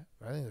 Yeah.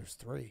 I think there's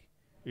 3.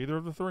 Either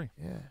of the 3.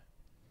 Yeah.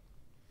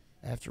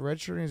 After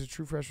redshirting as a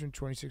true freshman in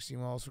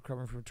 2016 while also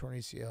recovering from a torn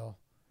ACL.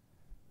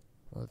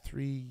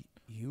 3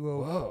 UO.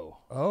 Whoa.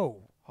 Oh.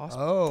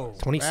 Hospital. Oh.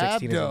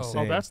 2016 is rhabdo.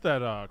 insane. Oh, that's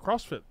that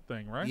CrossFit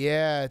thing, right?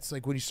 Yeah, it's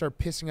like when you start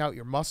pissing out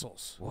your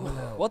muscles.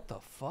 What the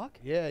fuck?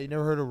 Yeah, you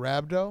never heard of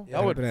rhabdo? Yeah,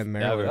 That would have been at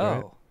Maryland,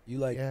 right? Oh. You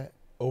like Yeah.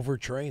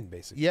 overtrain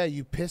basically. Yeah,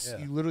 you piss.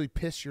 Yeah. You literally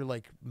piss your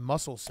like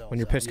muscle cells. When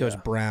your out. piss goes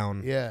Yeah.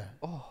 brown. Yeah.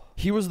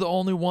 He was the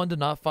only one to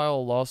not file a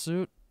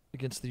lawsuit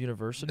against the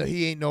university. No,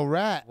 he ain't no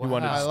rat. You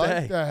wanted to I like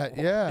stay. that.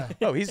 Yeah.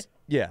 Oh,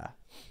 yeah.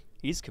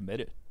 He's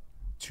committed.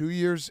 2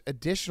 years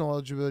additional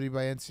eligibility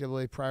by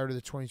NCAA prior to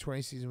the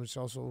 2020 season, which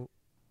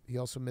he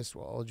also missed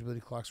while eligibility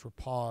clocks were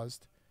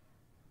paused.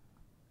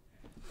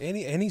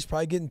 And he's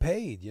probably getting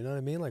paid. You know what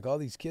I mean? Like all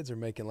these kids are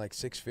making like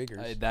 6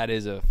 figures. That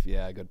is a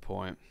good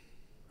point.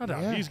 I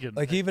doubt Yeah. he's getting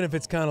Like paid. even if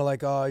it's kind of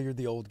like, oh, you're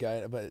the old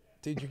guy, but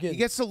dude, you're He getting,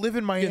 gets to live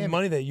in Miami getting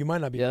money that you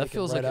might not be Yeah, that making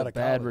feels right like out a of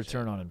bad college.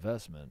 return on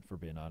investment, for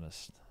being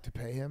honest, to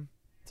pay him.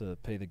 to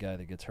pay the guy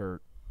that gets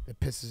hurt It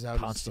pisses out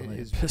constantly.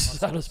 his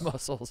Pisses out his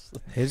muscles. muscles.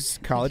 His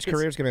college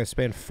career is going to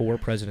span 4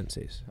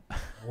 presidencies.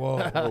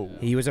 Whoa.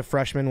 He was a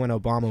freshman when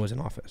Obama was in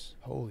office.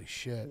 Holy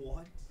shit.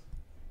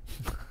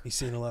 He's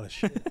seen a lot of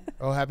shit.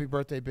 Oh, happy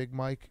birthday, Big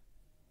Mike.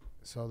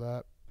 Saw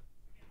that.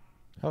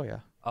 Oh, yeah.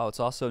 Oh, it's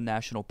also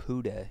National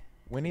Poo Day.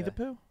 Winnie the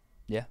Pooh?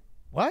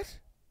 What?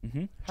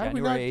 Mm-hmm. How did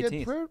we not January get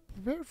 18th.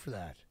 prepared for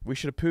that? We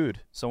should have pooed.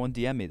 Someone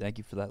DM me. Thank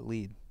you for that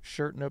lead.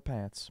 Shirt, no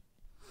pants.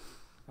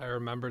 I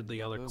remembered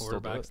the other We'll still do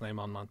quarterback's name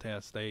on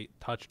Montana State.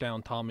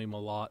 Touchdown Tommy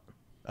Malott.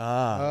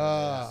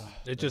 Ah.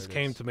 It just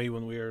came to me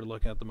when we were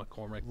looking at the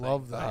McCormick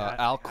Love thing. that. I had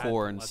to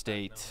Alcorn let that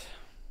State.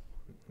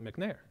 know.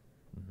 McNair.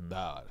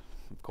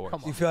 Of course.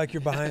 Do you feel like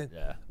you're behind?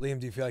 Yeah. Liam,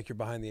 do you feel like you're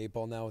behind the 8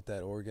 ball now with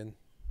that Oregon?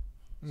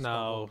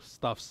 No,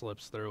 stuff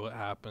slips through. It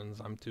happens.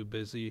 I'm too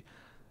busy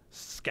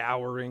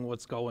scouring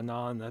what's going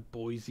on at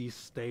Boise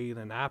State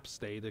and App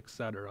State,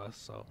 etc.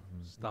 So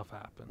stuff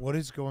happens. What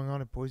is going on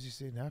at Boise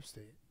State and App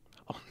State?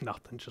 Oh,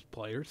 nothing. Just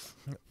players.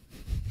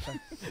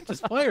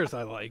 Just players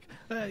I like.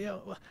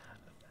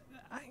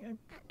 I'm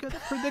good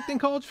at predicting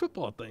college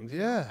football things.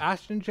 Yeah.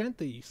 Ashton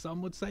Genty,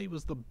 some would say,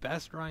 was the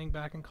best running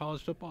back in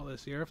college football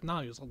this year. If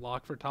not, he was a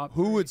lock for top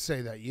Who 3. would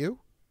say that? You?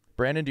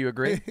 Brandon, do you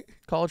agree?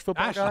 College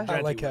football Ashton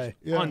guy? Genty was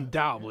Yeah.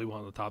 undoubtedly one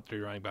of the top 3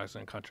 running backs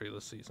in the country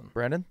this season.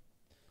 Brandon?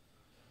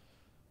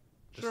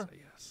 Just say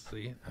yes.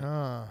 See,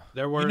 Uh,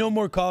 there were You know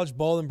more college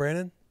ball than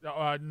Brandon?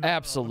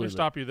 Absolutely. Let me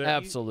stop you there.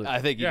 Absolutely.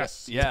 I think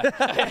Yes. yeah.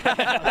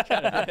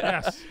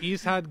 Yes.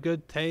 He's had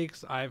good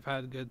takes. I've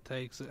had good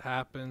takes. It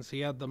happens.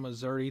 He had the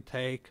Missouri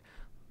take.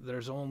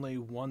 There's only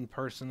one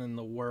person in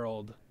the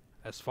world,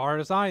 as far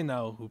as I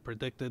know, who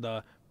predicted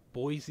a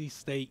Boise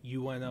State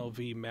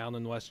UNLV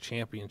Mountain West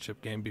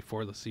championship game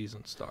before the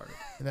season started.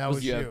 and that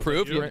was You you. have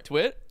proof? You have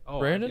twit? Oh,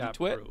 Brandon? I've got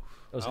Twit? proof.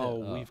 Was it?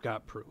 Oh, we've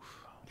got proof.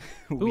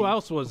 Who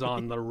else was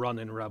on the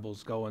running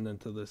Rebels going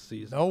into this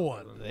season? No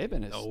one. They've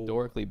been No.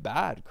 historically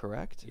bad,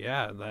 correct?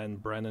 Yeah, then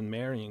Brennan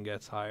Marion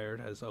gets hired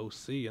as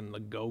OC, and the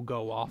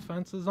go-go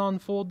offense is on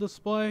full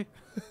display.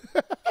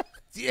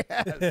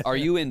 Yeah. Are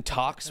you in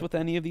talks with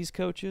any of these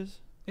coaches?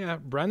 Yeah,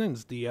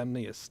 Brennan's DM'd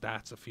me his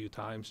stats a few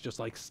times, just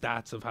like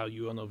stats of how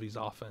UNLV's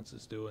offense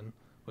is doing,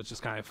 which is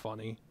kind of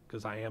funny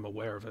because I am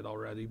aware of it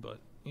already. But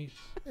he's,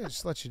 Yeah,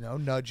 just let you know,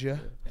 nudge you.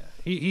 yeah,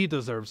 he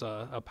deserves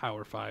a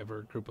Power 5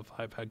 or Group of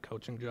 5 head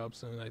coaching job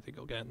soon. I think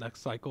he'll get it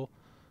next cycle.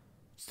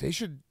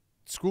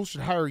 School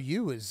should hire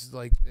you as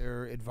like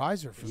their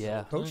advisor for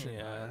Yeah. the coaching.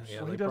 Yeah, yeah,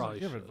 Well, they he doesn't probably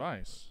give should.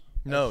 advice.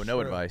 No, no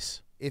true.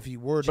 advice. If he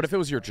were, But if it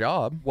was your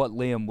job, What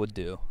Liam would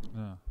do.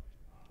 Yeah.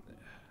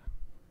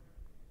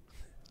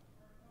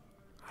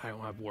 I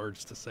don't have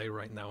words to say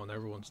right now, and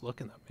everyone's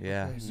looking at me.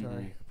 yeah, Okay,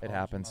 sorry. it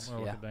happens. I'm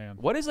gonna Yeah. look at Dan.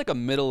 What is like a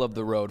middle of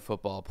the road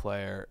football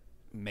player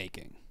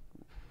making?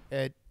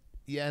 At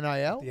the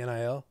NIL, The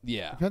NIL?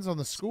 Yeah. depends on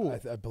the school.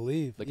 I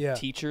believe. Like yeah.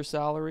 teacher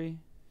salary?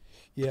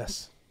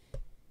 Yes.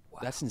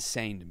 That's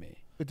insane to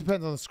me. It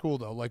depends on the school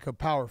though. Like a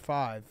Power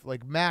 5,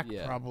 like Mac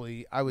Yeah.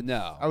 probably. I would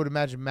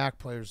imagine Mac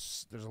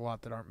players. There's a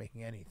lot that aren't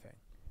making anything.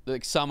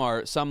 Like some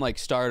like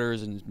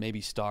starters and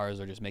maybe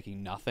stars are just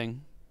making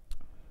nothing.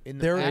 In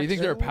the There- Yeah, Mac you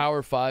think there are school?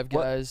 Power 5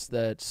 What? guys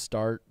that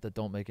start that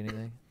don't make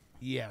anything?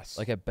 Yes.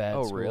 Like at bad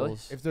Oh, schools? really?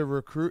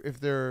 if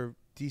they're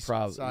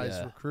decent sized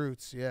yeah.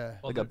 recruits, yeah.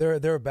 Well, Like the-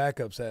 There are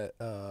backups at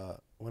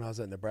when I was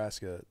at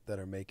Nebraska that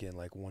are making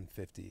like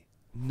 150.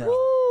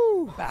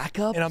 No.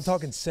 Backup? And I'm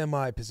talking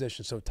semi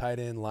position, so tight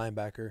end,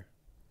 linebacker.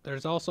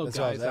 There's also That's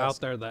what I guys was out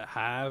asking. there that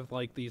have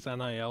like these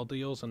NIL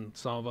deals, and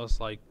some of us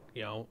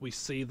we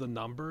see the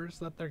numbers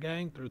that they're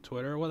getting through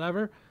Twitter or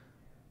whatever.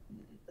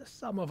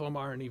 Some of them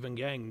aren't even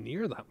getting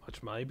near that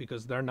much money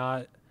because they're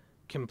not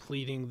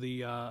completing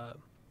the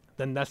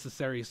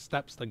necessary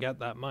steps to get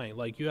that money.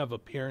 Like you have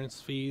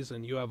appearance fees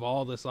and you have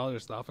all this other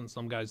stuff, and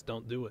some guys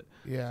don't do it.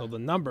 Yeah. So the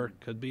number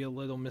could be a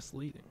little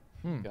misleading.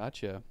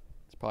 Gotcha.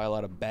 There's probably a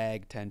lot of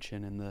bag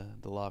tension in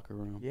the locker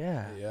room.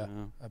 Yeah. Yeah,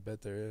 Yeah. I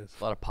bet there is.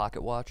 A lot of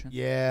pocket watching.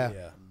 Yeah.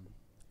 Yeah.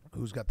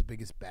 Who's got the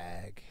biggest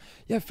bag?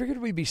 Yeah, I figured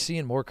we'd be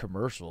seeing more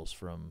commercials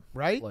from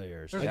Right?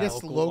 players. There's I Yeah. guess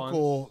local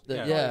local. ones. The-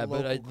 Yeah. yeah,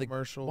 local but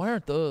commercials. why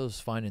aren't those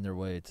finding their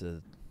way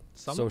to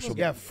Some social of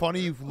them, Yeah,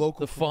 funny local.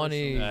 the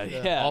funny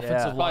commercials. Yeah.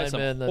 offensive Probably some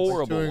lineman that's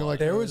horrible doing, like,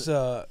 ones. There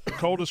was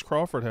Coldest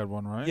Crawford had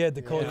one, right? yeah,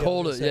 Dakota.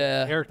 Cold,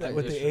 yeah. air With the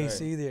conditioning.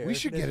 AC, the air We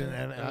should get an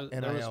conditioning.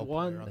 There was NIL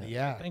one. player on the I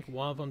Yak. think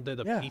one of them did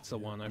a Yeah. pizza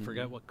one. I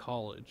forget what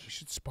college. We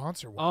should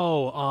sponsor one.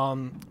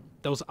 Oh,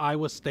 those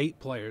Iowa State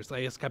players.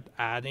 They just kept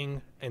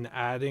adding and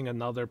adding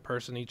another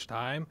person each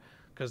time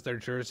because their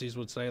jerseys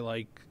would say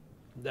like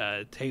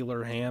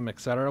Taylor Ham,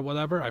 etc.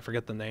 Whatever. I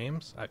forget the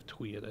names. I've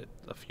tweeted it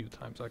a few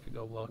times. I could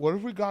go look. What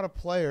if we got a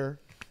player?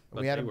 And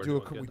But we had they him were do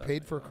doing good we that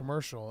paid night, for a though.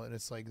 commercial, and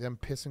it's like them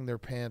pissing their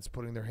pants,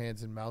 putting their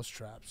hands in mouse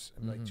traps,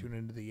 and like tune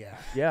into the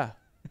Yak. Yeah.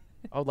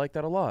 I would like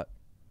that a lot.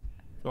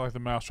 I feel like the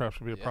mousetraps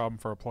could be a problem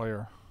for a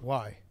player.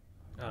 Why?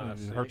 If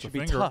See, it hurts a Should be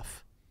finger.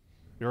 tough.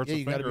 If it hurts Yeah, a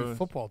you got to finger, be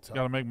football tough. you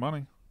got to make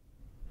money.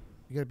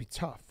 You got to be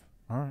tough.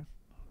 All right.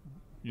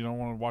 You don't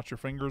want to watch your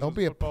fingers. Don't as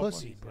be a football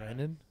pussy,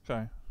 Brandon. player?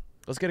 Okay.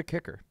 Let's get a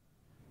kicker.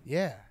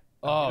 Yeah.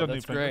 Oh, doesn't that's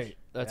need fingers. great.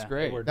 That's Yeah.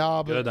 great. We're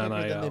No, but good then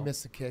they NIL.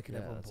 miss the kick, and Yeah,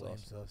 everyone that's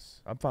blames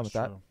us. I'm fine with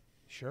that. True.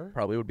 Sure.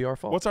 Probably would be our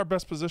fault. What's our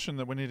best position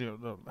that we need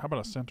to? How about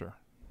a center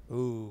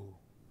Ooh,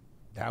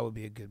 that would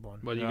be a good one.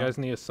 What do you Yeah. guys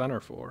need a center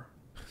for?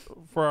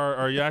 for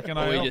our Yak and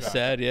What I? we just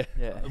said, yeah.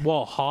 Yeah.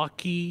 Well,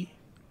 hockey,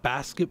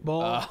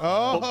 basketball.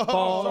 Oh,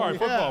 Football. Sorry,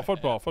 yeah.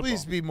 football.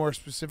 Please be more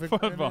specific.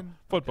 Football. Brandon.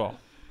 Football.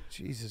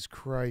 Jesus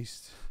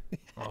Christ.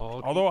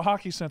 Although a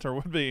hockey center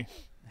would be.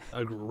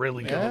 a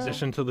really good Yeah.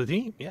 addition to the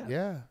team. Yeah.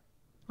 Yeah.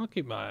 I'll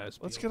keep my eyes.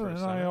 Let's peeled get an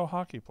for a center. NIL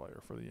hockey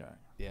player for the Yak.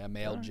 Yeah,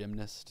 male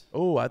gymnast.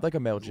 Oh, I'd like a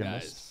male Those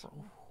gymnast. guys, Those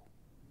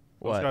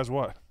What? guys,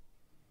 what?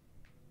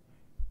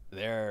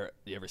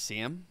 you ever see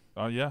him?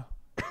 Oh yeah.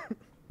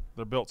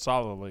 They're built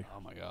solidly. Oh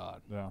my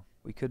God. Yeah.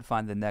 We could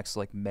find the next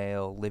like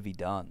male Livy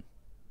Dunn,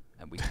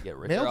 and we could get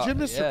rid Male of They're all-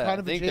 gymnasts are yeah, kind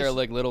of I think they're adjacent.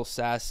 like little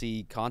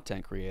sassy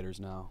content creators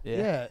now.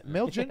 Yeah,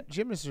 male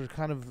gymnasts are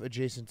kind of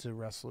adjacent to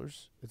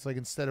wrestlers. It's like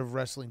instead of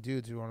wrestling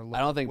dudes, we want to. I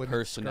don't think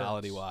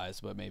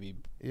personality-wise, but maybe.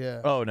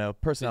 Yeah. Oh no,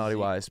 personality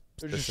wise,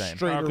 They're the just same.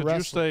 straight could wrestlers.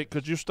 you stay?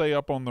 Could you stay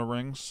up on the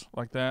rings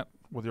like that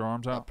with your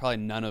arms out. Probably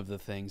none of the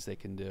things they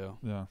can do.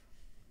 Yeah.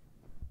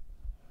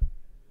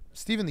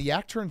 Steven, the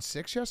yak turned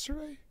 6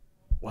 yesterday?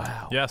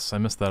 Wow. Yes, I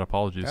missed that.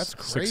 Apologies. That's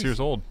 6 crazy. years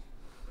old.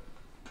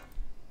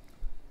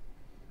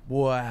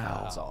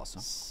 Wow. That's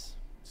awesome.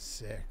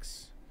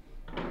 6.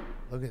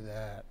 Look at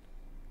that.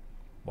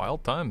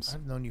 Wild times.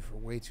 I've known you for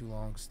way too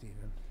long,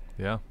 Steven.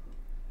 Yeah.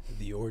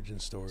 The origin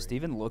story.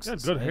 Steven looks You had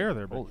the good same. hair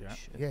there, big Holy cat.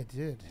 shit. Yeah, I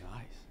did.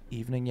 Nice.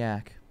 Evening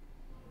yak.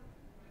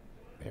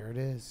 There it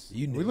is.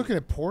 You Are we knew looking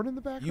at porn in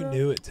the You background?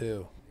 knew it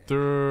too. That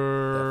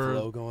There,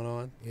 flow going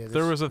on. Yeah,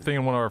 there was a thing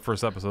in one of our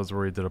first episodes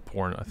where we did a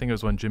porn. I think it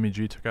was when Jimmy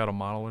G took out a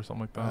model or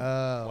something like that.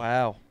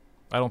 Wow.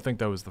 I don't think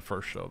that was the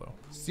first show, though.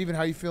 Steven,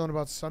 how you feeling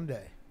about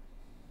Sunday?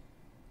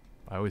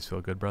 I always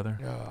feel good, brother.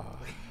 Oh,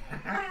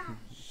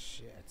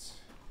 shit.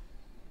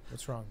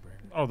 What's wrong,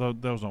 Brandon? Oh,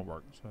 those don't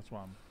work. So that's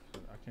why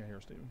I can't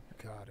hear Steven.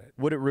 Got it.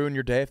 Would it ruin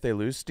your day if they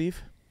lose,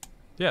 Steve?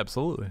 Yeah,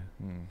 absolutely.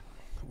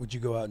 Would you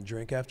go out and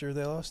drink after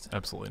they lost?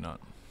 Absolutely not.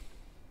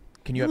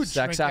 Can you have would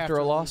sex drink after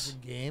a loss?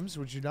 losing games,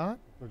 would you not?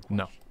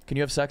 No. Can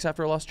you have sex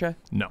after a loss, Che?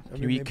 No.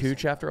 Can you eat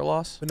cooch after a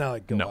loss? But not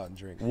like go No. out and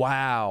drink.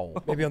 Wow.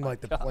 Maybe on like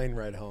the plane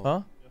ride home.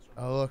 Huh?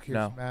 Oh, look, here's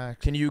No. Max.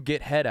 Can you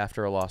get head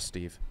after a loss,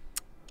 Steve?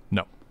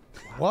 No.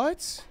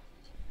 What?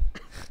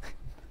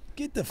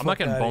 Get the fuck I'm not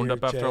getting outta boned here,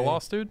 up after a Jay.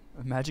 loss, dude.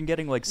 Imagine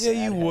getting like. Yeah,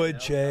 you sad would,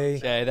 head. Jay.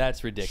 Yeah,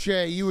 that's ridiculous.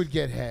 Shay, you would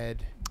get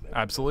head.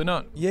 Absolutely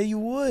not. Yeah, you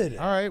would.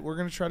 All right, we're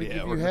going to try to give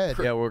you we're head.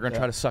 Yeah, we're going to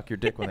try to suck your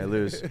dick when they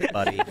lose,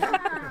 buddy.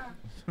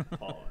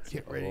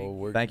 Get ready. Oh,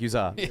 we're Thank you,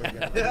 Za.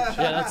 Yeah,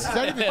 that's,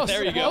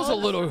 There you go.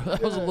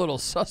 That was a little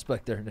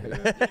suspect there, Nick.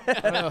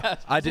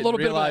 I A didn't little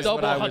bit of a realize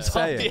what double I was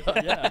saying.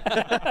 Yeah.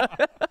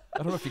 I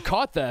don't know if you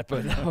caught that,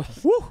 but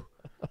Woo!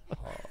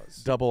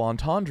 Double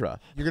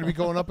entendre. You're going to be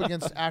going up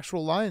against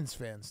actual Lions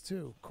fans,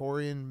 too.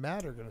 Corey and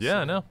Matt are going to Yeah,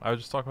 I know. I was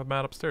just talking with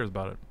Matt upstairs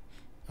about it.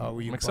 Oh,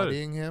 were you I'm excited.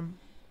 buddying him?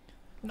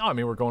 No, I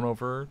mean, we're going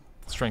over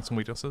strengths and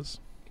weaknesses,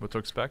 what to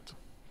expect.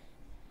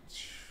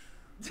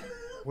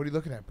 What are you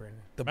looking at,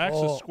 Brandon? the Max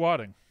ball. is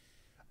squatting.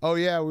 Oh,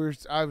 yeah,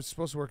 I was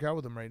supposed to work out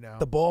with him right now.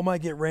 The ball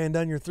might get ran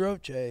down your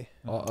throat, Jay.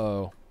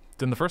 uh-oh.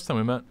 Then the first time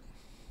we met.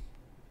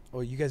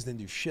 Well, you guys didn't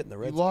do shit in the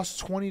You red.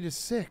 lost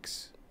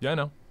 20-6. Yeah, I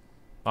know.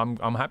 I'm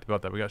happy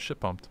about that. We got shit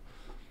pumped.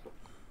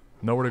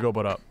 Nowhere to go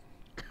but up.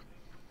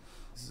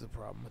 This is a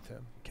problem with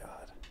him.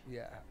 God.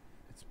 Yeah,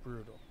 it's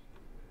brutal.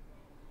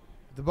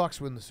 If the Bucks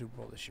win the Super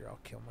Bowl this year, I'll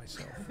kill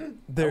myself.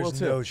 There's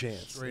too. no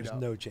chance. Straight There's up.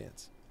 no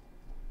chance.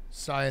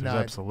 Cyanide.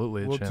 There's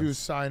absolutely a We'll chance. do a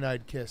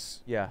cyanide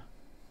kiss. Yeah.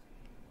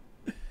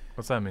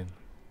 What's that mean?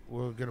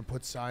 We're going to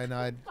put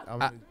cyanide. I'm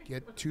going to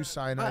get 2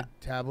 cyanide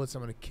tablets.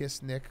 I'm going to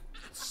kiss Nick,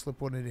 slip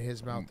one into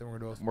his mouth, then we're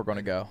going to We're going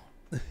to go.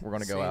 We're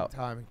going to go out.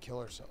 time and kill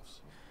ourselves.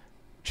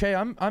 Che,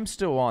 I'm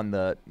still on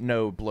the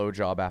no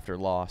blowjob after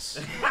loss.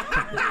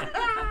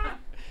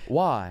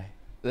 Why?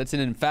 That's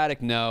an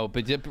emphatic no,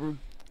 but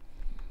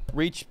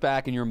reach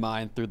back in your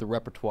mind through the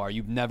repertoire.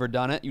 You've never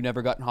done it? You've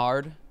never gotten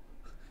hard?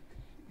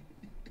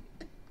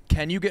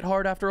 Can you get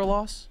hard after a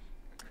loss?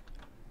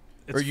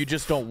 Or you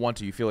just don't want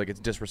to? You feel like it's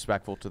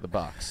disrespectful to the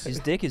Bucks? His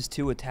dick is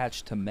too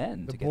attached to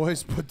men. The to get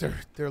boys put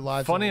their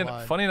lives Funny on the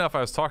line. enough,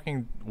 I was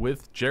talking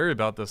with Jerry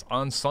about this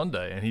on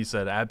Sunday, and he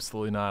said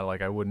absolutely not.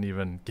 Like I wouldn't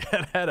even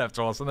get head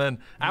after all. And then You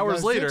hours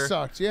guys' later, dick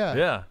sucked,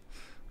 yeah.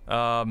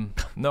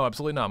 no,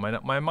 absolutely not.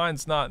 My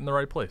mind's not in the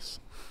right place.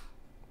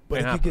 But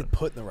Ain't it could happening. get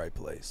put in the right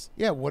place.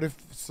 Yeah, what if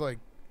it's like,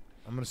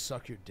 I'm going to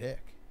suck your dick?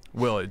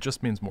 Will, it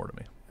just means more to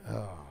me.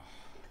 Oh.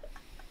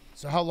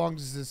 So how long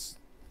does this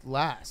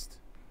last?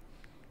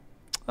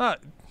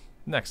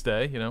 Next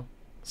day,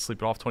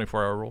 sleep it off,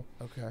 24-hour rule.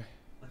 Okay.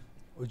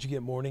 Would you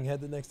get morning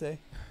head the next day?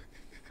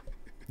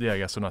 Yeah, I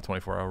guess so, not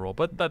 24-hour rule,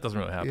 but that doesn't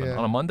really happen. Yeah.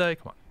 On a Monday,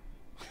 come on.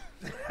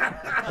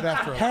 But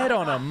after Head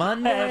on a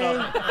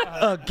Monday?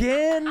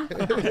 Again?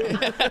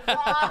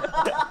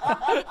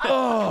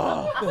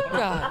 Oh.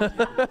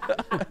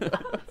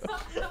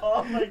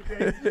 Oh my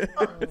goodness.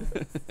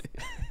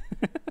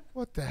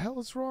 What the hell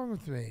is wrong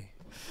with me?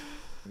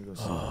 I'm going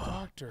to go see the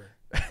doctor.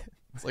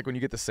 It's like when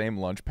you get the same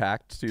lunch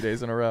packed 2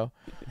 days in a row.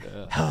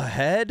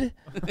 Head?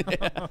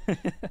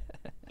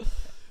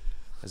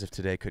 As if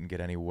today couldn't get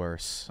any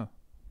worse.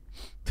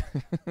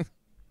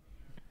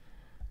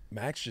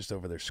 Max just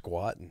over there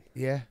squatting.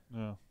 Yeah.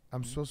 Yeah.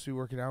 I'm supposed to be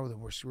working out with him.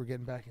 We're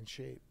getting back in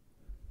shape.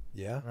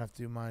 Yeah. I'm going to have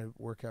to do my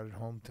workout at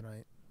home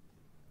tonight.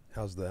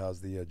 How's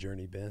the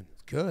journey been?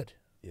 It's good.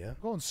 Yeah. I'm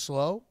going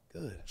slow.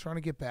 Good. Trying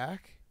to get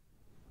back.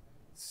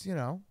 It's,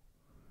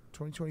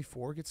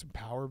 2024, get some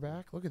power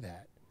back. Look at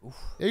that.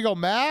 There you go,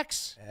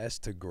 Max. Ass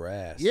to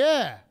grass.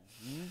 Yeah.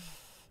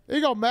 There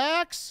you go,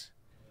 Max.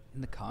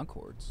 in the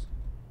Concords.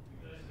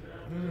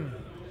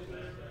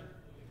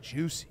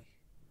 Juicy.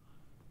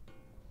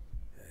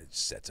 It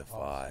sets a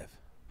 5.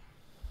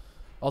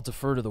 I'll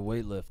defer to the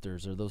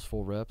weightlifters. Are those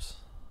full reps?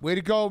 Way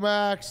to go,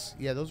 Max.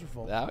 Yeah, those are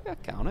full. That I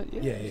count it.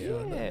 Yeah,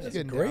 That's That's a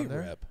getting great down there.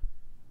 rep.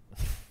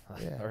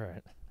 Yeah. All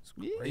right.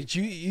 But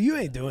you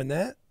ain't doing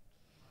that.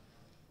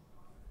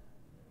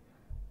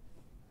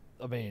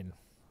 I mean,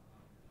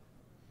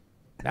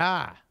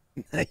 Nah.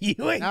 you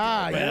ain't.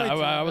 Nah, doing you that. ain't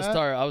doing I was that.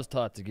 taught. I was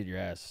taught to get your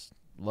ass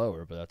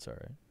lower, but that's all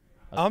right.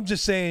 I'm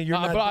just saying you're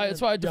not.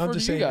 That's why I defer I'm to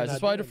just you saying you're guys. not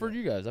That's why I doing deferred that.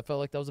 to you guys. I felt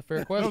like that was a fair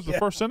That question. was the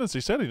first sentence he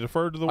said. He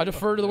deferred to the. I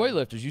defer to the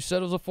weightlifters. You said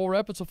it was a full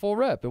rep. It's a full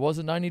rep. It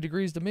wasn't 90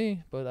 degrees to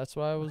me, but that's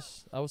why I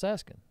was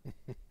asking.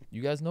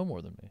 You guys know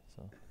more than me,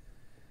 so.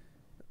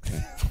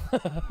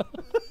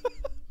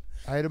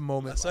 I had a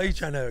moment. I saw you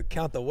trying to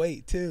count the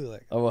weight too.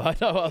 Like, Oh, I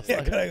know. I was yeah,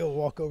 like, could I go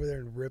walk over there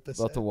and rip this?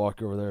 about to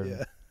walk over there Yeah.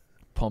 and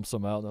pump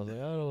some out, and I was like,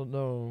 I don't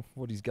know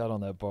what he's got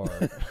on that bar.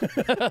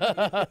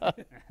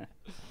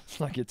 Let's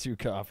not get too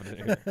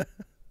confident here.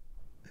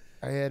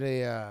 I had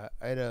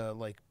a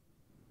like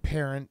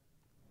parent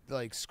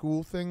like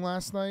school thing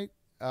last night.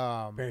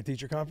 Parent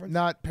teacher conference.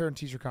 Not parent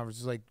teacher conference.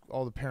 It's like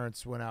all the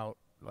parents went out,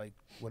 like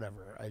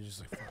whatever. I just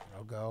like fuck it,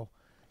 I'll go,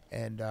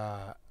 and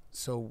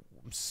so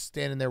I'm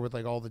standing there with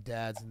like all the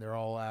dads, and they're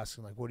all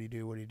asking like, "What do you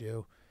do? What do you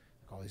do?"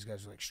 Like, all these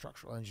guys are like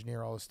structural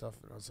engineer, all this stuff,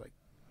 and I was like,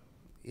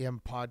 "Yeah,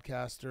 I'm a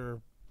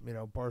podcaster,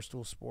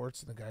 Barstool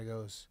Sports," and the guy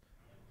goes,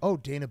 "Oh,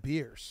 Dana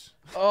Beers."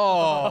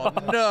 Oh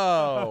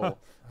no!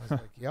 I was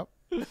like, "Yep."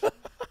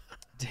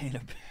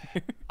 Dana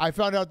I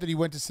found out that he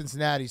went to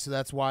Cincinnati, so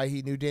that's why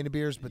he knew Dana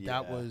Beers, but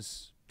that Yeah.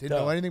 was didn't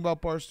know anything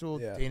about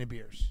Barstool. Yeah. Dana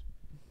Beers.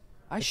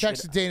 I should-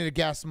 texted Dana to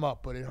gas him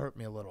up, but it hurt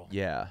me a little.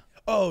 Yeah,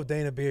 Oh,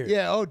 Dana Beard.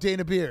 Yeah. Oh,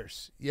 Dana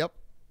Beers. Yep.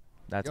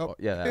 that's Yep.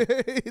 yeah.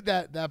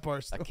 that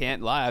Barstool. I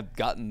can't lie. I've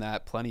gotten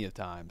that plenty of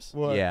times.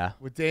 What? Yeah.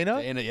 With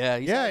Dana. Dana,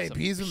 yeah,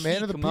 He's a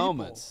man of the people.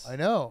 moments. I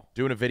know.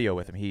 Doing a video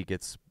with him, he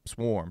gets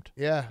swarmed.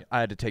 Yeah. I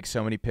had to take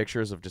so many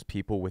pictures of just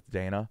people with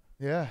Dana.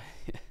 Yeah.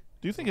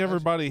 Do you think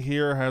everybody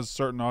here has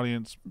certain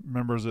audience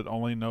members that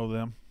only know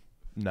them?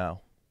 No,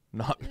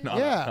 not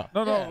Yeah.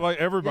 No, Yeah. like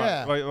everybody.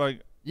 Yeah.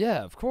 Like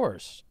Yeah, of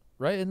course.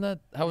 Right? Isn't that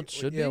how it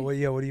should Yeah. be? Well,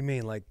 yeah. What do you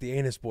mean? Like the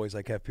anus boys,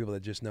 like have people that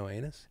just know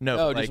anus? no.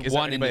 No, Like just is there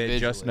one anybody that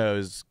just individually.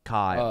 knows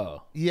Kyle?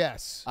 Oh.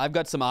 Yes. I've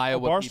got some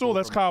Iowa Barstool, people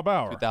that's from Kyle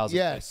Bauer.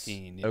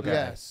 2015. Yes. Okay.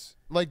 Yes.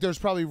 Like there's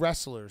probably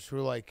wrestlers who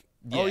are like,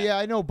 oh Yeah. yeah,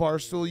 I know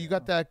Barstool. You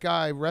got that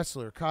guy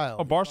wrestler Kyle.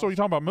 Oh, Barstool, you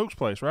talking about Mook's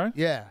place, right?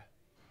 Yeah.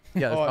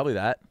 Yeah, that's probably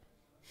that.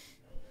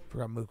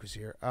 Forgot Mook was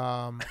here.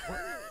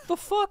 The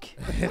fuck?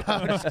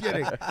 I'm just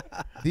kidding.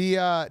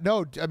 The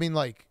no, I mean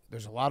like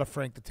there's a lot of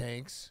Frank the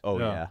Tanks. Oh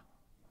Yeah. yeah,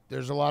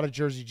 There's a lot of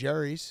Jersey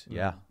Jerry's.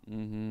 yeah.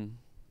 Mm-hmm.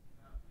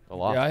 A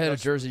lot. Yeah, I had a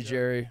Jersey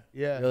Jerry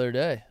Yeah. the other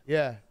day.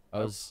 Yeah. I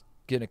was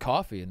getting a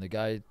coffee, and the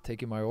guy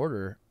taking my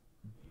order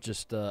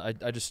just I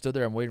just stood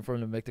there. I'm waiting for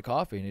him to make the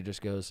coffee, and he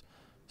just goes,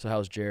 "So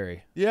how's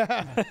Jerry?"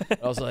 Yeah.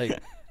 I was like,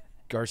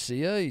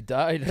 "Garcia, he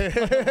died." I was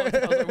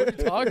like, "What are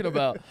you talking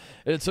about?"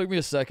 And it took me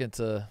a second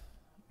to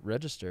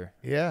register.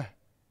 Yeah.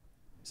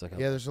 He's like,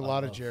 Yeah, there's a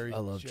lot of I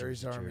love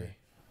Jerry's Jersey Army. Jerry.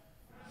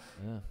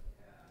 Yeah.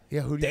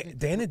 Yeah, who do you think?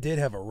 Dana did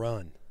have a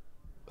run.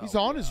 He's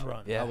on his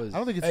run. Yeah. I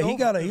don't think it's Hey, he over.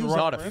 got a. He He was was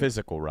not on, a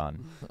physical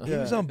run. he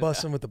was on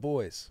Bussin' with the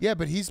Boys. Yeah,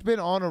 but he's been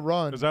on a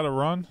run. Is that a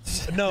run?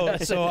 No,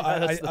 so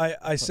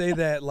I say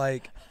that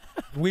like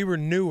we were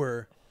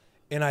newer,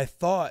 and I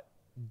thought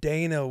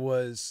Dana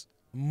was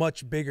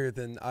much bigger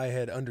than I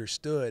had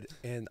understood,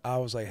 and I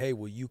was like, "Hey,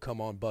 will you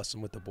come on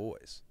Bussin' with the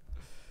Boys?"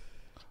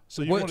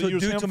 So you want to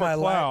use him for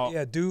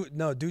clout?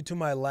 due to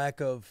my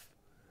lack of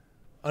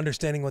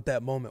understanding what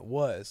that moment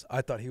was,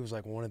 I thought he was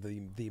like one of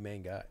the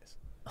main guys.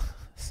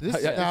 This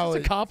is Yeah, now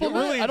it's a compliment.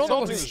 You're really I don't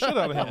know. insulting the shit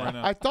out of him right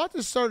now. I thought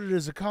this started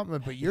as a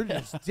compliment, but you're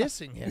just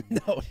dissing him.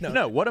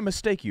 No, what a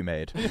mistake you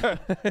made.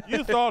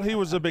 You thought he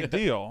was a big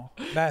deal,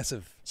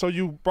 Massive. so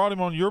you brought him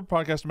on your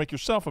podcast to make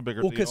yourself a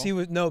bigger Well,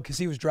 deal. because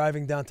he was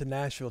driving down to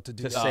Nashville to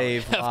do To that.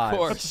 save of lives.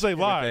 course. That's to save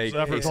lives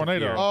after a case of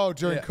tornado fear. Oh,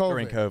 during Yeah. COVID.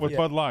 During COVID. with Yeah.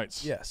 Bud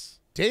Lights. Yes.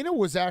 Dana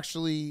was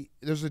actually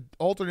there's an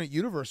alternate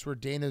universe where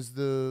Dana's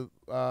the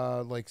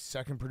like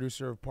second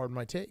producer of Pardon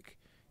My Take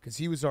because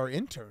he was our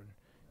intern,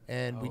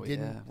 and we Oh,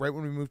 didn't yeah. right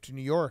when we moved to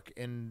New York,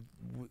 and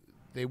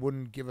they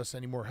wouldn't give us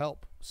any more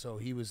help. So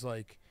he was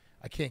like,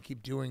 I can't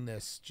keep doing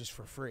this just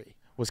for free.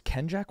 Was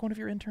Ken Jack one of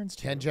your interns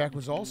too? Ken Jack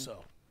was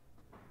also.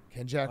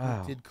 Ken Jack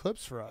Wow. did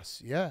clips for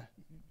us. Yeah.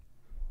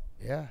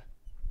 Yeah.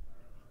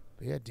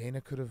 But yeah, Dana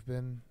could have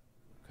been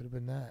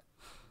that.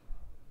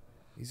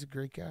 He's a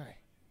great guy.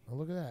 Oh,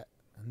 look at that.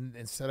 And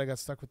instead I got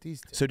stuck with these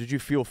two. So did you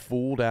feel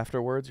fooled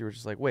afterwards? You were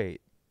just like,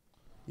 wait,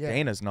 Yeah.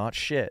 Dana's not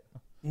shit.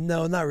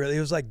 No, not really. It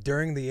was like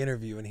during the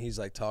interview, and he's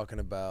like talking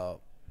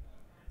about,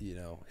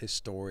 his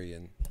story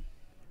and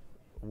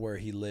where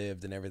he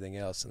lived and everything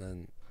else,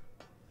 and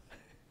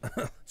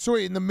then So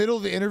wait, in the middle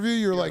of the interview,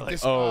 you're like,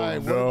 this oh, guy.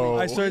 what no. do we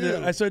I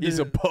started He's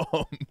to a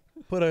bum.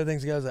 put other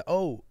things together. I was like,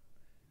 oh,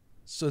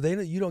 so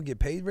you don't get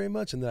paid very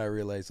much, and then I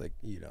realized like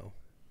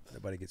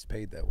nobody gets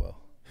paid that well.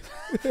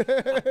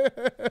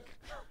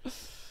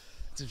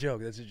 It's a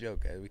joke. That's a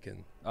joke. We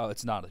can. Oh,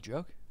 it's not a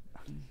joke.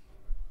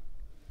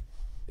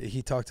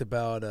 He talked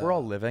about. We're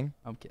all living.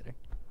 I'm kidding.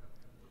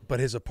 But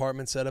his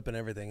apartment setup and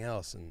everything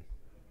else, and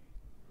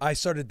I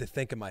started to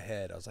think in my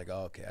head. I was like,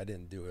 oh, okay, I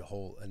didn't do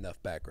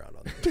enough background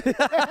on this.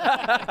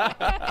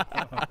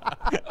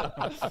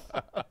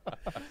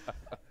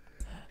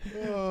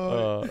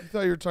 I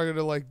thought you were talking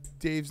to like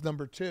Dave's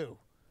number 2.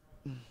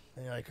 And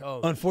you're like,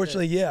 oh.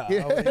 Unfortunately,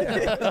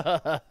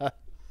 yeah.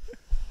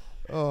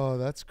 Oh,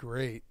 that's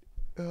great.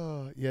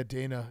 Yeah,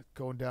 Dana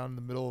going down in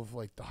the middle of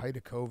like the height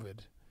of COVID.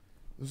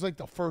 It was like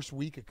the first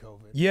week of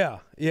COVID. Yeah,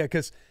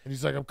 because and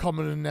he's like, I'm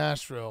coming to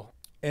Nashville.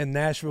 And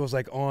Nashville was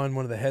like on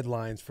one of the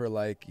headlines for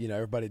like,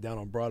 everybody down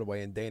on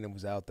Broadway, and Dana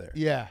was out there.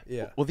 Yeah.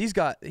 Well,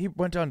 he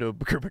went down to a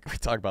group. We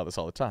talk about this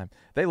all the time.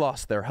 They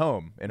lost their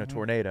home in a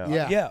tornado.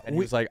 Yeah. And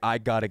he was like, I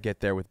got to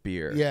get there with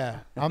beer. Yeah.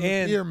 I'm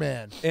the beer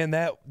man. And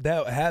that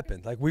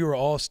happened. Like we were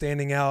all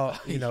standing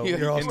out, we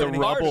were all in the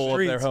rubble of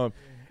their home.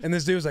 And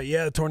this dude was like,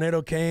 yeah, the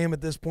tornado came at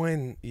this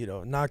point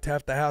and, knocked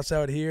half the house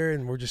out here,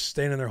 and we're just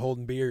standing there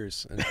holding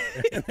beers.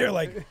 And they're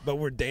like, but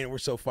we're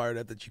so fired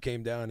up that you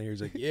came down here.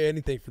 He's like, yeah,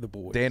 anything for the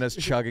boys. Dana's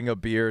chugging a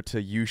beer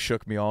to You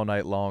Shook Me All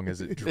Night Long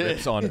as it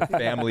drips on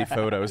family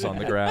photos on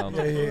the ground.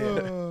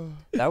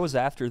 That was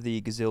after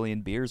the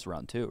gazillion beers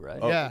run too, right?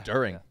 Oh, yeah.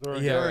 During.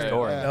 Yeah.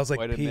 That was like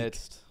Quite peak.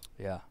 amidst.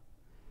 Yeah.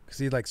 Because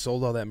he like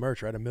sold all that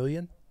merch, right? $1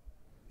 million?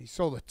 He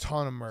sold a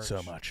ton of merch.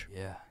 So much.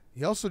 Yeah.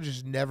 He also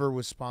just never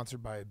was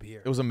sponsored by a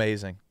beer. It was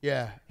amazing.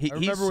 Yeah. I remember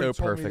he's when so he told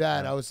perfect. me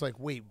that. Man. I was like,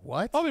 wait,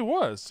 what? Oh, he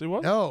was. He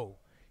was. No.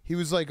 He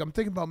was like, I'm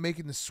thinking about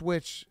making the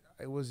switch.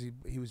 He was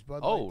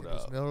Bud Light, Oh, then he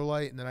was no. Miller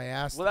Lite, and then I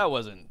asked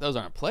Well, those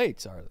aren't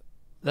plates, are they?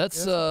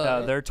 That's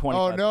they're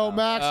 25. Oh no, pounds.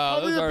 Max,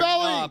 cover those your are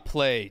belly. not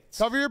plates.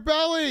 Cover your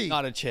belly.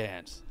 Not a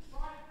chance.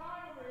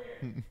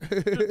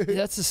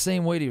 that's the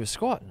same weight he was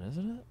squatting,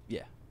 isn't it?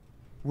 Yeah.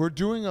 We're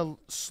doing a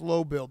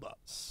slow build up.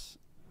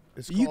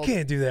 You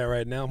can't do that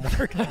right now,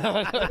 Mark.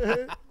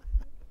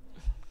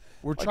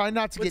 We're trying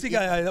not to What's get. he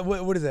got?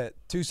 What is that?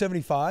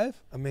 275?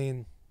 I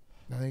mean,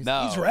 I think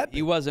No, he's repping.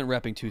 he wasn't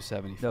repping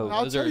 275. No.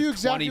 I'll those tell are you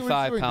exactly what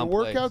 25 he's doing. The pound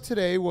workout plates.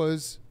 today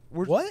was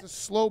What? a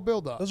slow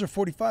build up. those are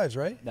 45s,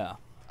 right? No.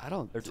 I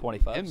don't. They're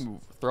 25s. Him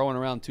throwing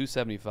around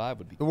 275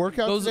 would be. The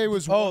workout Those- today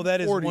was Oh, that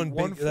is 140,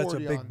 one big. That's a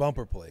 140 big on-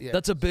 bumper plate. Yeah.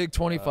 That's a big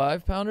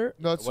 25 pounder.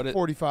 No, it's What it-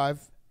 45.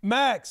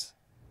 Max,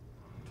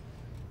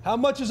 how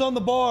much is on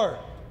the bar?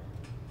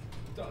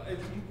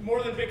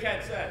 More than Big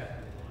Cat said.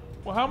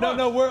 Well, how much?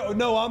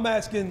 No, I'm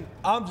asking.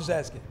 I'm just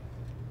asking.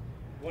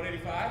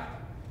 185?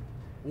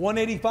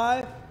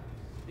 185?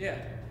 Yeah.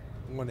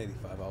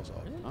 185. I was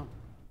off. Oh,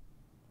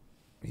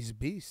 He's a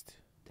beast.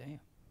 damn.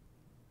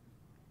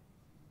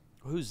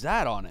 Who's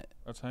that on it?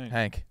 That's Hank.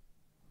 Hank.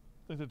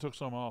 I think they took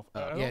some off.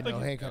 I don't Yeah, think no,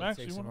 Hank had to Max,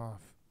 take you some wanna-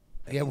 off.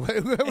 Yeah, what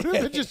if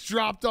it just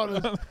dropped on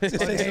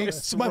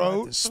Hank's Somebody went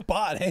throat to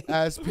spot, Hank.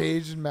 as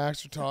Paige and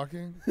Max are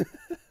talking?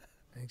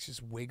 Hank's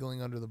just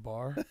wiggling under the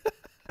bar.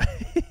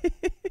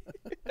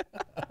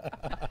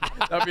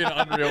 That'd be an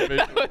unreal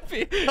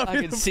visual.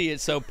 I can see it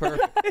so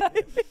perfect.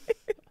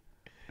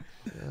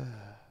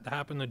 That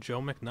happened to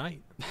Joe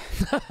McKnight.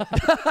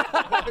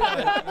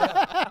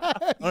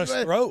 On his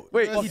throat.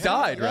 Wait, he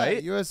died, Yeah,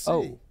 right? USC.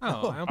 Oh.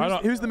 Oh, I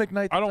don't, Who's the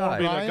McKnight? I don't want to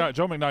be Ryan? that guy.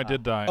 Joe McKnight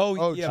did die.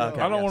 Oh, yeah.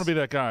 okay. I don't want yes. to be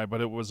that guy, but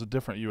it was a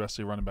different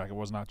USC running back. It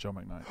was not Joe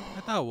McKnight. I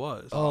thought it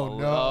was. Oh,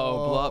 no.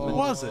 Oh, Blutman.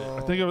 Was it?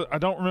 I think it was, I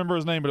don't remember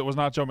his name, but it was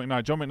not Joe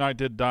McKnight. Joe McKnight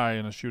did die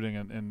in a shooting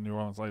in New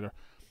Orleans later.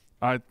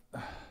 I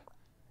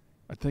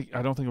don't think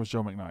it was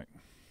Joe McKnight.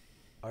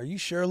 Are you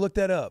sure? Look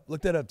that up.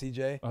 Look that up,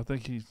 TJ. I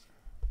think he's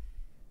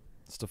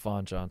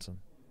Stephon Johnson.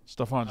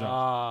 Stephon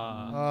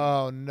Johnson.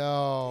 Oh,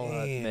 no.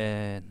 Damn.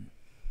 Man.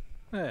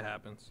 It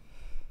happens.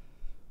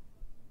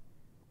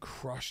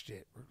 Crushed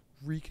it.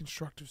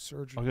 Reconstructive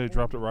surgery. Okay, he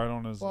dropped it right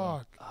on his.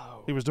 Fuck.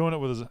 He was doing it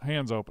with his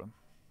hands open,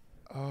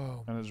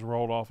 Oh. and it just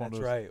rolled off onto That's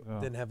his. right. Yeah.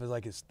 Didn't have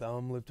his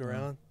thumb looped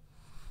around.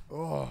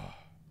 Oh.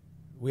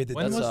 We had to,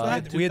 When was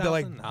that? we had to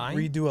like 2009?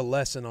 redo a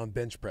lesson on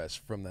bench press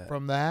from that.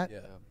 From that? yeah.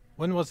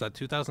 When was that?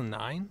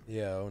 2009?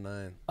 Yeah,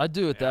 09. I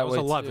do it Yeah, I that was way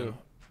 11. too.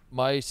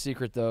 My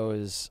secret though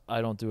is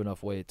I don't do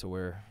enough weight to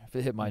where if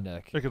it hit my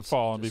neck, It could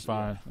fall and be just-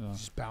 fine. Yeah.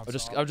 Just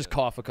bounce I'll just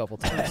cough a couple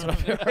times.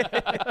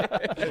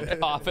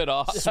 Cough it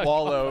off.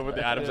 Swallow with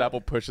the Adam's apple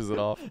pushes it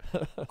off.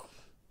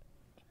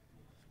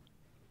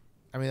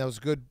 I mean, that was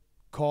a good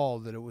call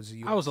that it was a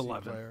USC I was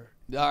 11. player.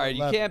 All right,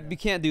 you 11.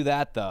 can't do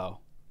that though.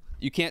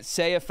 You can't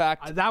say a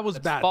fact That was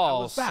that's bad. That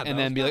was false bad. and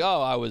That then was be like, bad.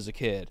 "Oh, I was a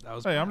kid." That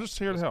was Hey, bad. I'm just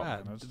here That to was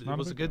help. bad. It's It not a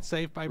was a big good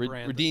save by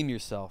Brandon. Redeem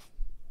yourself.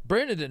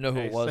 Brandon didn't know who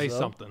Hey, it was. say though.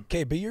 something.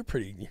 KB, you're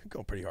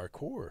going pretty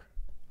hardcore.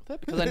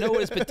 Because I know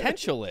what his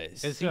potential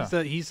is. He's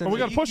Well, we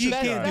gotta push You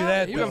this can't guy. do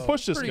that. We gotta though.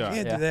 push this You guy.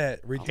 can't Yeah. do that.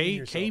 Redeem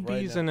yourself KB's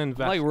right an now.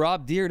 investor. Like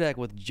Rob Deerdeck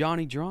with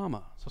Johnny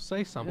Drama. So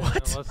say something.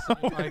 Let's see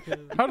if I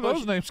can How do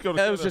those names go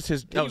together? That was just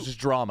his. That was just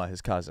drama.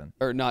 His cousin.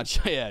 Or not,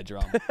 yeah,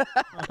 Drama.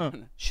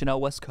 Chanel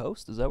West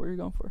Coast? Is that what you're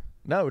going for?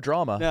 No,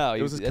 drama. No,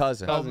 it was his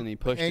that's cousin. He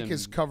pushed Hank him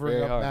is covering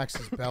very up hard.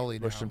 Max's belly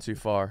now. Pushed him too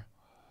far.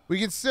 We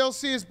can still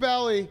see his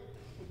belly.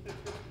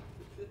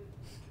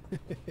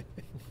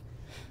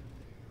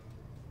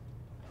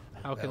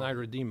 How can I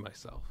redeem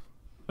myself?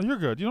 Oh, you're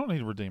good. You don't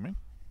need redeeming.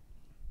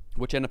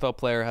 Which NFL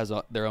player has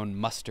their own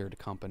mustard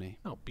company?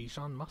 No,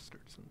 Bichon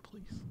Mustardson,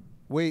 please.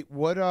 Wait,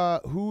 what?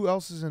 Who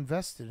else is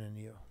invested in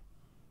you?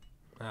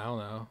 I don't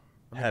know.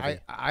 Heavy.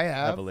 I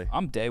have. Heavily.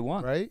 I'm day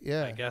one. Right?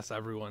 Yeah. I guess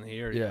everyone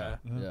here, Yeah,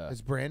 yeah. yeah.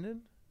 Is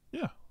Brandon?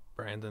 Yeah.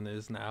 Brandon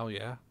is now,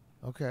 yeah.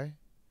 Okay.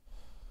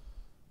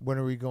 When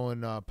are we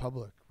going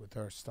public with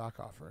our stock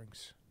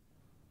offerings?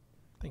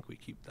 think we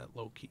keep that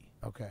low key.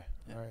 Okay.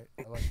 All right.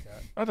 I like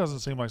that. That doesn't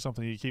seem like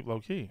something you keep low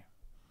key.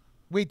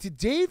 Wait, did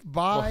Dave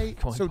buy?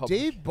 Going So public.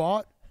 Dave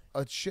bought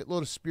a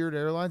shitload of Spirit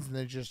Airlines and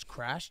then it just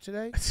crashed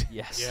today.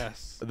 Yes.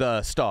 Yes.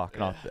 The stock,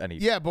 not any.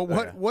 Yeah, but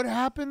what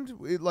happened?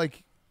 It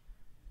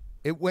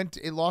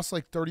lost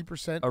like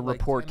 30%. A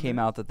report came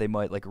out that they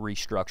might like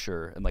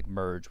restructure and like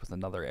merge with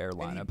another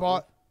airline. And he I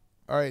bought.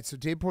 All right, so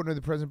Dave Portnoy,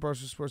 the president of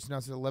Barstool Sports,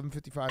 announced at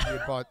 11:55 he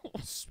had bought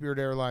Spirit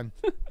Airline.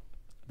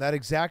 That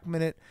exact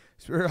minute,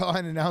 Spirit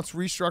Airline announced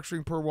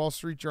restructuring per Wall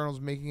Street Journal,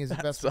 making his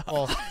investment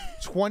fall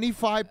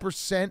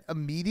 25%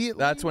 immediately.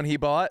 That's when he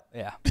bought.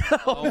 Yeah.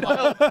 Oh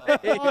my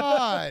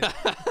God!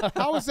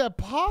 How is that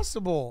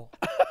possible?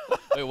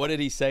 Wait, what did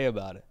he say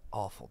about it?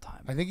 Awful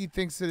time. I think he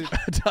thinks that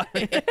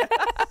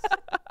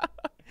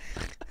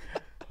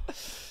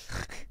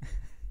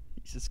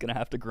He's just gonna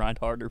have to grind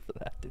harder for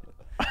that, dude.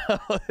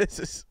 This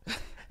is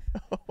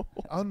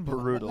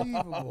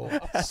unbelievable.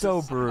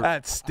 So brutal.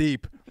 that's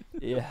steep.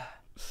 Yeah.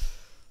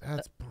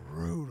 That's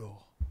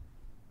brutal,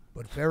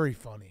 but very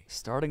funny.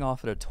 Starting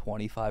off at a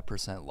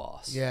 25%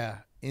 loss. Yeah,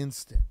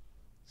 instant.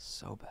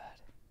 So bad.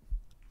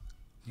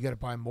 You got to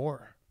buy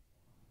more.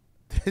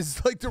 This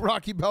is like the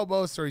Rocky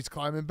Balboa story. He's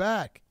climbing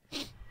back.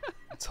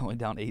 It's only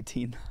down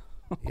 18.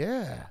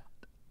 Yeah.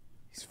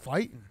 He's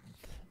fighting.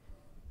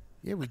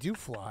 Yeah, we do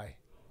fly.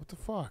 What the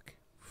fuck?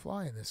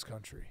 Fly in this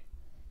country.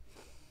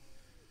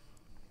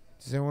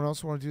 Does anyone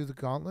else want to do the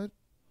gauntlet?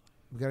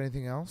 We got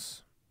anything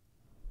else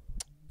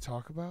to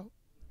talk about?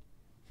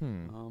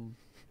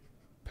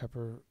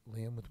 Pepper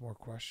Liam with more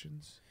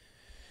questions.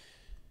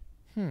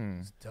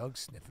 Is Doug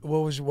sniffing? What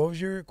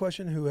was your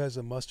question? Who has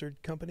a mustard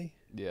company?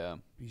 Yeah.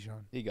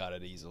 Bijan. He got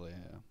it easily,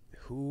 yeah.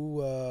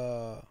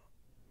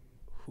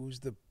 Who's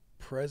the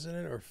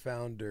president or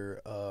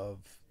founder of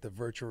the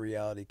virtual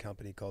reality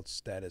company called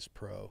Status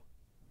Pro?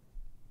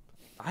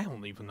 I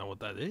don't even know what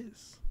that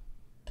is.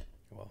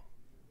 Well,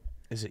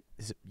 Is it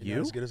not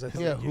you? as good as I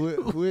thought. Yeah,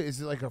 who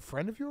is it? Like a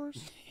friend of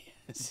yours?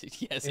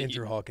 Yes,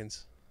 Andrew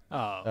Hawkins.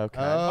 Oh. Okay.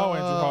 Oh,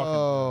 Andrew Hawkins.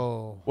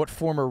 Oh. What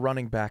former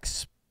running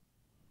backs?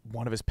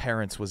 One of his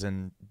parents was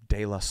in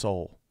De La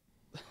Soul.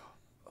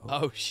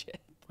 Oh, shit.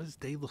 What is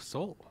De La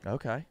Soul?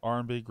 Okay.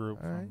 R&B group.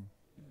 All right.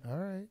 All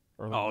right.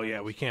 Oh,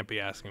 yeah, we can't be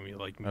asking me,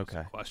 like, music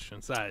Okay.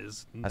 questions. That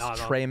is That's not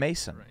Trey on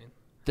Mason. brain.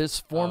 This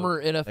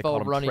former They called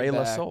NFL him running Trey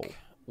La back Soul.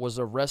 was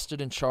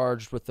arrested and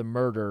charged with the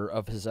murder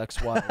of his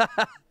ex-wife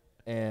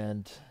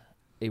and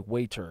a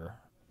waiter,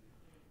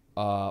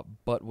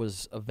 but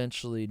was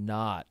eventually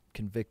not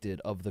convicted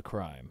of the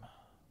crime.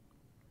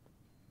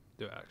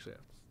 Do I actually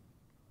have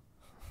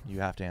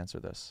You have to answer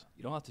this.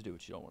 You don't have to do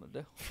what you don't want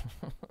to do.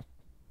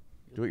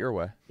 Do it your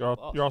way.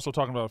 You're also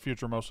talking about a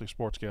future mostly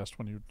sports guest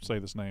when you say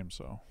this name,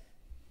 so.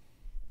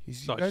 You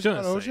So I guys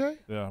got shouldn't say OJ?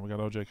 Yeah, we got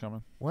OJ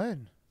coming.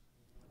 When?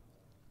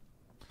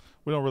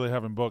 We don't really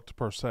have him booked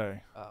per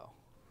se. Oh.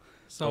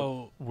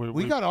 So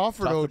We got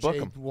offered tough to book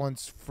OJ him.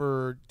 once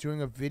for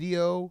doing a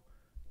video.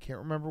 Can't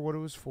remember what it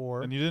was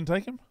for. And you didn't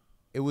take him?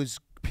 It was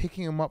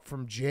picking him up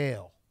from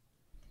jail.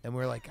 And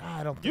we are like,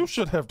 I don't think You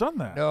should have done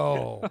that.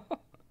 No.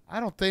 I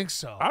don't think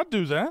so. I'd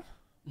do that.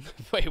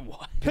 Wait,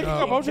 what? Picking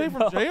up OJ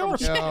from jail?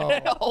 No.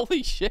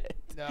 Holy shit.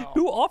 No.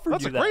 Who offered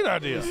That's you a that? great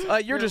idea.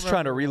 You're just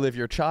trying to relive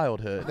your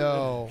childhood.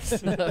 No.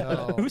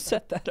 No. Who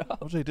set that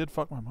up? OJ did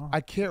fuck my mom.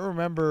 I can't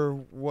remember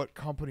what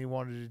company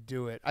wanted to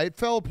do it. It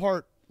fell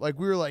apart. Like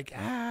we were like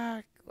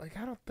I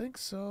don't think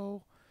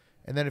so.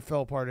 And then it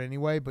fell apart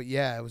anyway. But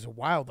yeah, it was a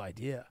wild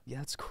idea.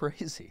 Yeah, it's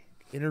crazy.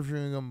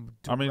 Interviewing him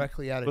I mean,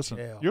 directly out of listen,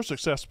 jail. your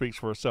success speaks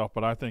for itself,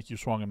 but I think you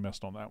swung and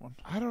missed on that one.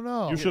 I don't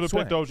know. You should have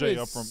picked OJ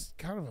up He's from.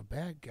 kind of a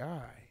bad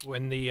guy.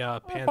 when the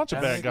bunch of bad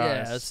pandemic,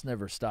 guys. Yeah, that's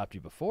never stopped you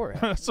before.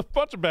 It's a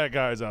bunch of bad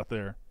guys out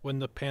there. when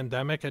the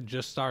pandemic had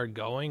just started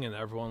going and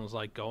everyone was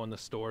like going to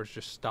stores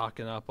just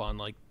stocking up on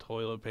like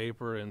toilet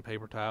paper and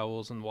paper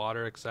towels and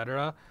water,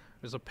 etc.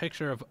 There's a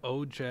picture of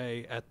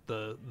OJ at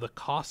the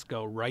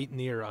Costco right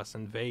near us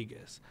in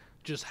Vegas.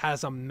 Just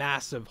has a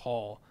massive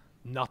haul.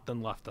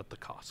 Nothing left at the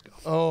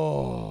Costco.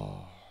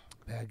 Oh,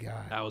 bad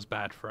guy. That was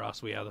bad for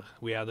us. We had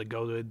to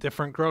go to a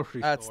different grocery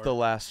That's store. the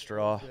last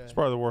straw. It's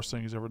probably the worst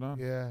thing he's ever done.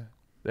 Yeah.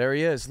 There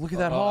he is. Look at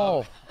that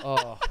haul.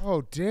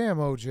 Oh, damn,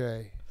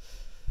 OJ.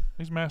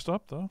 He's masked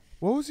up, though.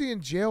 What was he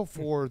in jail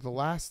for the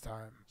last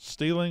time?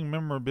 Stealing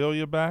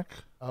memorabilia back.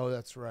 Oh,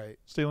 that's right.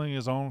 Stealing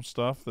his own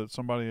stuff that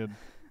somebody had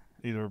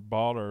either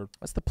bought or.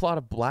 That's the plot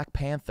of Black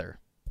Panther.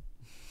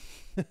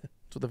 That's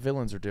what the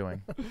villains are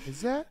doing.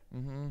 Is that?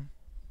 Mm-hmm.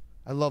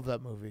 I love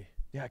that movie.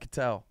 Yeah, I could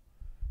tell.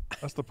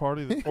 That's the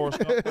party that Forrest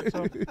Gump puts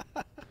up.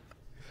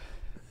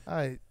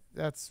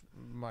 That's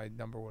my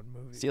number one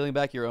movie. Stealing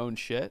back your own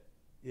shit?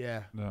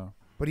 Yeah. No.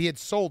 But he had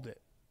sold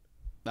it.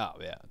 Oh,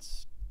 yeah.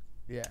 It's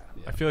Yeah.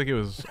 I feel like it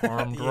was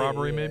armed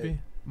robbery, maybe.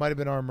 Might have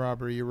been armed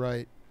robbery. You're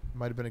right.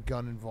 Might have been a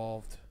gun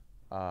involved.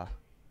 Hey,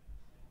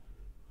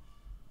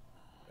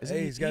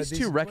 he's got a he's too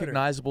decent Twitter.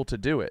 recognizable to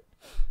do it.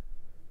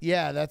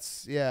 Yeah,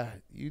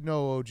 you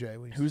know OJ.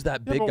 when you Who's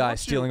that Yeah, big but guy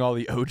once you- stealing all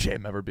the OJ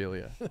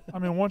memorabilia? I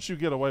mean, once you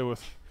get away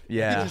with. You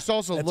Yeah, just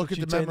also That's look what at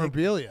you the tell Nick,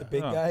 memorabilia. The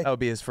big Oh. guy. that would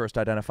be his first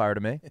identifier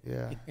to me.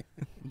 Yeah.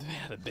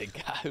 The big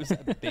guy. Who's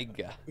that big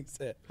guy? Who's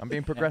that? I'm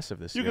being progressive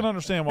this You year. can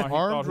understand why he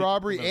Armed thought he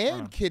robbery could commit a and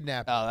crime.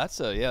 kidnapping. Oh, that's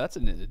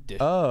an addition.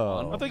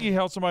 Oh. I think he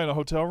held somebody in a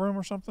hotel room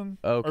or something.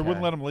 Okay. Or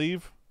wouldn't let him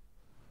leave.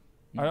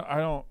 I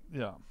don't.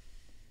 Yeah.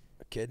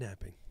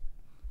 Kidnapping.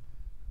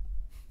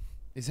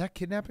 Is that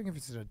kidnapping if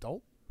it's an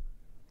adult?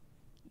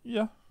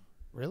 Yeah.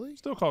 Really?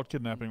 Still called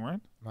kidnapping, right?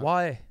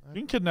 Why?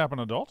 You can kidnap an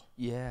adult.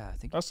 Yeah, I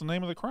think That's the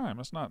name of the crime.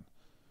 That's not.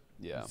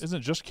 Yeah.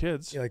 Isn't just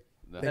kids. Yeah, like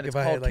And think it's if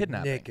I had called like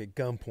kidnapping. Nick at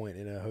gunpoint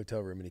in a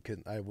hotel room and he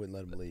couldn't, I wouldn't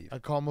let him leave. I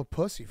call him a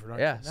pussy for not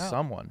Yeah, getting out.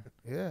 someone.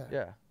 Yeah.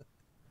 Yeah.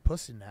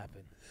 Pussy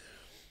napping.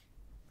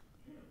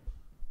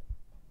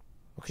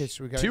 Okay,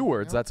 so we got 2 anything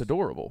words. else? That's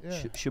adorable.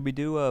 Yeah. Should we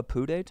do a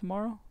poo day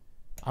tomorrow?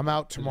 I'm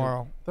out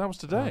tomorrow. That was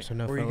today. Oh, so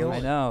no Where you fellas.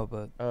 I know,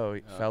 but Oh,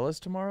 fellas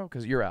tomorrow?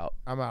 Because you're out.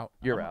 I'm out.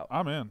 You're out.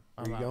 I'm in.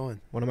 Where you out.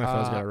 going? One of my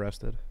fellas Uh, got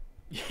arrested.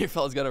 Your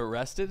fellas got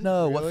arrested?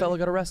 No, what Really? fella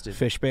got arrested?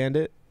 Fish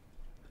bandit.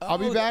 I'll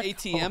be the back.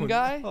 ATM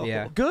guy?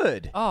 Yeah.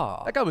 Good.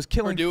 Oh. That guy was For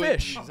killing doing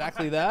fish.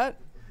 exactly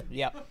that?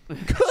 Yep.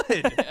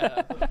 Good.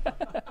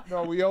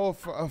 No, we owe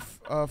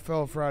a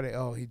fellow Friday.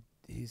 Oh,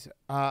 he's.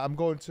 I'm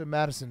going to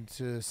Madison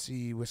to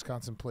see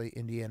Wisconsin play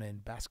Indiana in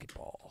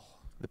basketball.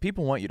 The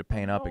people want you to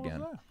paint up What was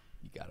again. that?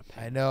 You gotta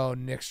pay. I know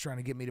Nick's trying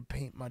to get me to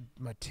paint my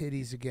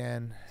titties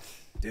again.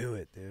 Do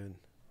it, dude.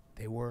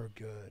 They were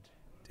good.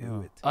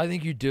 Do it. I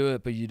think you do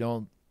it, but you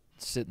don't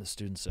sit in the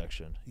student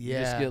section. You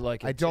just Yeah, get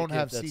like a I don't ticket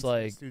have that's seats in the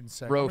like student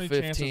section. row How many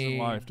chances in 15.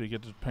 life do you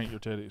get to paint your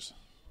titties?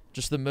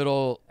 Just the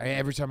middle.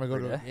 Every time I go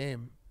to a Every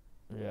game.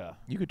 Yeah.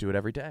 You could do it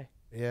every day.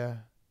 Yeah.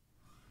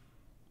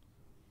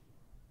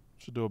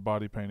 Should do a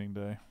body painting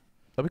day.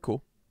 That'd be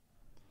cool.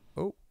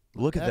 Oh,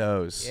 Look at that-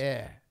 those.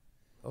 Yeah,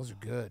 those are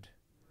good.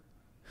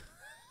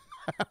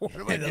 What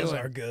am I Yeah, those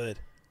doing? are good.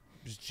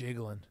 Just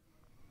jiggling.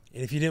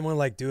 And if you didn't want to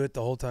like do it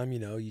the whole time,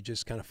 you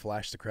just kind of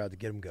flash the crowd to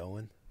get them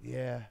going.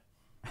 Yeah.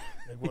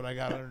 Like what I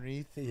got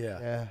underneath. Yeah.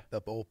 Yeah.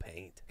 The old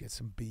paint. Get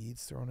some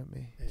beads thrown at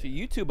me. So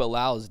YouTube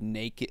allows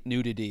naked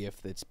nudity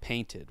if it's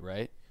painted,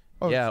 right?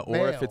 Oh, yeah, it's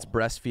or if it's male.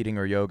 breastfeeding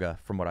or yoga,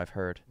 from what I've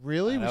heard.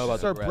 Really? I We know should about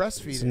start the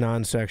breast. It's breastfeeding.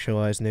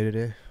 non-sexualized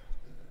nudity.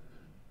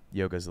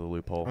 Yoga's the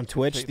loophole. On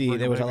Twitch, Take- bring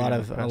there a was a baby lot in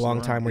of and a pass it long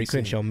around. time where you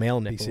couldn't PC. show male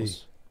PC. nipples.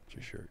 It's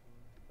your shirt.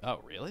 Oh,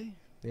 really?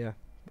 Yeah,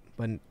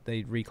 when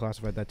they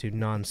reclassified that to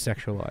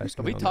non-sexualized.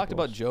 Have we male talked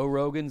about nipples. Joe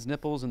Rogan's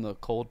nipples in the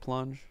cold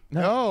plunge?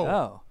 No.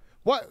 oh,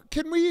 What?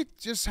 Can we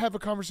just have a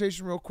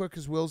conversation real quick?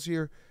 Because Will's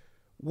here.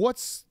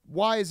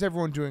 Why is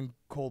everyone doing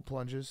cold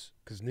plunges?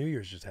 Because New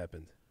Year's just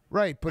happened.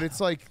 Right, but it's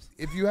like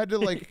if you had to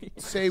like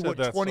say Said what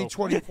that so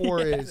 2024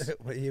 is,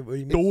 what do you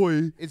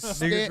mean?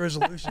 it's New Year's Stan-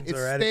 resolutions it's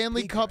are at its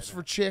Stanley peak Cups right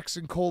for chicks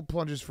and cold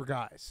plunges for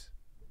guys.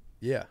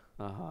 Yeah,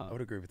 Uh-huh. I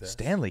would agree with that.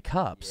 Stanley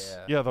Cups.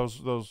 Yeah,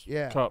 those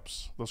Yeah.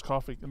 cups, those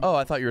coffee. Oh,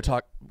 I thought you were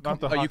talking. Not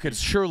the Oh, you hockey. could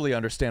surely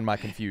understand my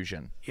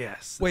confusion.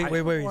 Yes. I-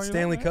 Wait. why you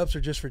Stanley like that? Cups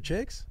are just for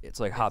chicks?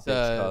 it's like hot It's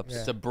bitch a, cups.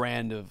 it's a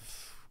brand of.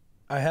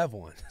 I have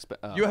one.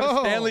 You have Oh.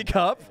 a Stanley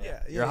Cup?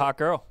 Yeah, You're a hot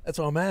girl. That's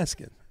what I'm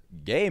asking.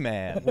 Gay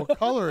man. What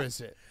color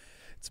is it?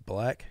 It's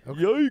black.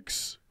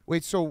 Yikes.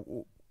 Wait,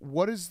 so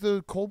what is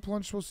the cold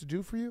plunge supposed to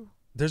do for you?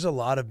 There's a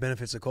lot of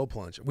benefits of cold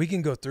plunge. We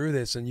can go through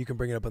this and you can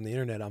bring it up on the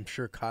internet. I'm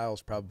sure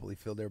Kyle's probably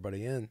filled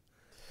everybody in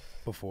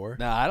before.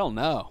 Nah, I don't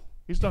know.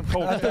 He's done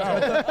cold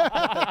shower.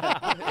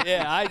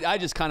 Yeah, I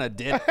just kind of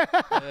did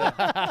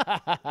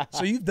it.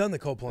 So you've done the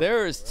cold plunge.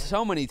 There is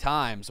so many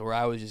times where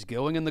I was just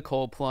going in the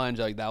cold plunge,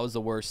 like that was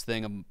the worst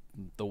thing of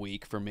the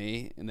week for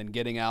me, and then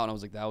getting out, and I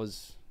was like, that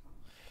was.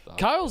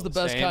 Kyle's the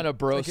best Same. kind of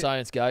bro Like it-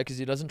 science guy because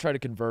he doesn't try to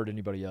convert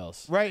anybody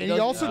else. Right, and he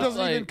doesn't- also it's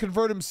doesn't even like-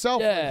 convert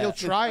himself. Like, Yeah, he'll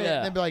try it yeah.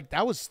 and then be like,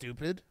 "That was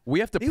stupid." We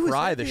have to He was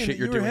pry the heavy shit in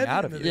you're you were doing heavy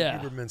out in of the you. Yeah.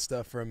 Huberman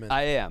stuff for a minute.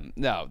 I am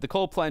the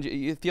cold plunge.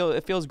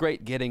 It feels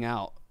great getting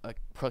out, like,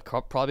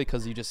 probably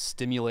because you just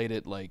stimulate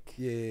it like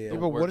yeah. the but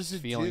what worst does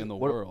it feeling do? in the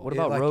What- world. what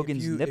about Like,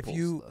 Rogan's if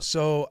nipples?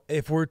 So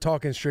if we're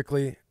talking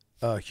strictly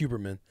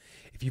Huberman,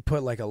 if you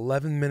put like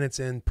 11 minutes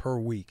in per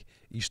week,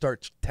 you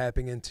start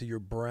tapping into your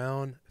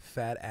brown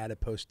fat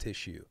adipose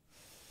tissue.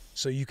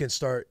 So you can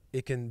start,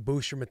 it can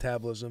boost your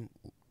metabolism,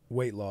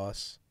 weight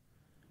loss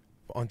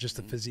on just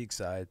the physique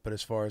side. But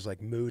as far as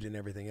like mood and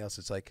everything else,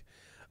 it's like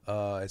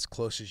as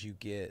close as you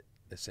get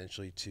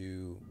essentially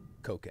to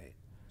cocaine.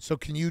 So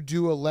can you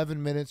do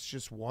 11 minutes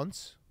just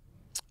once?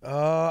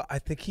 I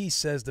think he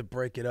says to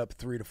break it up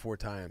 3 to 4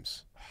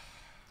 times.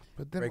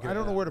 But then Break it I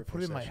don't know down where to into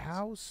put it in my sessions.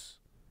 house.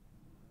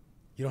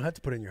 You don't have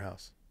to put it in your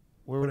house.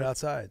 Where Put would it I-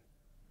 outside.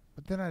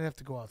 But then I'd have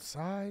to go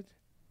outside.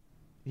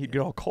 He'd get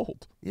all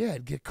cold. Yeah,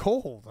 it'd get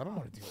cold. I don't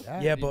want to do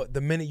that. Yeah, but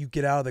the minute you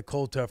get out of the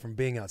cold tub from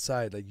being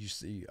outside, like you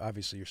see,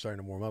 obviously you're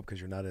starting to warm up because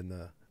you're not in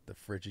the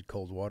frigid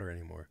cold water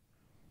anymore.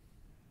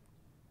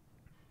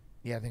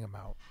 Yeah, I think I'm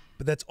out.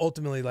 But that's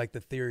ultimately like the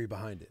theory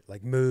behind it,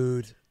 like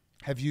mood.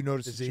 Have you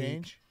noticed a Physique.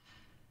 change?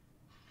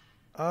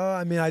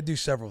 I mean, I do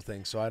several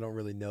things, so I don't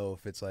really know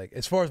if it's like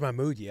as far as my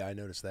mood. Yeah, I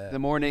noticed that. In the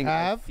morning, I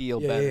Have?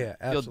 feel Yeah, better.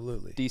 yeah, Feel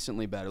absolutely.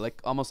 decently better, like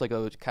almost like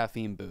a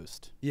caffeine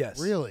boost. Yes.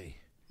 Really?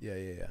 Yeah.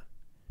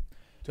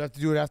 Do I have to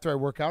do it after I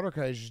work out, or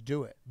can I just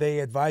do it? They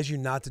advise you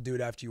not to do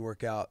it after you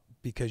work out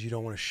because you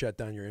don't want to shut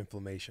down your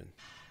inflammation.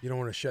 You don't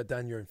want to shut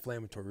down your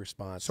inflammatory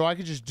response. So I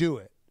could just do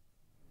it.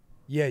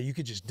 Yeah, you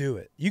could just do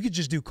it. You could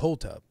just do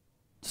cold tub.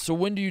 So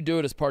when do you do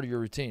it as part of your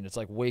routine? It's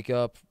like wake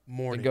up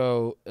Morning. and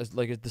go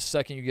like the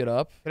second you get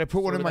up. Can I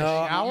put one in my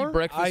shower? Eat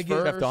breakfast I get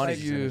first. on like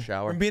in the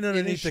shower. From being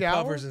underneath the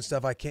shower? covers and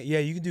stuff, I can't. Yeah,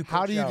 you can do cold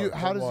How do you shower, do?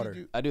 How cold does water. he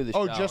do? I do the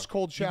Oh, shower. just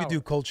cold You shower. can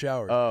do cold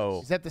showers.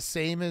 Oh, Is that the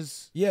same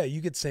as? Yeah, you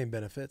get same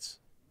benefits.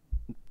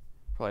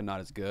 Probably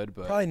not as good,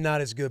 but Probably not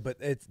as good, but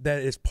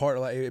that is part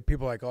of like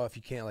people are like, oh, if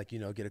you can't like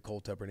get a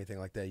cold tub or anything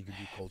like that, you can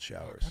do cold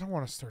showers. I don't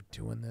want to start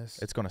doing this.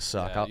 it's gonna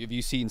suck. yeah, have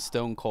you seen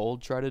Stone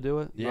Cold try to do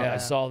it? Yeah, I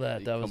saw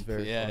that. That was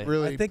very Yeah. funny.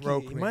 really I think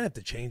broke he me. might have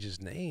to change his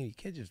name. You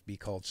can't just be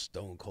called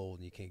Stone Cold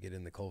and you can't get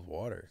in the cold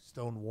water.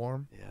 Stone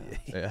warm. Yeah.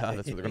 yeah, that's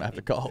what they're gonna have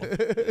to call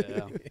it.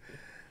 Yeah.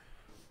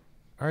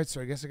 All right,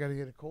 so I guess I got to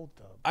get a cold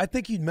tub. I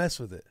think you'd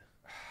mess with it.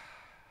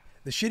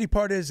 The shitty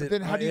part is But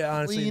then how do you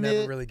honestly clean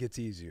never it? really gets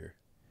easier.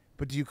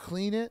 But do you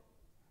clean it?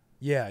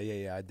 Yeah.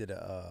 I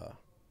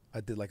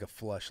did like a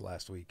flush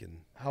last week,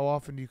 and How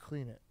often do you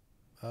clean it?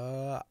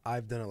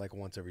 I've done it like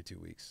once every 2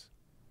 weeks.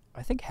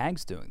 I think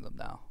Hank's doing them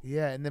now.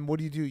 Yeah, and then what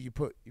do? You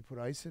put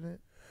ice in it?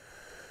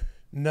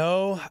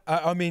 No,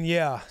 I mean,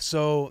 yeah.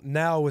 So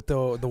now with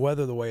the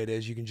weather the way it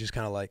is, you can just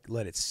kind of like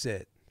let it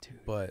sit. Dude,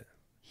 But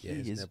yeah,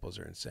 his is- nipples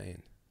are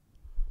insane.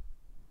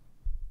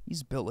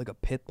 He's built like a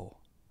pit bull.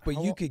 But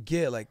How you lo- could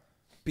get like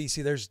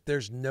BC.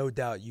 There's no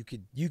doubt you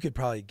could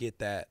probably get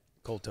that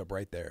cold tub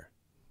right there.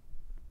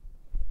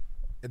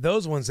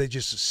 Those ones, they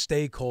just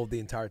stay cold the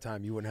entire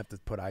time. You wouldn't have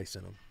to put ice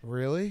in them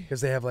Really?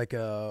 because they have like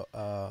a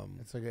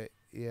It's like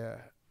they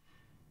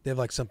have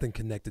like something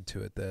connected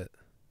to it that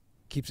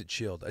keeps it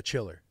chilled, a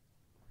chiller.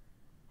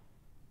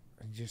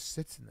 It just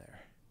sits in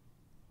there.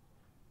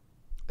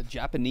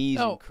 Japanese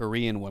No. and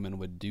Korean women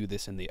would do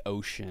this in the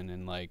ocean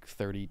in like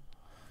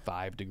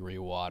 35-degree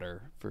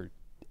water for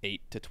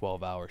 8 to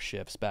 12-hour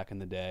shifts back in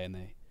the day, and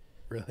they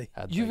Really?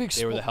 had You've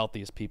they were the explo-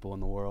 healthiest people in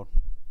the world.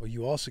 Well,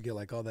 you also get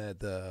like all that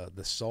the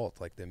salt,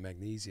 like the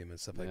magnesium and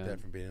stuff like Yeah.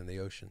 that from being in the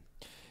ocean.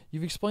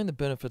 You've explained the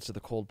benefits of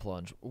the cold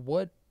plunge.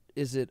 What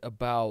is it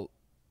about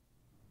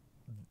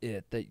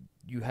it that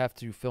you have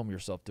to film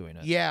yourself doing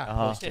it? Yeah.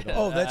 Post it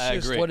Oh, on? that's I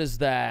just agree. What is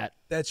that?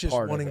 that's just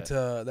part of wanting it.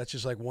 to. That's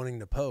just like wanting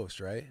to post,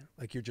 right?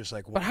 Like you're just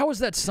like. But how is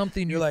that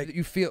something You're you like-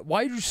 you feel?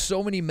 Why do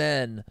so many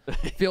men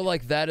feel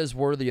like that is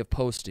worthy of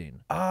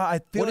posting? I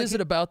feel What like is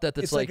it about that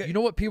that's it's like, like a- you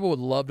know what people would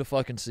love to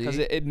fucking see? Because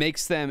it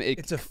makes them, it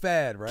It's a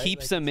fad, right?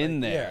 keeps Like, them it's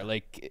in like- there. yeah.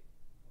 Like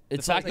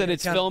It's the fact like that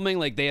it's kinda- filming,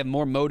 like they have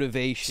more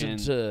motivation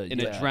To- and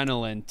yeah.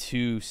 adrenaline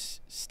to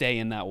stay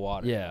in that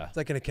water. yeah. It's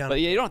like an account. But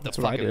yeah, you don't have to That's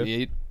what I fucking.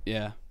 do.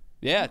 Yeah.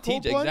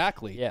 cold TJ, plunge?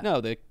 exactly. Yeah.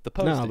 No, the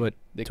posting, but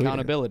the tweet it.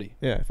 accountability.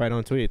 Yeah, if I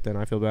don't tweet, then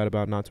I feel bad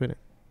about not tweeting.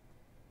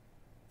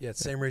 Yeah, it's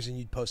the same reason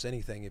you'd post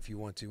anything if you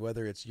want to,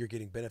 whether it's you're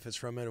getting benefits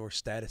from it or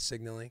status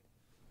signaling.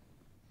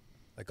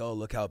 Like, oh,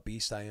 look how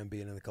beast I am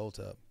being in the cold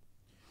tub.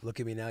 Look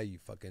at me now, you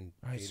fucking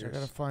All right, so I haters.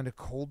 gotta find a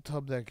cold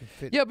tub that can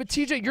fit. Yeah, but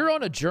TJ, you're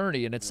on a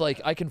journey, and it's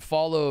like I can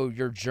follow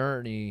your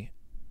journey.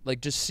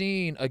 Like just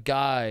seeing a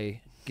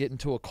guy get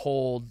into a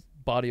cold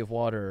body of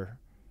water.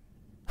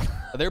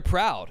 They're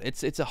proud.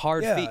 It's a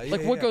hard Yeah, feat. yeah.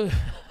 Like what goes?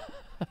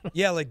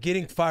 Yeah, like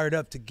getting fired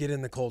up to get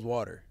in the cold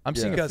water. I'm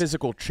seeing a Because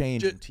physical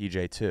change ju- in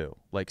TJ too.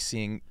 Like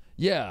seeing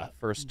Yeah.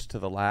 first to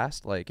the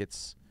last. Like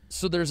it's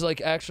So there's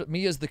like actually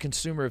me as the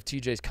consumer of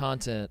TJ's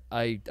content,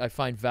 I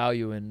find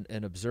value in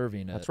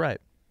observing it. that's right.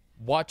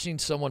 Watching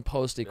someone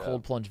post a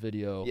cold plunge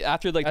video. Yeah,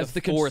 after like As the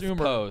the fourth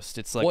consumer, post,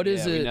 it's like, what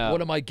is yeah, we it? know.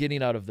 What am I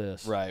getting out of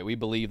this? Right, we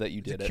believe that you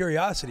it's a did it.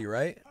 curiosity,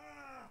 right?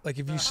 Like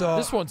if you saw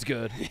This one's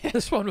good.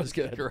 This one was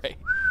good. Great.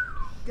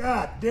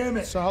 God damn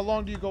it. So how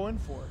long do you go in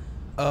for?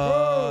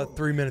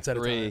 3 minutes at a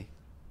time. 3.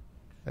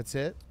 That's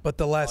it. But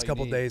the last you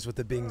couple need. days with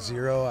it being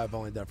 0, I've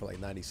only done for like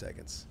 90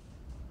 seconds.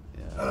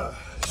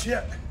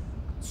 Shit.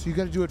 So you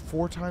got to do it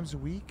 4 times a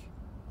week.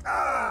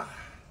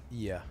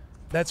 Yeah.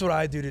 That's what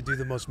I do to do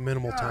the most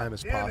minimal time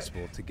as damn it.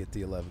 possible to get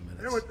the 11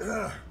 Hey,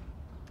 minutes.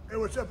 hey,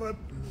 what's up, God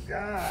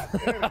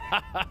damn it.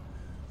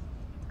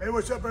 Hey,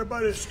 what's up,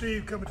 everybody? It's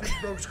Steve coming to the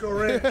Broke Skull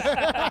Ranch.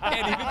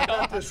 Can't even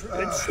go. This,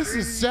 This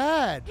is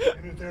sad.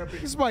 new therapy.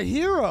 This is my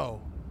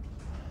hero.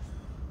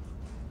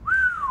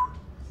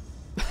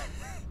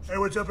 Hey,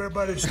 what's up,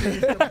 everybody? It's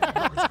Steve coming to the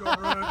Broke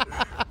Skull Ranch.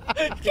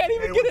 Can't Hey,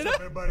 even get what's it up, up.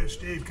 everybody? It's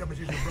Steve coming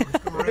to the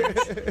Broke Skull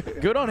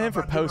Ranch. Good on him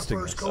for I'm doing posting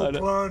my first this. cold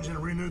plunge and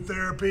renewed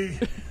therapy.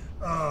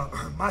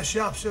 My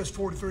shop says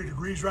 43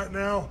 degrees right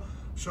now,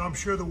 so I'm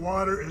sure the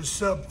water is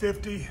sub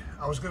 50.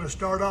 I was going to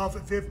start off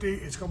at 50.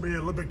 It's going to be a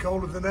little bit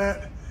colder than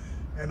that.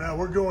 And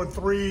we're going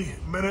 3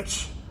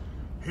 minutes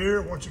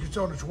here. Once it gets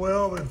on to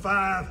 12, and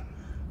 5,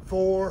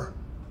 4,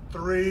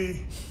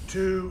 3,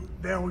 2,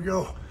 down we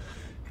go.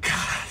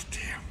 God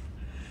damn.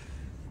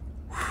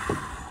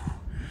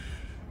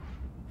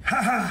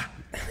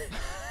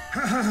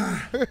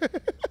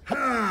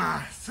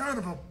 Son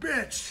of a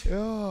bitch.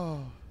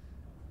 Oh.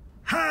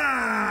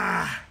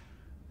 Ha!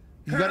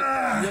 You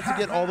have to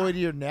get all the way to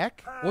your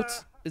neck.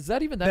 Is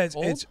that even that That's,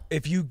 cold? it's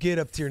if you get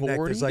up to your neck,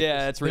 40? there's like Yeah,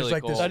 this, it's there's really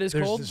like cold. This, That is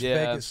there's cold? This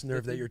Yeah. vagus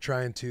nerve that you're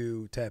trying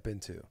to tap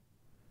into.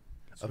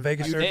 So A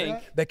vagus you nerve do think.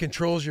 that? that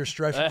controls your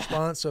stress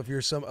response. So if you're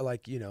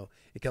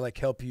it can like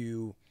help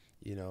you,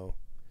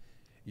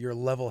 your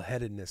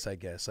level-headedness, I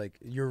guess, like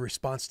your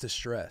response to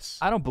stress.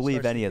 I don't believe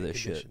starts to any of get this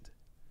shit. conditioned.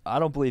 I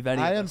don't believe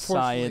any I of the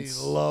unfortunately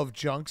science. love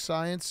junk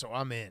science, so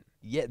I'm in.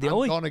 Yeah,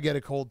 I'm gonna get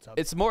a cold tub.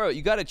 It's more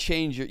you got to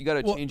change your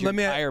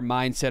entire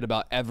mindset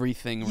about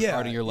everything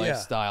regarding your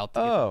lifestyle to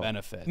get the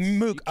benefits.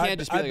 Mook, you can't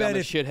just be I like, I'm bet a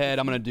if- shithead,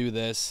 I'm going to do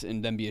this,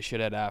 and then be a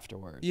shithead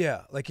afterwards.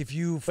 Yeah, like if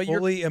you But you're-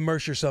 fully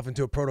immerse yourself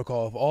into a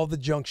protocol of all the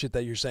junk shit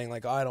that you're saying,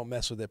 like, oh, I don't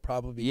mess with it,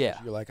 probably because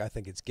you're like, I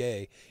think it's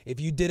gay. If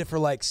you did it for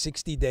like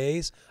 60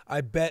 days, I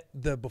bet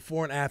the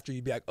before and after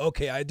you'd be like,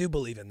 okay, I do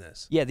believe in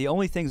this. Yeah, the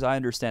only things I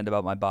understand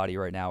about my body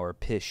right now are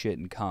piss, shit,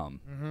 and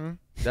cum. Mm-hmm.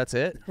 That's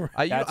it.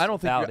 I don't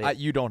think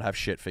you don't have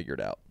shit figured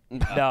out.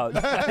 No,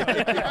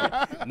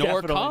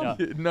 nor Definitely cum. not.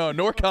 No,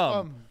 nor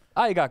cum.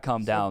 I got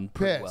calmed down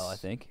pretty piss. well, I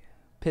think.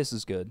 Piss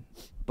is good.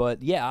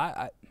 But yeah,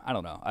 I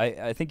don't know.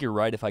 I think you're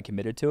right if I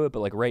committed to it,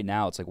 but like right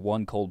now it's like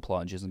one cold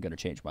plunge isn't going to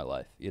change my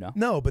life, you know?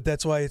 No, but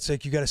that's why it's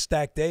like you got to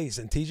stack days.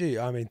 And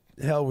TJ, I mean,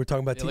 hell, we're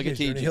talking about Yeah, look at TJ's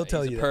journey. TJ. He'll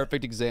tell He's you a that.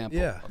 perfect example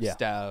Yeah. of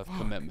staff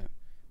commitment.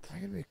 I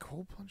gotta be a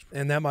cold plunge.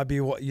 And that might be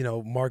what,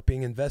 Mark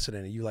being invested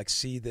in it. You like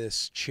see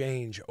this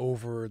change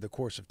over the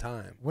course of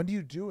time. When do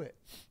you do it?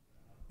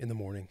 In the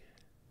morning.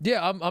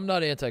 Yeah, I'm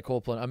not anti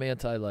cold plunge. I'm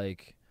anti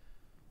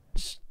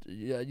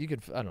you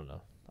could. I don't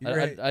know.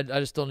 I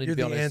just don't need You're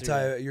to be on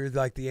Instagram. You're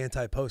like the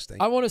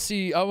anti-posting. I want to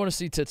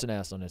see tits and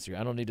ass on Instagram.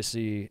 I don't need to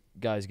see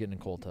guys getting in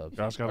cold tubs.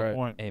 Guys got a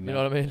point. You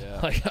know what I mean?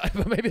 Yeah.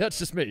 Like maybe that's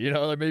just me.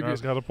 Like maybe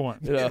Guys got a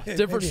point.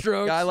 different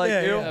strokes. Guy like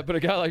you. Yeah, but a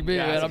guy like me,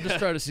 man, I'm just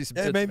trying to see some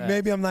tits. and ass.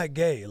 Maybe I'm not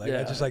gay. Like I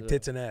Yeah, just like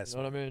tits and ass. You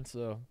know what I mean?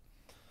 So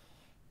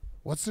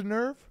What's the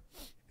nerve?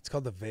 It's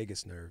called the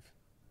vagus nerve.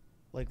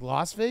 Like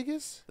Las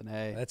Vegas? Then,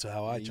 hey, That's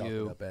how I chalk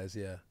you. it up as.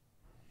 Yeah.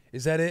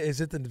 Is that it?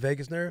 Is it the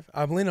vagus nerve?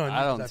 I'm leaning on you.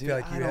 I 'cause don't. I feel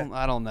like you.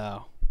 I don't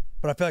know.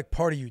 But I feel like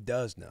part of you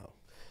does know.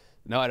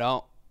 No, I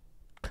don't.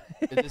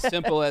 It's as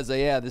simple as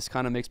this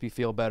kind of makes me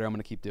feel better. I'm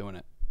going to keep doing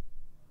it.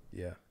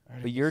 Yeah.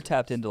 But you're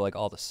tapped into like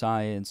all the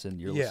science and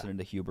you're Yeah. listening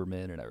to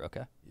Huberman and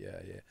okay. Yeah.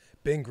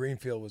 Ben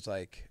Greenfield was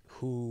like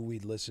who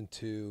we'd listen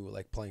to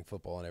like playing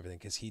football and everything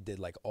because he did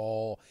like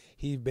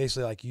he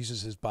basically like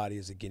uses his body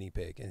as a guinea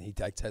pig and he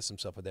like tests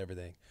himself with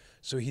everything.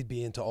 So he'd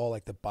be into all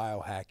like the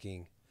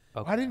biohacking.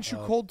 Okay. Why didn't you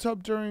cold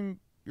tub during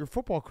your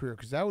football career?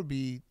 Because that would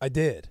be. I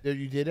did.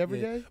 You did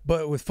every day?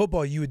 But with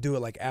football, you would do it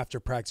like after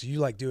practice. You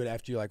like do it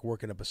after you like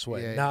working up a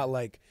sweat, Yeah, not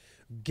like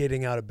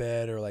getting out of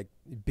bed or like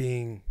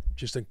being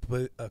just a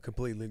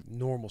completely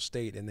normal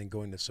state and then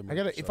going to some.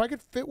 If I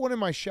could fit one in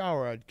my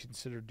shower, I'd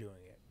consider doing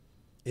it.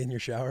 In your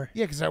shower?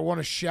 Yeah, because I want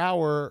to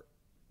shower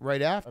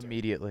right after.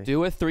 Immediately.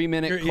 Do a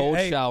 3-minute cold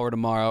shower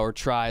tomorrow, or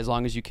try as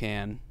long as you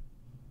can.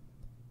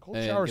 Cold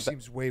shower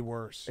seems way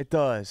worse. It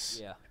does.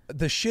 Yeah.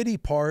 The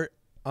shitty part,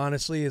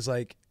 honestly, is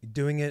like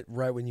doing it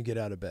right when you get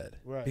out of bed,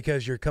 Right.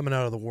 because you're coming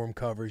out of the warm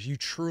covers. You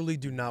truly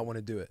do not want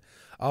to do it.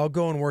 I'll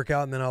go and work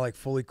out, and then I'll like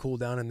fully cool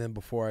down, and then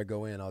before I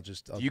go in, I'll Do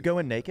you go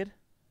in naked?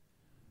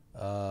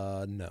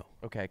 No.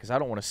 Okay, because I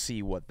don't want to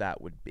see what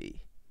that would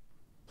be.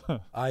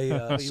 I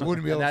You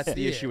wouldn't be able That's to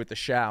the see issue it. with the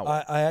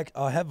shower. I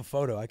have a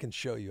photo. I can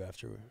show you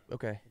after.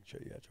 Okay. Show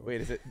you after.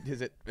 Wait,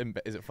 is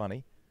it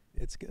funny?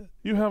 It's good.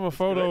 You have a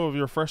photo of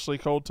your freshly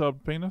cold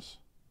tubbed penis?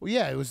 Well,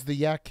 yeah, it was the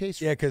yak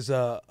case. Yeah, because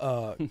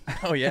Oh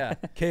yeah.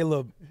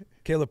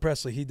 Caleb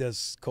Presley, he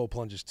does cold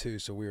plunges too,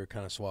 so we were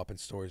kind of swapping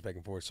stories back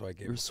and forth. So I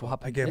gave. You're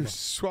swapping. I gave him.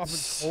 Swapping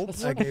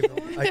cold. I gave him.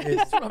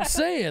 That's what I'm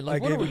saying.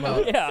 Like, I what are gave we?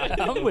 him a- Yeah,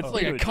 I'm with It's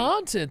like you. a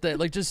content that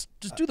like just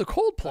do the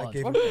cold I plunge.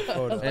 gave What him are a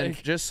photo. we-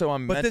 And just so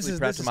I'm But mentally this is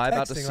prepped, am I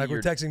about to texting. see Like your?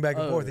 we're texting back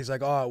and forth. Oh. He's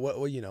like, oh,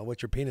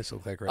 what's your penis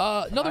look like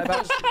right Another Am I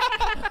about question.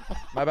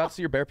 Am I about to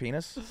see your bare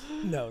penis? now?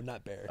 No,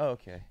 not bear. Oh,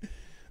 okay.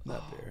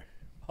 Not bear.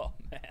 Oh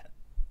man.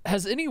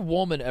 Has any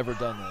woman ever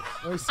done this?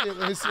 Let me see it.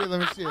 Let me see it. Let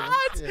me see it. Let me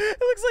see it. It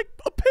looks like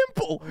a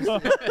pimple.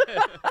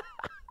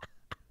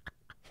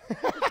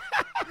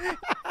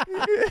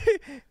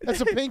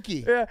 That's a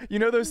pinky. Yeah, you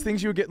know those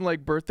things you would get in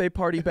like birthday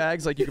party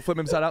bags, like you can flip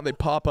them inside out and they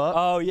pop up.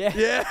 Oh yeah.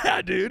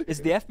 Yeah, dude. Is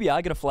the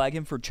FBI gonna flag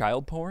him for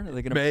child porn? Are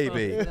they gonna?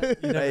 Maybe.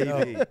 You never know.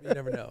 Maybe. You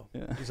never know.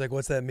 He's like,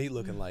 what's that meat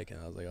looking like? And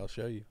I was like, I'll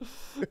show you.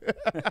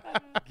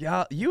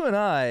 Yeah, you and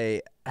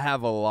I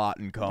have a lot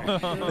in common.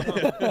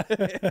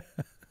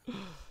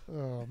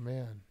 Oh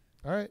man.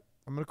 All right,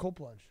 I'm gonna cold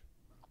plunge.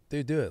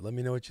 Dude, do it. Let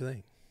me know what you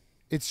think.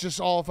 It's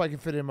just all if I can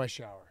fit it in my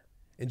shower.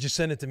 And just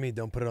send it to me.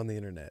 Don't put it on the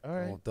internet. All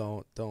right.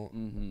 Don't.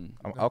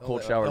 I'll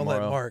cold shower don't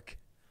tomorrow. let Mark.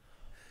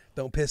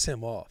 Don't piss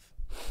him off.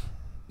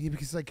 Yeah,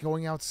 because like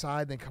going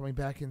outside then coming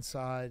back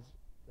inside,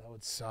 that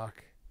would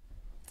suck.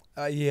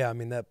 Yeah, I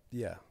mean that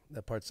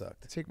part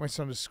sucked. I take my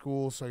son to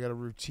school, so I got a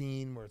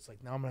routine where it's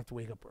like now I'm gonna have to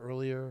wake up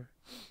earlier.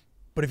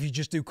 But if you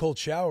just do cold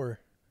shower,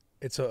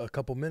 it's a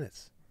couple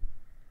minutes.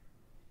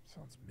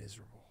 Sounds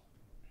miserable.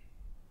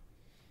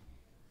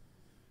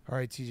 All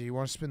right, TJ, you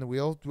want to spin the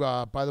wheel?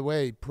 By the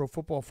way, Pro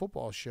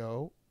Football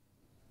Show,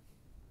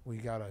 we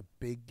got a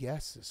big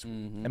guest this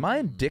week. Am I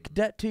in dick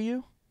debt to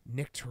you?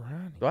 Nick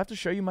Tarani. Do I have to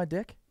show you my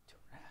dick?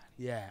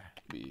 Yeah.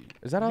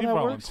 Is that how He that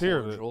works?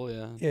 volunteered it.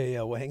 Cordial, yeah.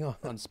 Yeah. Well, hang on.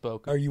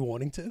 Unspoken. Are you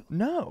wanting to?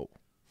 No,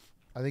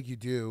 I think you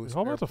do. It's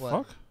How fair about the play.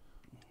 fuck?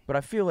 but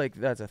I feel like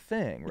that's a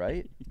thing,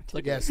 right? It's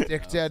like Yes, a,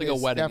 Dick it's Dead like a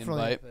is wedding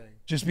definitely invite. a thing.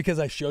 Just because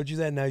I showed you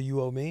that, now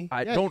you owe me?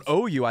 I Yeah, don't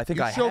owe you. I think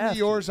You I show have me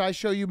yours, I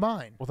show you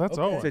mine. Well, that's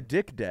Okay. It's a Owen.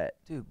 dick debt.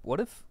 Dude, what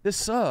if This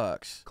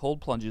sucks.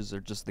 cold plunges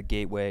are just the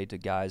gateway to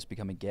guys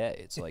becoming gay?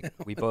 It's like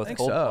we both think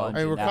cold so. plunge. I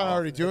mean, we're and kind of now-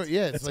 already doing it.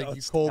 Yeah, it's that's like how you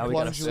it's cold Now we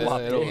gotta plunge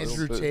swap with days.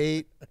 Andrew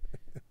Tate.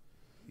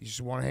 You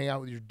just want to hang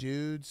out with your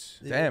dudes.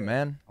 Damn,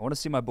 man. I want to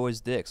see my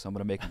boy's dick, so I'm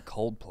gonna make him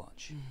cold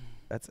plunge.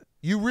 That's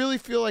You really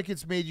feel like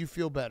it's made you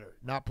feel better,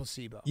 not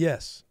placebo.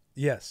 Yes.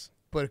 Yes.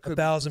 But it could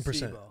 1,000%. be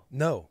placebo.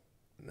 No.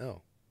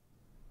 No.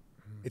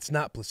 It's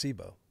not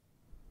placebo.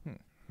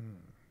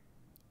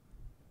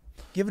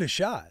 Give it a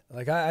shot.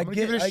 Like I I'm gonna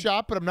get give it a I-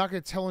 shot, but I'm not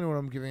going to tell anyone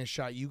I'm giving a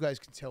shot. You guys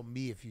can tell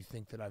me if you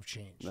think that I've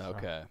changed,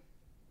 Okay.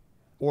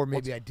 or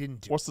maybe I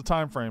didn't. What's the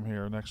time frame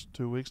here? Next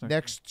 2 weeks?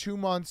 Next 2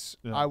 months?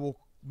 Yeah. I will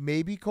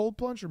maybe cold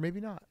plunge or maybe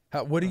not.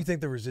 What do you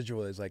think the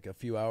residual is? Like a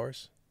few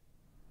hours?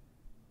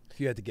 If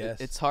you had to guess.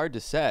 It's hard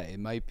to say. It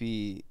might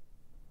be.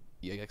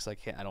 Yeah, I guess I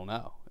can't. I don't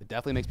know. It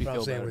definitely makes me But I'm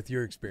feel saying better. with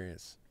your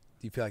experience,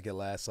 do you feel like it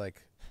lasts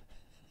like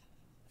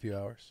a few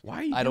hours? why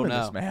are you I doing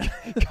don't this, know.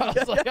 man? I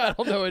was like, I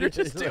don't know what You're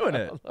just doing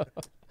it.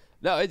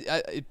 No,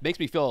 it makes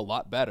me feel a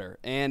lot better,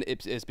 and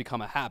it's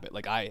become a habit.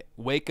 Like I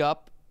wake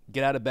up,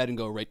 get out of bed, and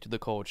go right to the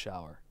cold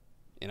shower,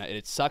 and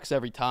it sucks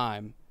every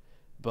time,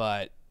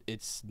 but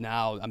it's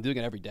now I'm doing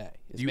it every day.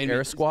 It's Do you made me-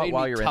 air it's squat made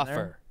while me you're in tougher.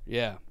 there?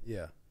 Yeah.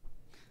 Yeah.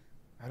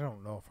 I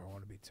don't know if I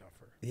want to be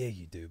tougher. Yeah,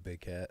 you do,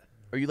 big cat.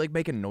 Are you like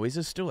making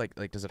noises still? Like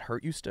does it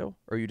hurt you still?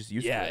 Or are you just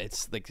used Yeah, to it?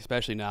 it's like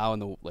especially now in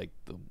the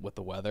with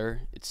the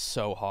weather, it's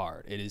so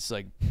hard. It is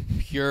like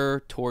pure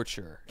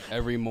torture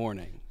every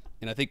morning,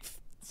 and I think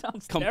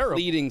Sounds terrible.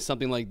 completing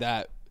something like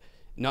that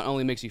not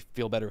only makes you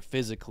feel better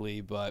physically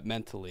but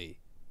mentally,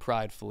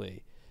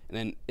 pridefully, and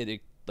then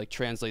it like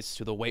translates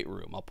to the weight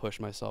room. I'll push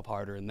myself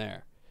harder in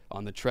there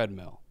on the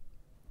treadmill.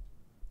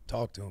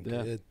 Talk to him,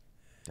 Yeah. kid.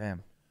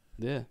 Damn.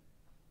 Yeah.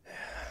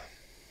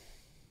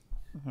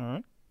 All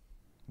right.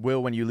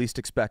 Will, when you least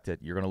expect it,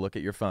 you're gonna look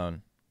at your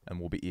phone and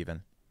we'll be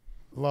even.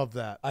 Love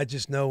that. I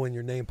just know when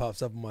your name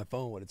pops up on my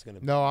phone what it's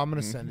gonna be. No, I'm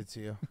going to send it to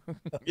you.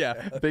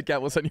 Yeah, Big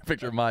Cat will send you a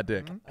picture of my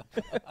dick.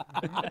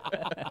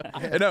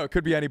 No, it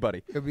could be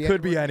anybody. Could be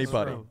Could be anyone in this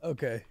anybody. room.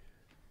 Okay.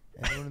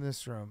 Anyone in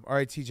this room. All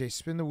right, TJ,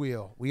 spin the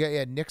wheel. We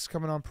got Nick's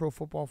coming on Pro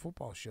Football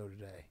Show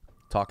today.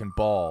 Talking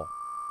ball.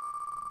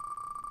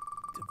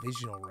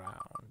 Divisional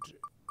round.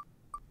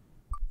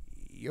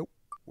 Yep,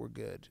 we're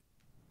good.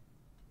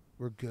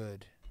 We're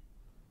good.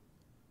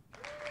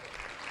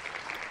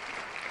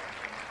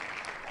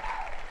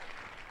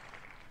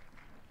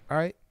 All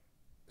right.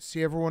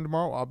 See everyone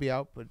tomorrow. I'll be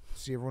out, but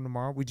see everyone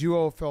tomorrow. We do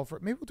owe a fella for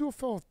maybe we'll do a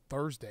fella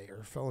Thursday or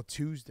a fella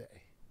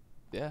Tuesday.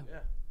 Yeah.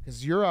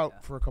 Because you're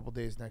out for a couple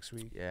days next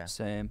week. Yeah.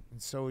 Same.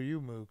 And so are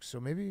you, Mook. So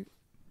maybe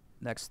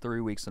Next 3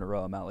 weeks in a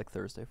row, I'm out like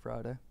Thursday,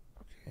 Friday.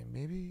 okay,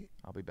 maybe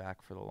I'll be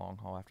back for the long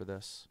haul after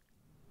this.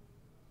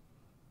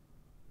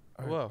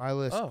 all right, Whoa. my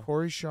list. Oh.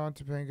 Corey, Sean,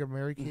 Topanga,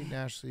 Mary Kate, and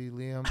Ashley,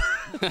 Liam.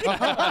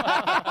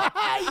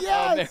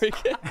 Yes.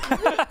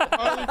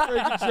 Harley,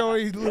 Frank, and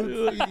Joey,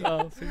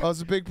 Luke,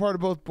 it's a big part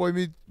of both Boy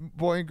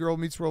and Girl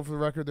Meets World. For the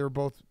record, they were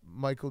both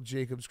Michael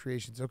Jacobs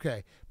creations.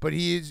 Okay, but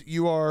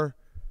you are.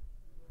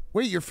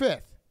 Wait, you're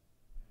fifth.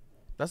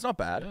 That's not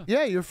bad.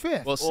 Yeah, you're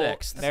fifth. Well,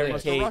 sixth. Mary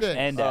Sixth. Kate Sixth.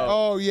 and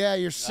Oh yeah,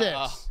 you're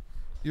six.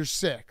 You're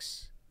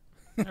six.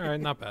 All right,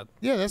 not bad.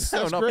 Yeah, that's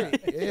not great.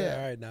 bad. Yeah.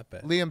 All right, not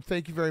bad. Liam,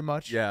 thank you very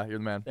much. Yeah, you're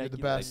the man. You're the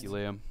you. best. Thank you,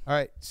 Liam. All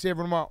right, see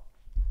everyone tomorrow.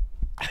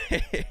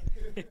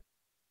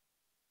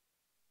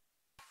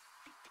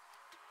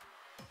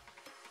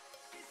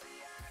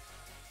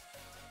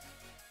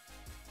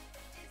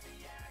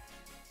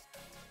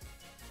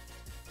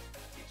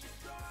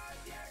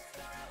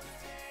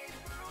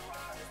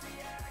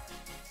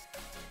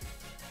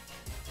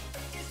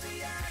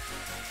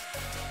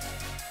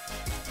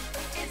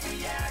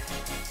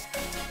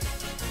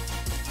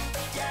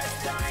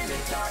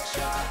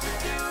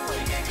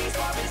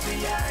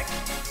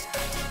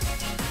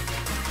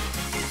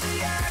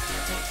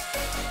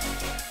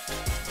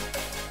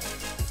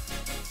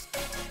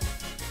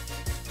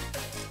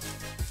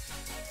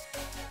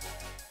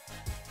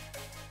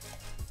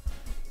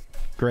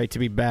 Great to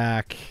be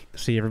back.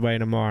 See everybody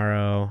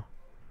tomorrow.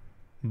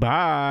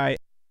 Bye.